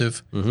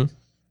aggressive. Mm-hmm.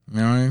 You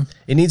know what I mean?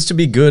 It needs to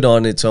be good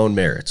on its own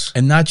merits.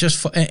 And not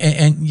just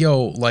and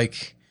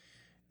like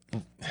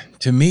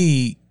to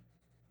me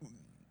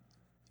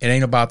it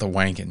ain't about the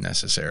wanking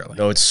necessarily.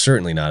 No, it's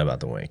certainly not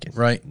about the wanking.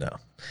 Right? No.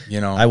 You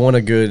know, I want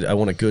a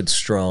good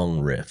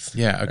strong riff.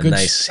 Yeah, a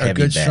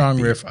good strong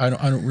riff. I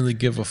don't really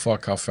give a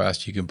fuck how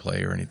fast you can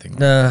play or anything.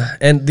 Nah,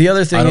 and the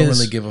other thing I don't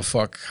really give a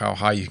fuck how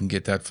high you can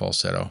get that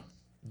falsetto.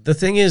 The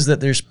thing is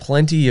that there's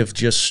plenty of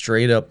just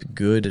straight up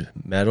good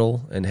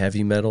metal and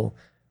heavy metal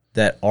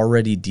that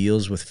already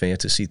deals with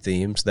fantasy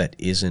themes that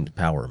isn't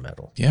power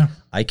metal. Yeah.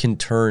 I can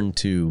turn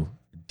to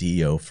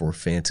Dio for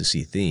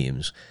fantasy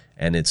themes,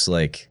 and it's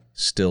like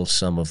still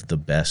some of the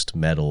best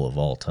metal of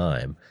all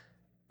time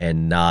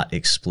and not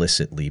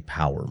explicitly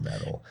power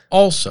metal.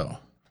 Also,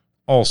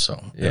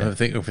 yeah. if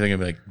we're thinking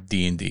of like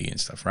D&D and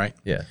stuff, right?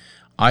 Yeah.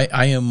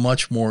 I am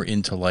much more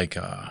into like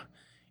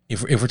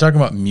if we're talking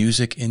about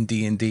music in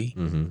D&D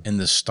and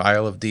the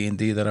style of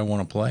D&D that I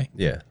want to play,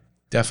 yeah,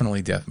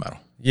 definitely death metal.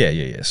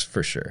 Yes,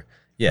 for sure.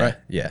 Yeah, right?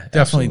 Yeah,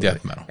 definitely absolutely.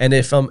 death metal. And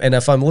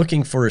if I'm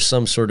looking for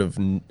some sort of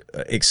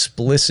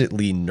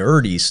explicitly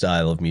nerdy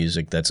style of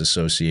music that's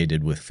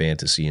associated with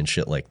fantasy and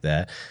shit like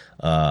that,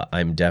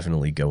 I'm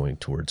definitely going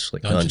towards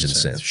like dungeon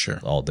synth,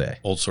 sure, all day.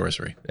 Old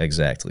sorcery,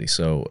 exactly.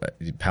 So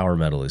power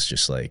metal is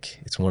just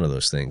like, it's one of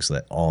those things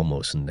that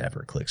almost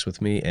never clicks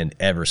with me. And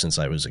ever since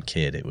I was a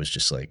kid, it was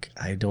just like,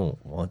 I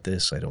don't want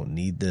this. I don't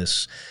need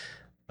this.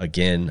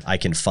 Again, I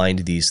can find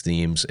these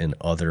themes in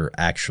other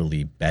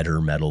actually better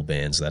metal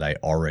bands that I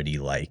already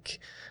like.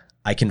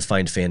 I can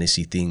find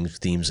fantasy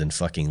themes in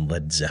fucking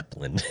Led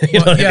Zeppelin.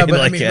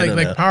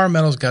 Like power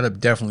metal's got to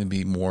definitely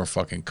be more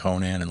fucking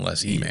Conan and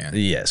less He-Man.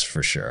 Yes,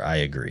 for sure. I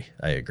agree.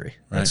 Right?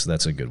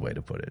 That's a good way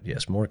to put it.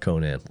 Yes, more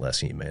Conan,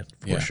 less He-Man,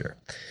 for sure.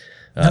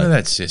 None of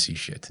that sissy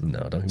shit.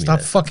 No, don't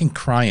stop fucking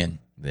crying.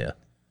 Yeah.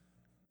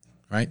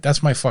 Right?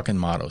 That's my fucking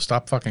motto.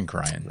 Stop fucking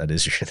crying. That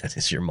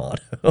is your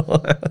motto.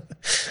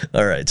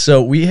 All right.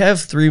 So we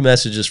have 3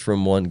 messages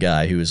from one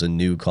guy who is a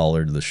new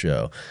caller to the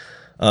show.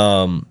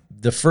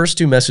 The first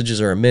 2 messages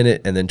are a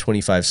minute and then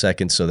 25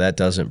 seconds, so that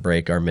doesn't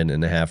break our minute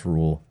and a half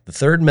rule. The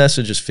third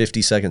message is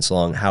 50 seconds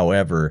long.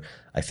 However,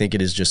 I think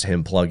it is just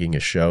him plugging a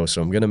show,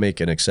 so I'm going to make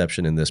an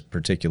exception in this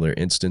particular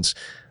instance.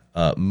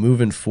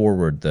 Moving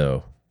forward,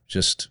 though,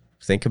 just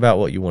think about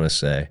what you want to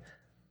say.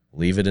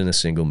 Leave it in a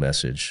single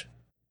message.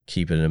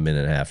 Keep it in a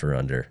minute and a half or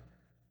under,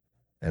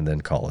 and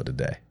then call it a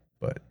day.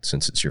 But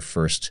since it's your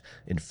first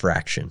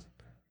infraction,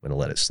 I'm going to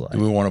let it slide. Do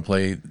we want to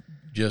play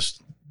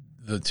just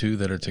the 2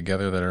 that are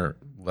together that are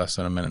less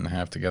than a minute and a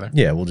half together?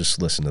 Yeah, we'll just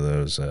listen to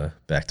those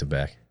back to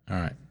back. All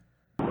right.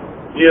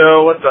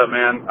 Yo, what's up,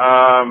 man?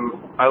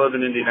 I live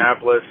in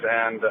Indianapolis,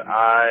 and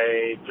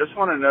I just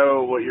want to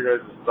know what your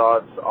guys'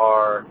 thoughts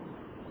are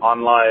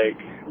on, like,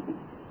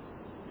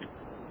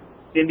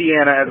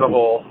 Indiana as a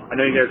whole. I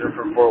know you guys are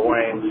from Fort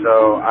Wayne,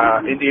 so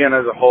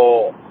Indiana as a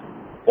whole,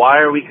 why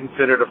are we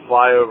considered a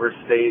flyover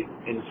state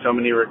in so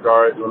many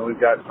regards when we've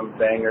got some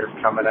bangers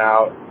coming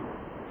out?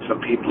 Some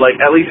people, like,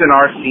 at least in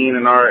our scene,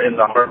 in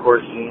the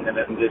hardcore scene, and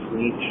in this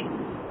niche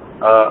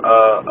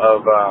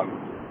of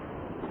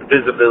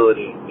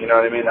visibility. You know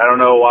what I mean? I don't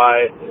know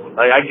why.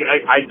 Like,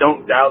 I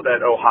don't doubt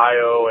that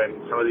Ohio and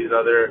some of these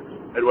other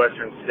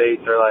Midwestern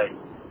states are, like,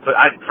 but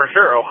for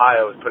sure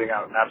Ohio is putting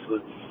out an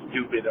absolute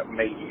stupid,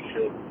 amazing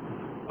shit.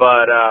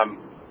 But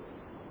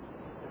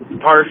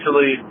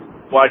partially,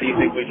 why do you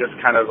think we just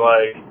kind of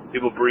like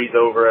people breathe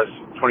over us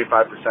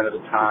 25% of the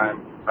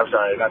time? I'm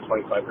sorry, not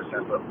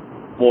 25%, but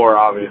more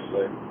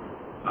obviously.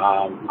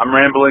 I'm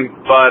rambling,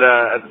 but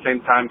at the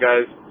same time,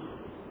 guys,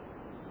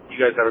 you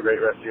guys have a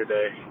great rest of your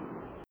day.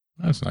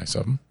 That's nice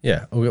of them.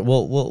 Yeah,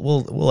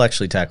 we'll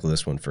actually tackle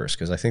this one first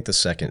because I think the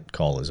second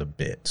call is a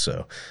bit.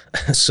 So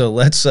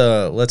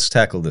let's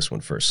tackle this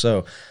one first.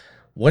 So,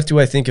 what do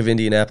I think of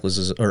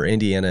Indianapolis or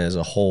Indiana as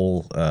a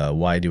whole?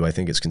 Why do I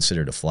think it's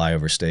considered a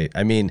flyover state?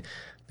 I mean,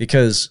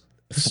 because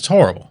it's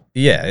horrible.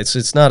 Yeah,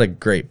 it's not a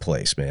great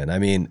place, man. I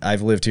mean,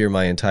 I've lived here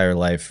my entire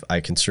life. I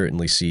can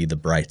certainly see the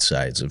bright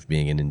sides of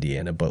being in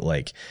Indiana, but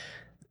like,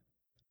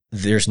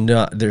 there's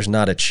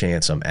not a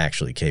chance I'm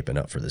actually caping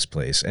up for this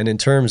place. And in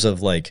terms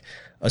of like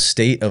a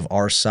state of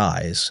our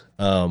size,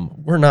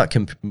 we're not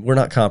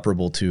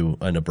comparable to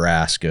a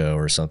Nebraska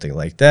or something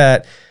like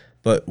that.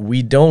 But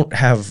we don't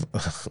have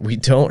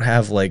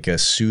like a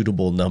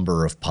suitable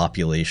number of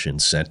population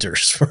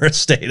centers for a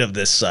state of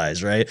this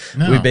size, right?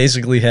 No. We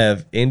basically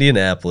have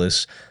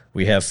Indianapolis,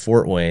 we have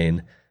Fort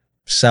Wayne,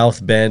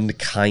 South Bend,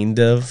 kind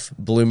of.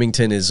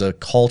 Bloomington is a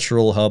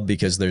cultural hub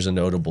because there's a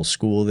notable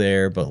school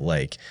there, but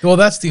like, well,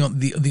 that's the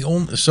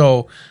only.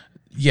 So,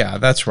 yeah,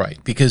 that's right.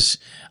 Because,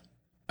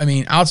 I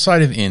mean,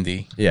 outside of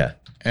Indy, yeah,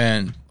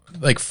 and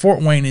like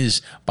Fort Wayne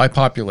is by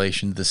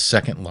population the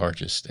second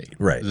largest state,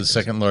 right? The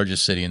second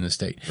largest city in the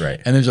state,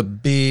 right? And there's a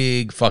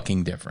big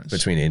fucking difference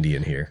between Indy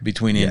and here.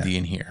 Indy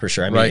and here, for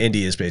sure. I mean, right?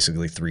 Indy is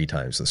basically 3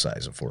 times the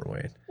size of Fort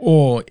Wayne.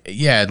 Oh,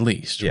 yeah, at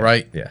least,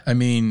 right? Yeah. I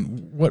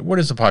mean, what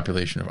is the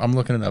population of? I'm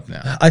looking it up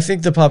now. I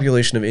think the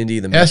population of Indy,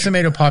 the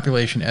estimated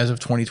population as of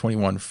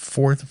 2021,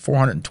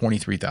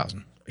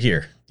 423,000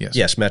 here.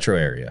 Yes, metro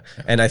area.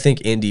 Yeah. And I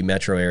think Indy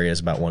metro area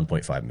is about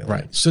 1.5 million.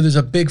 Right. So there's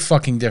a big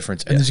fucking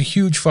difference. And there's a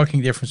huge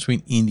fucking difference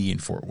between Indy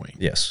and Fort Wayne.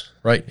 Yes.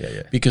 Right?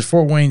 Yeah. Because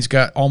Fort Wayne's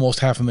got almost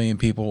 500,000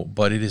 people,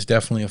 but it is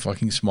definitely a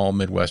fucking small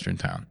Midwestern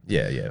town.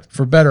 Yeah.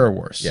 For better or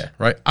worse. Yeah.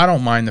 Right? I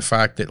don't mind the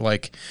fact that,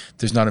 like,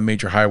 there's not a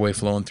major highway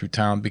flowing through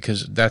town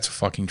because that's a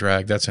fucking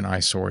drag. That's an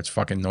eyesore. It's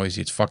fucking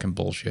noisy. It's fucking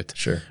bullshit.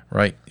 Sure.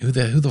 Right? Who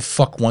the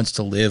fuck wants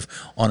to live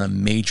on a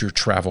major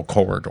travel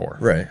corridor?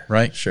 Right.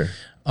 Right? Sure.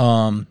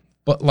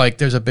 But, like,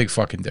 there's a big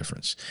fucking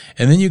difference.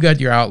 And then you got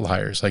your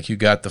outliers. Like, you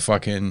got the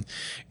fucking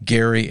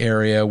Gary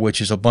area,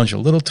 which is a bunch of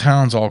little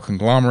towns all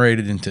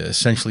conglomerated into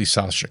essentially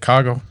South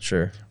Chicago.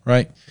 Sure.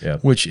 Right? Yeah.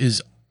 Which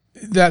is,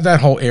 that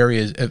whole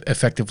area is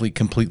effectively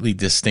completely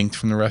distinct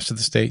from the rest of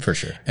the state. For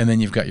sure. And then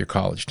you've got your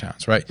college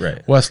towns, right?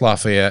 Right. West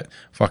Lafayette,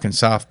 fucking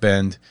South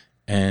Bend,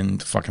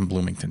 and fucking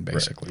Bloomington,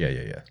 basically.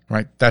 Right. Yeah.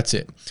 Right? That's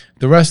it.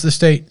 The rest of the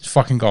state is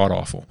fucking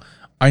god-awful.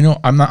 I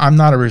know I'm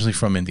not originally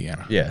from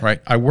Indiana. Yeah.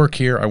 Right. I work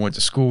here. I went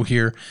to school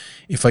here.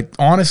 If I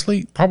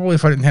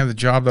didn't have the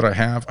job that I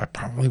have, I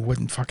probably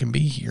wouldn't fucking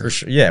be here. For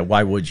sure. Yeah.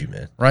 Why would you,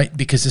 man? Right.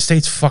 Because the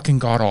state's fucking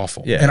god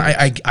awful. Yeah. And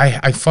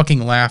I fucking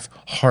laugh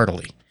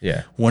heartily.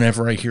 Yeah.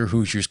 Whenever I hear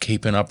Hoosiers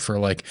caping up for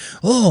like,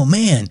 oh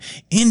man,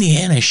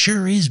 Indiana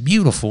sure is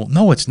beautiful.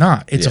 No, it's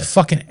not. It's a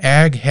fucking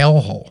ag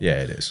hellhole.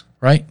 Yeah, it is.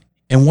 Right.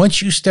 And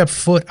once you step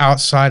foot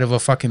outside of a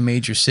fucking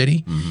major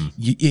city,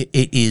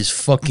 it is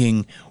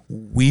fucking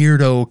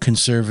weirdo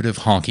conservative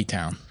honky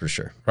town. For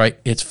sure. Right?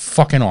 It's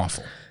fucking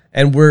awful.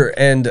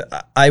 And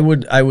I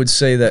would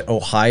say that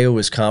Ohio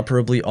is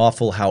comparably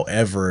awful.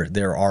 However,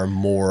 there are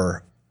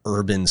more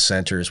urban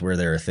centers where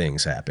there are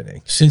things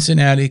happening.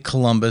 Cincinnati,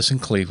 Columbus,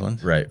 and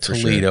Cleveland. Right.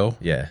 Toledo. Sure.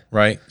 Yeah.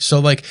 Right. So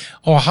like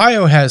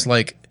Ohio has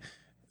like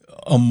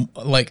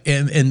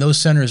and those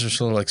centers are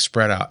sort of like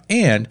spread out.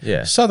 And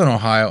Southern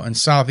Ohio and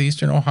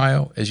Southeastern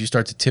Ohio, as you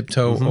start to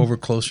tiptoe over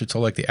closer to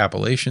like the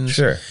Appalachians.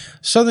 Sure.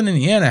 Southern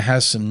Indiana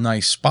has some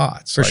nice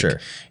spots. For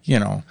sure. You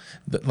know,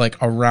 like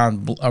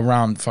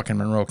around fucking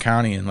Monroe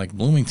County and like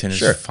Bloomington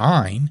is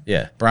fine.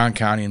 Yeah. Brown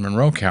County and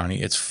Monroe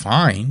County, it's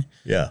fine.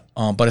 Yeah.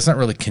 But it's not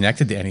really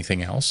connected to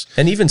anything else.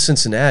 And even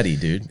Cincinnati,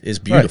 dude, is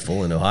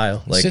beautiful in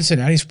Ohio. Like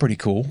Cincinnati's pretty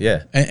cool.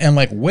 Yeah. And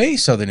like way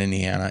Southern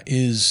Indiana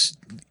is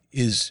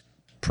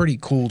pretty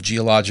cool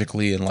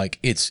geologically, and like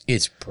it's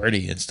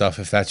pretty and stuff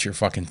if that's your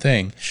fucking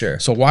thing. Sure.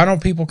 So why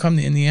don't people come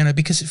to Indiana?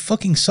 Because it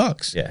fucking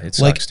sucks. Yeah, it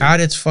sucks. Like dude.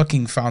 at its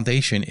fucking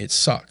foundation, it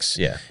sucks.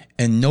 Yeah.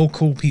 And no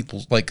cool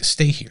people like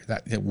stay here.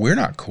 That we're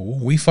not cool.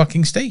 We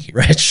fucking stay here.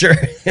 Right. Sure.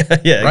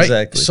 Yeah. Right?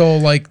 Exactly. So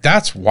like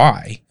that's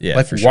why. Yeah.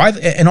 Like for sure. why?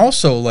 And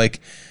also like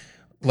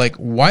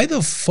why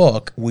the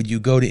fuck would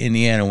you go to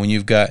Indiana when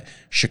you've got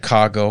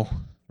Chicago?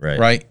 Right.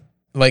 Right.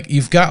 Like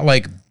you've got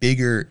like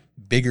bigger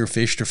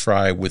fish to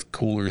fry with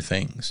cooler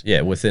things.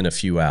 Yeah, within a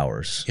few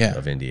hours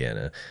of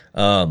Indiana.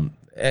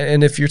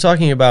 And if you're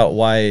talking about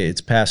why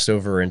it's passed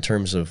over in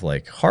terms of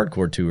like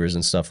hardcore tours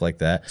and stuff like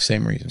that,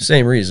 same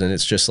reason.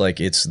 It's just like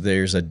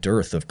there's a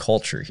dearth of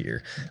culture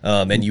here,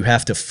 and you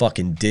have to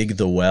fucking dig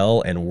the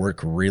well and work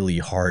really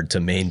hard to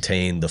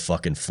maintain the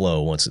fucking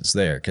flow once it's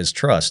there. Because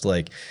trust,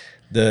 like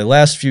the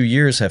last few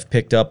years have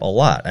picked up a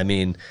lot. I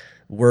mean,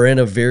 we're in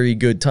a very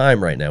good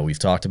time right now. We've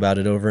talked about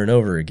it over and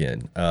over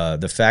again.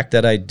 The fact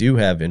that I do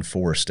have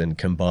enforced and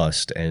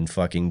combust and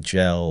fucking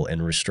gel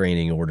and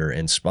restraining order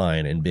and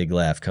spine and big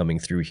laugh coming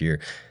through here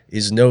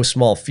is no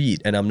small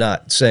feat. And I'm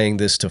not saying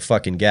this to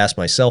fucking gas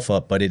myself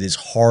up, but it is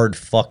hard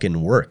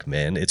fucking work,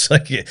 man. It's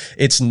like,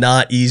 it's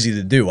not easy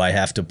to do. I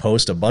have to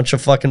post a bunch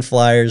of fucking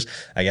flyers.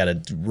 I got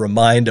to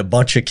remind a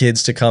bunch of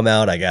kids to come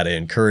out. I got to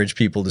encourage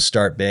people to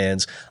start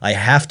bands. I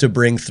have to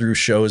bring through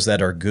shows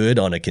that are good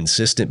on a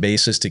consistent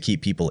basis to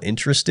keep people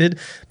interested.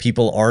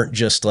 People aren't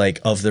just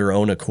like of their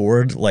own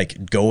accord,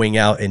 like going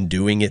out and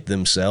doing it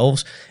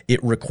themselves.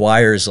 It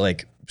requires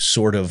like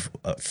sort of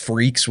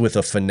freaks with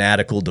a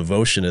fanatical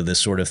devotion to this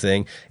sort of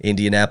thing.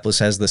 Indianapolis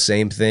has the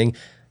same thing.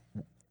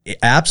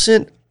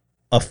 Absent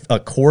a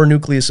core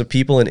nucleus of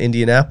people in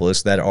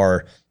Indianapolis that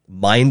are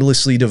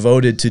mindlessly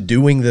devoted to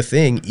doing the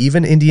thing,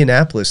 even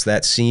Indianapolis,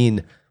 that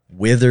scene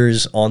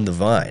withers on the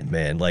vine,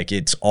 man. Like,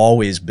 it's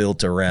always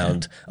built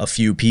around a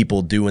few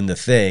people doing the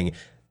thing.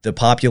 The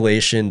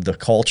population, the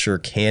culture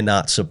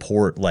cannot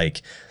support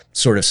like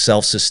sort of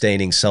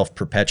self-sustaining,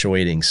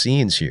 self-perpetuating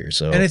scenes here.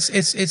 So, and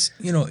it's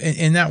you know,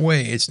 in that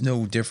way, it's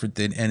no different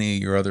than any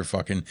of your other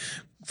fucking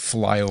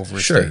flyover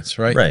states,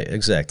 right? Right,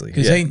 exactly.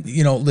 Because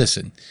you know,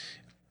 listen,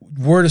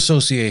 word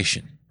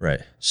association,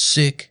 right?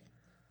 Sick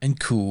and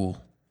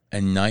cool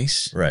and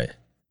nice, right?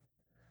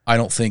 I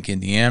don't think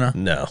Indiana,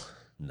 no.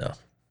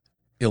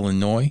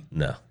 Illinois,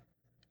 no.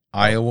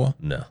 Iowa,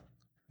 no.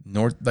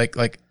 North,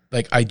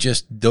 like I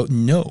just don't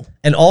know.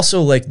 And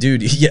also, like,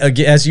 dude,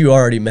 as you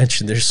already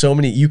mentioned, there's so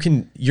many,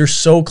 you're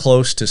so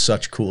close to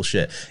such cool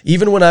shit.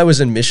 Even when I was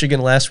in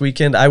Michigan last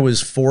weekend, I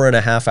was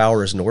 4.5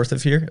 hours north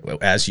of here,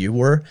 as you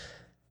were.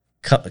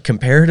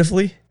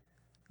 Comparatively,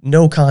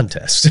 no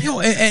contest. You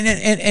know,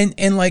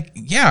 and like,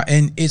 yeah,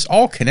 and it's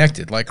all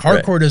connected. Like,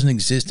 hardcore doesn't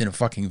exist in a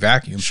fucking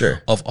vacuum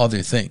of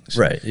other things.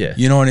 Right, yeah.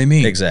 You know what I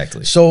mean?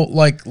 Exactly. So,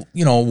 like,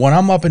 you know, when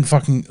I'm up in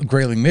fucking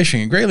Grayling,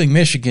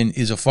 Michigan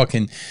is a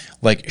fucking,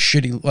 like,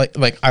 shitty,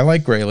 like I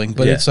like Grayling,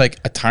 but it's like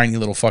a tiny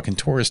little fucking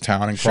tourist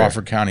town in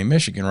Crawford County,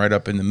 Michigan, right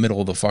up in the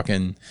middle of the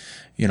fucking,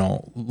 you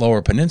know,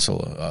 lower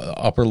peninsula,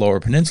 upper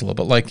lower peninsula.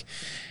 But, like,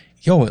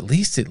 yo, at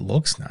least it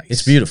looks nice.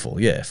 It's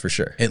beautiful, yeah, for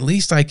sure. At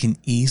least I can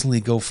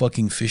easily go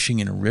fucking fishing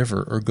in a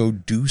river or go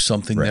do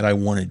something that I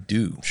want to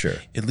do. Sure.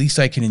 At least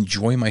I can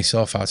enjoy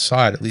myself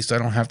outside. At least I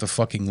don't have to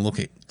fucking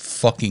look at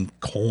fucking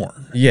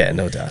corn. Yeah,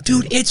 no doubt.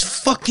 Dude, it's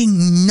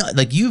fucking nuts.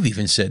 Like, you've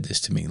even said this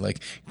to me, like,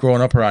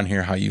 growing up around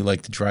here, how you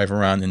like to drive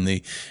around in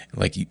the,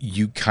 like,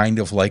 you kind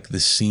of like the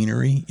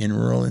scenery in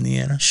rural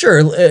Indiana.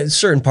 Sure,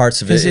 certain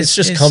parts of it, it's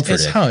just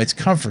comforting. It's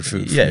comfort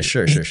food. Yeah,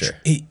 sure.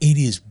 It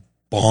is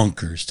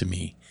bonkers to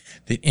me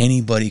that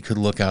anybody could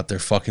look out their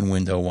fucking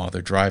window while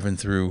they're driving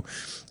through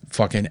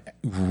fucking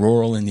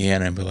rural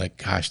Indiana and be like,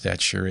 gosh, that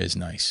sure is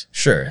nice.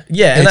 Sure.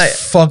 Yeah.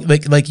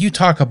 And like you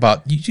talk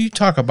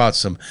about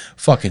some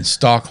fucking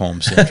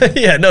Stockholm syndrome.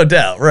 Yeah, no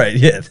doubt. Right.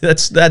 Yeah.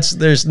 That's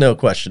there's no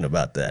question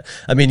about that.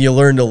 I mean, you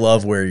learn to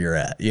love where you're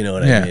at, you know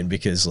what I mean?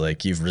 Because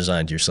like you've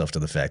resigned yourself to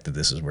the fact that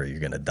this is where you're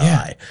going to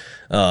die.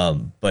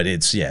 But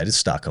it's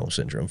Stockholm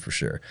syndrome for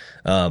sure.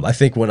 I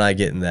think when I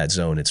get in that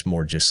zone, it's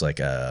more just like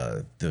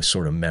the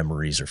sort of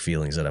memories or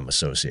feelings that I'm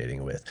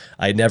associating with.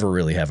 I never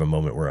really have a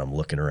moment where I'm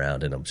looking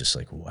around and I'm just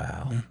like,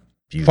 wow,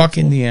 beautiful. Fuck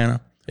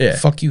Indiana. Yeah.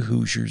 Fuck you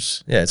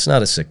Hoosiers. Yeah, it's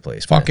not a sick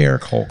place. Fuck man.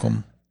 Eric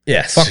Holcomb.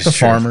 Yeah. Fuck the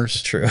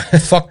farmers. True.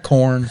 Fuck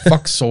corn.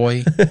 Fuck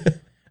soy.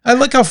 I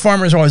like how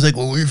farmers are always like,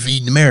 well, we're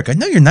feeding America.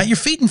 No, you're not. You're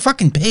feeding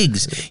fucking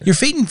pigs. You're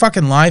feeding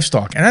fucking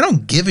livestock. And I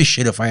don't give a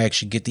shit if I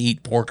actually get to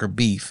eat pork or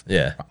beef.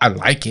 Yeah. I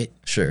like it.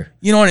 Sure.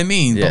 You know what I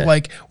mean? Yeah. But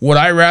like, would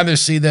I rather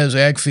see those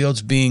ag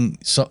fields being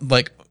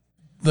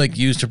like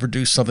used to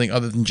produce something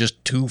other than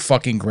just 2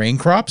 fucking grain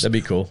crops? That'd be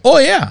cool. Oh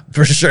yeah,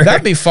 for sure.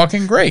 That'd be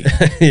fucking great.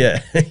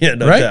 Yeah,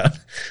 no doubt.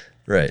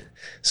 Right.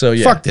 So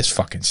yeah, fuck this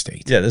fucking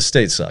state. Yeah, this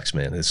state sucks,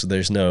 man.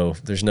 There's no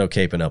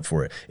caping up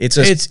for it.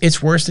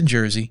 It's worse than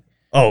Jersey.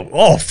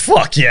 Oh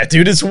fuck yeah,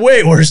 dude! It's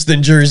way worse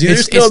than Jersey.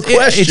 There's no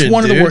question. It's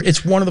one of the worst.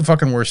 It's one of the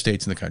fucking worst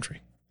states in the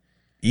country.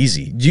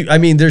 Easy. I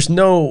mean, there's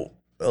no.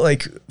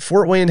 Like,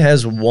 Fort Wayne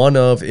has one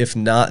of, if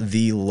not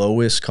the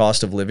lowest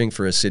cost of living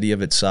for a city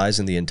of its size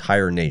in the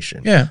entire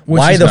nation. Yeah.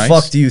 Why the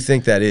fuck do you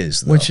think that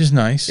is, though? Which is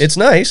nice. It's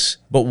nice,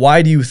 but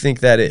why do you think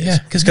that is? Yeah,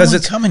 because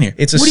it's coming here.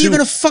 What are you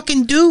going to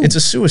fucking do? It's a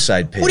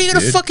suicide pit. What are you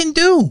going to fucking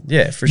do?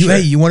 Yeah, for sure.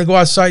 Hey, you want to go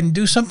outside and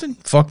do something?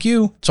 Fuck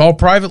you. It's all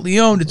privately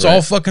owned. It's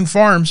all fucking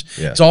farms.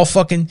 Yeah. It's all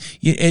fucking,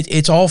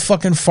 it's all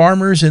fucking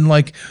farmers and,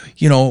 like,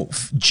 you know,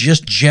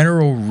 just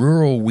general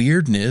rural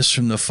weirdness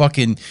from the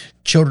fucking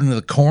children of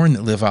the corn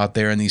that live out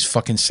there in these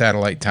fucking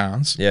satellite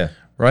towns. Yeah.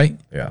 Right?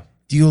 Yeah.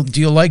 Do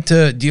you like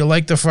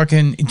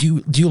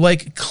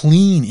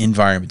clean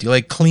environment? Do you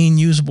like clean,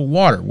 usable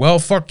water? Well,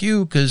 fuck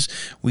you, because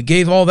we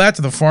gave all that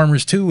to the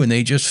farmers too, and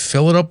they just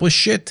fill it up with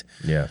shit.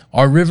 Yeah.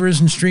 Our rivers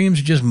and streams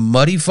are just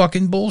muddy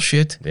fucking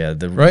bullshit. Yeah,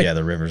 the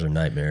rivers are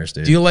nightmares,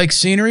 dude. Do you like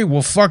scenery?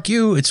 Well, fuck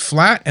you. It's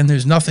flat and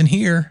there's nothing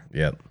here.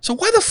 Yep. So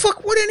why the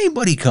fuck would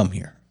anybody come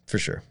here? For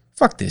sure.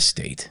 Fuck this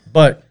state.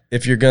 But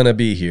if you're gonna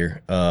be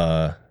here,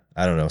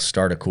 I don't know,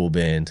 start a cool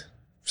band,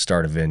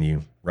 start a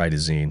venue, write a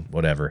zine,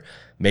 whatever.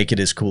 Make it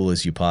as cool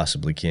as you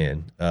possibly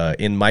can.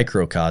 In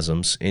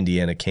microcosms,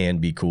 Indiana can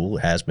be cool,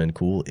 has been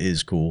cool,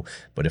 is cool.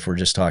 But if we're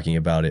just talking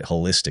about it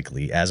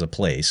holistically as a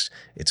place,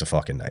 it's a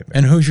fucking nightmare.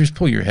 And Hoosiers,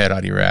 pull your head out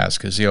of your ass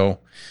because,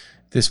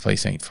 this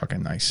place ain't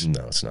fucking nice.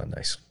 No, it's not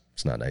nice.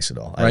 It's not nice at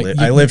all. Right?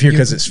 I live here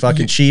because it's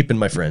fucking cheap and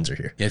my friends are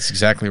here. That's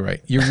exactly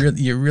right.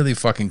 You're really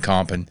fucking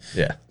comping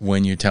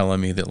when you're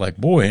telling me that, like,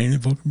 boy, ain't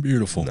it fucking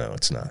beautiful. No,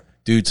 it's not.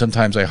 Dude,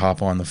 sometimes I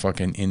hop on the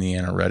fucking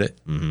Indiana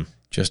Reddit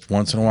just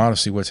once in a while to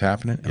see what's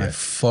happening, and I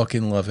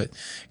fucking love it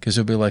because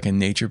it'll be like a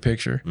nature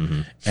picture,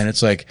 and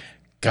it's like,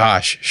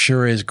 gosh,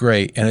 sure is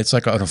great, and it's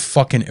like on a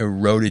fucking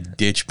eroded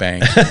ditch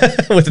bank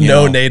with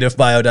no native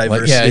biodiversity.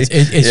 Like,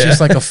 it's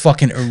just like a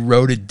fucking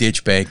eroded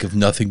ditch bank of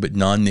nothing but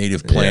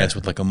non-native plants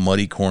with like a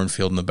muddy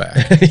cornfield in the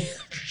back.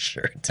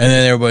 Sure. Dude. And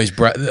then everybody's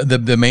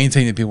the main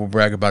thing that people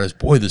brag about is,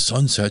 boy, the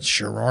sunsets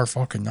sure are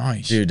fucking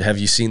nice. Dude, have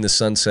you seen the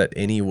sunset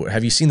anywhere?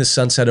 Have you seen the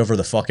sunset over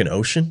the fucking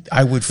ocean?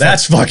 I would.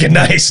 That's fucking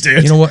nice,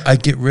 dude. You know what?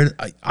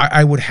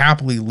 I would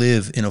happily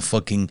live in a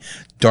fucking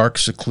dark,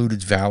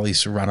 secluded valley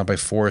surrounded by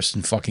forests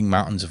and fucking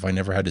mountains if I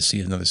never had to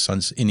see another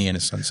Indiana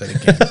sunset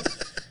again.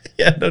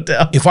 Yeah, no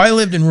doubt. If I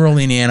lived in rural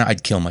Indiana,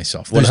 I'd kill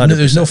myself.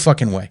 There's no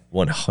fucking way.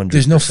 100%.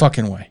 There's no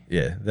fucking way.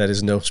 Yeah, that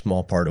is no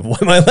small part of why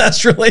my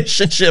last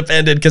relationship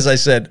ended, because I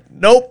said,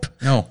 nope.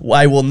 No.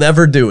 I will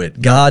never do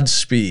it.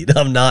 Godspeed.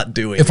 I'm not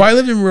doing it. If I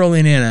lived in rural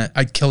Indiana,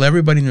 I'd kill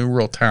everybody in a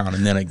rural town,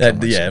 and then I'd kill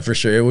myself. Yeah, for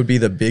sure. It would be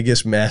the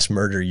biggest mass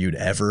murder you'd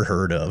ever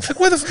heard of. Like,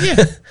 what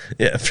the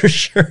Yeah, for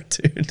sure,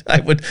 dude.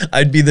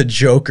 I'd be the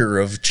Joker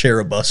of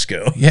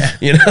Cherubusco. Yeah.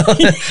 You know?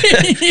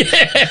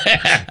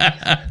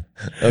 Yeah.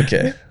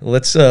 Okay,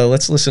 let's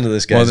listen to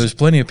this guy. Well, there's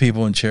plenty of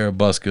people in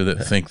Cherubusco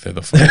that think they're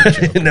the fucking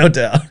Joker. No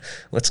doubt.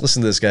 Let's listen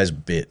to this guy's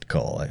bit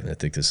call. I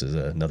think this is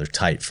another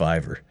tight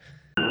fiver.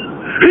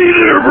 Hey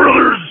there,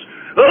 brothers.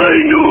 I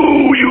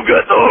know you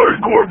got the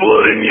hardcore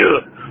blood in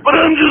you, but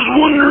I'm just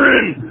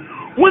wondering,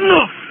 when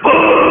the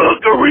fuck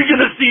are we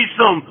gonna see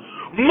some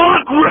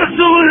mock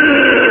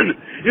wrestling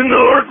in the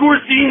hardcore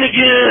scene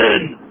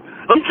again?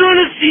 I'm trying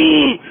to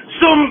see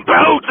some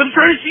bouts. I'm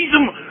trying to see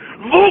some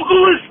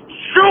vocalists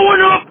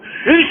showing up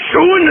and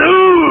showing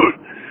out.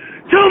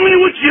 Tell me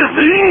what you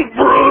think,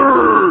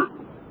 brother.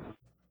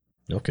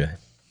 Okay.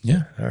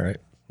 Yeah. All right.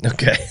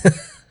 Okay.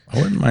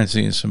 I wouldn't mind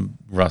seeing some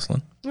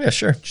wrestling. Yeah,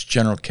 sure. Just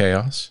general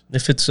chaos.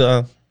 If it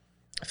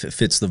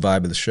fits the vibe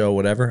of the show,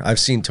 whatever. I've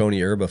seen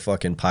Tony Erba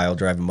fucking pile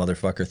drive a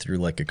motherfucker through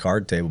like a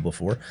card table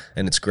before,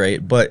 and it's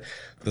great. But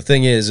the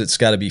thing is, it's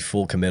got to be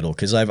full committal,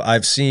 because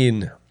I've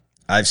seen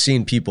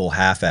people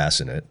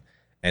half-assing it,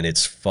 and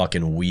it's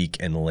fucking weak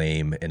and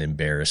lame and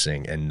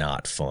embarrassing and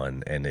not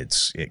fun, and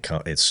it's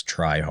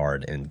try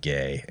hard and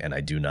gay, and I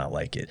do not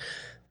like it.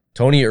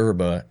 Tony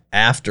Erba,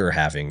 after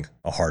having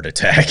a heart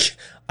attack,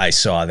 I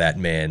saw that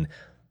man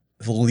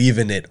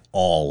leaving it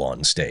all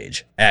on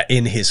stage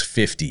in his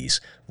 50s,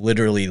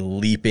 literally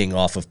leaping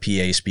off of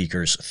PA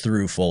speakers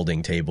through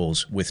folding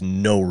tables with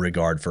no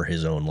regard for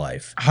his own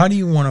life. How do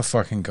you want to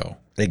fucking go?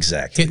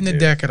 Exactly. Hitting the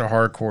deck at a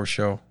hardcore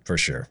show. For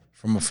sure.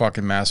 From a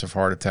fucking massive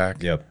heart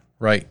attack. Yep.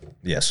 Right.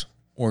 Yes.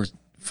 Or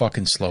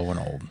fucking slow and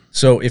old.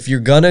 So if you're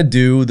gonna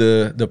do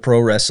the pro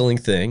wrestling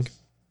thing,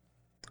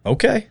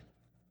 okay.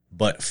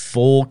 But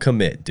full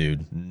commit,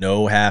 dude.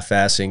 No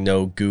half-assing,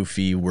 no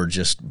goofy. We're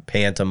just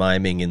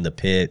pantomiming in the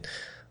pit.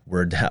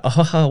 What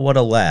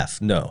a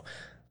laugh. No.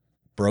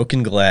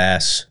 Broken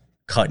glass,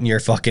 cutting your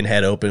fucking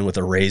head open with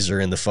a razor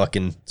in the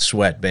fucking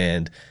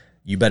sweatband.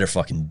 You better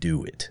fucking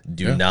do it.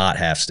 Do not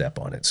half-step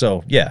on it.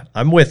 So, yeah,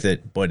 I'm with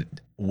it, but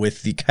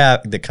with the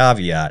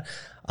caveat,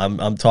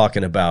 I'm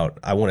talking about,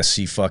 I want to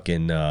see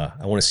fucking,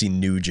 I want to see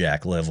New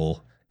Jack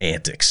level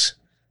antics.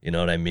 You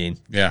know what I mean?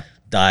 Yeah.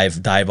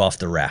 Dive off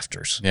the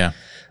rafters. Yeah.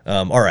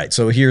 All right.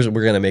 So we're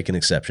going to make an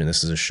exception.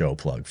 This is a show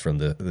plug from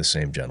the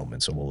same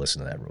gentleman. So we'll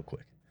listen to that real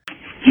quick.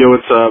 Yo,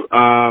 what's up?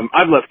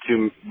 I've left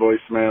 2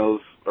 voicemails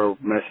or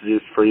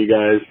messages for you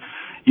guys.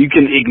 You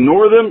can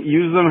ignore them,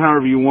 use them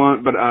however you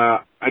want, but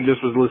I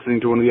just was listening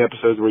to one of the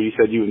episodes where you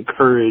said you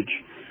encourage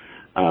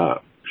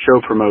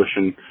show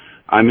promotion.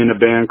 I'm in a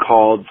band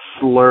called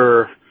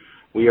Slur.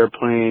 We are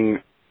playing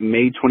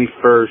May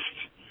 21st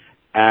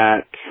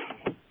at...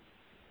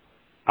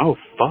 Oh,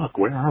 fuck,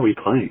 where are we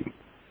playing?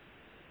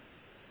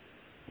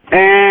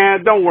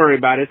 And don't worry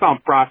about it. It's on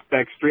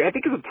Prospect Street. I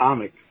think it's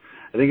Atomic.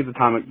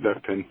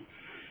 Duckpin.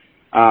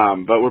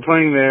 But we're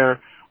playing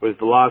there with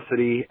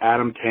Velocity,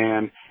 Adam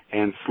Tan,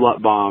 and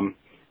Slut Bomb.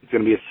 It's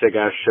going to be a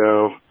sick-ass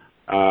show.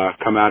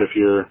 Come out if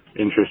you're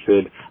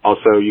interested.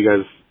 Also, you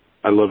guys,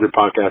 I love your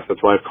podcast.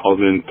 That's why I've called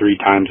in 3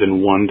 times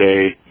in one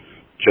day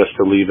just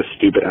to leave a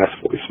stupid-ass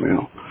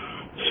voicemail.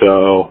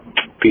 So,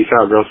 peace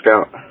out, Girl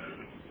Scout.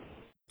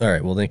 All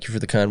right. Well, thank you for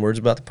the kind words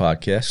about the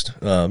podcast.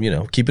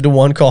 Keep it to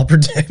 1 call per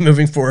day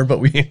moving forward, but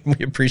we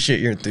appreciate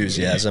your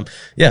enthusiasm.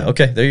 Yeah.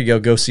 Okay. There you go.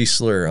 Go see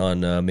Slur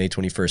on May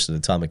 21st at the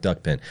Atomic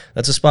Duck Pen.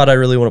 That's a spot I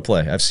really want to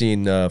play. I've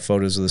seen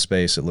photos of the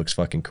space. It looks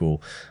fucking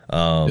cool.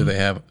 Do they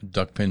have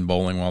duck pin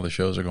bowling while the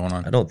shows are going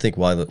on? I don't think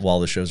while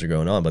the shows are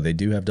going on, but they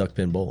do have duck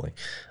pin bowling.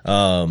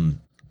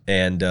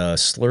 And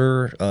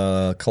Slur,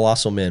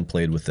 Colossal Man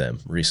played with them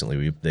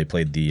recently. They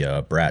played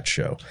the Brat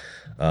show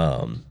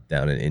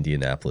down in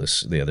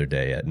Indianapolis the other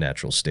day at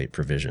Natural State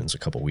Provisions a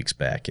couple weeks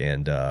back,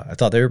 and I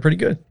thought they were pretty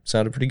good.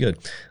 Sounded pretty good.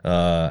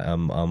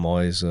 I'm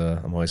always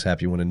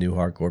happy when a new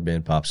hardcore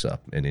band pops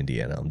up in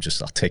Indiana.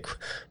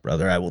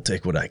 I will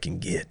take what I can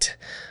get.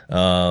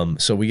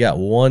 So we got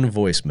one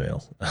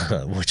voicemail,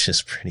 which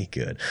is pretty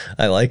good.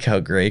 I like how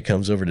Gray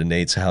comes over to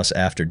Nate's house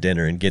after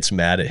dinner and gets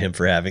mad at him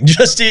for having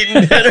just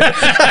eaten dinner.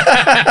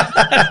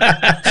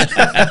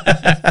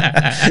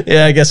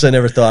 Yeah, I guess I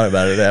never thought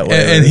about it that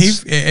way.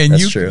 And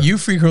you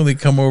frequently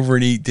come over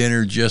and eat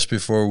dinner just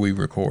before we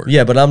record.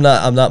 Yeah, but I'm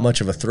not much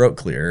of a throat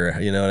clearer.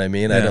 You know what I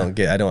mean?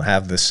 Yeah. I don't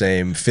have the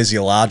same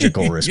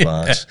physiological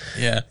response.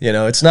 Yeah. You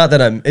know, it's not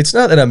that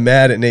I'm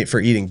mad at Nate for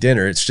eating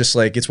dinner. It's just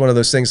like, it's one of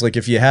those things, like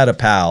if you had a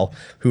pal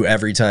who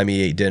every time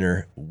he ate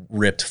dinner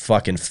ripped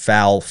fucking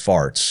foul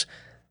farts,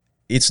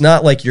 it's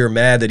not like you're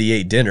mad that he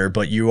ate dinner,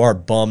 but you are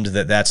bummed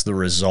that that's the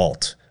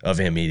result of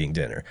him eating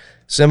dinner.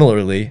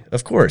 Similarly,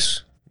 of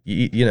course,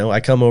 you know,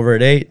 I come over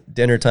at 8,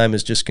 dinner time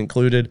is just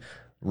concluded.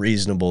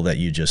 Reasonable that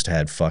you just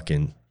had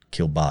fucking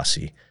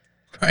kielbasi.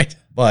 Right.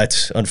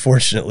 But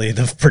unfortunately,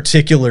 the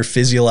particular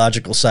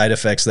physiological side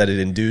effects that it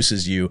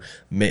induces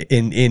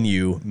in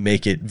you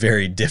make it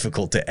very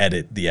difficult to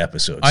edit the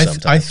episode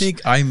sometimes. I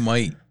think I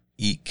might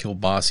eat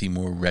kielbasi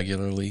more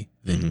regularly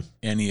than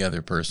any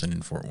other person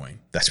in Fort Wayne.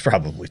 That's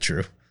probably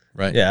true.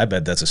 Right. Yeah, I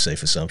bet that's a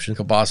safe assumption.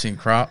 Kielbasi and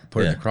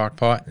put it in a crock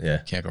pot. Yeah.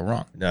 Can't go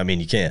wrong. No, I mean,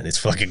 you can. It's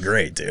fucking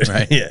great, dude.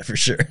 Right. Yeah, for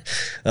sure.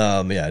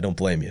 Yeah, I don't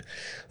blame you.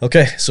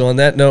 Okay, so on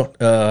that note,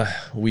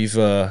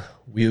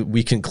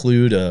 we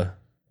conclude a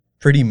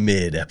pretty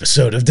mid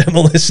episode of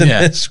Demolition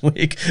this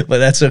week, but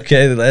that's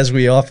okay. As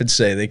we often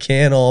say, they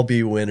can't all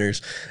be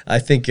winners. I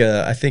think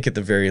at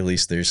the very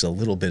least, there's a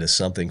little bit of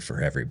something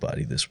for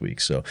everybody this week.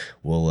 So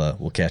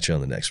we'll catch you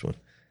on the next one.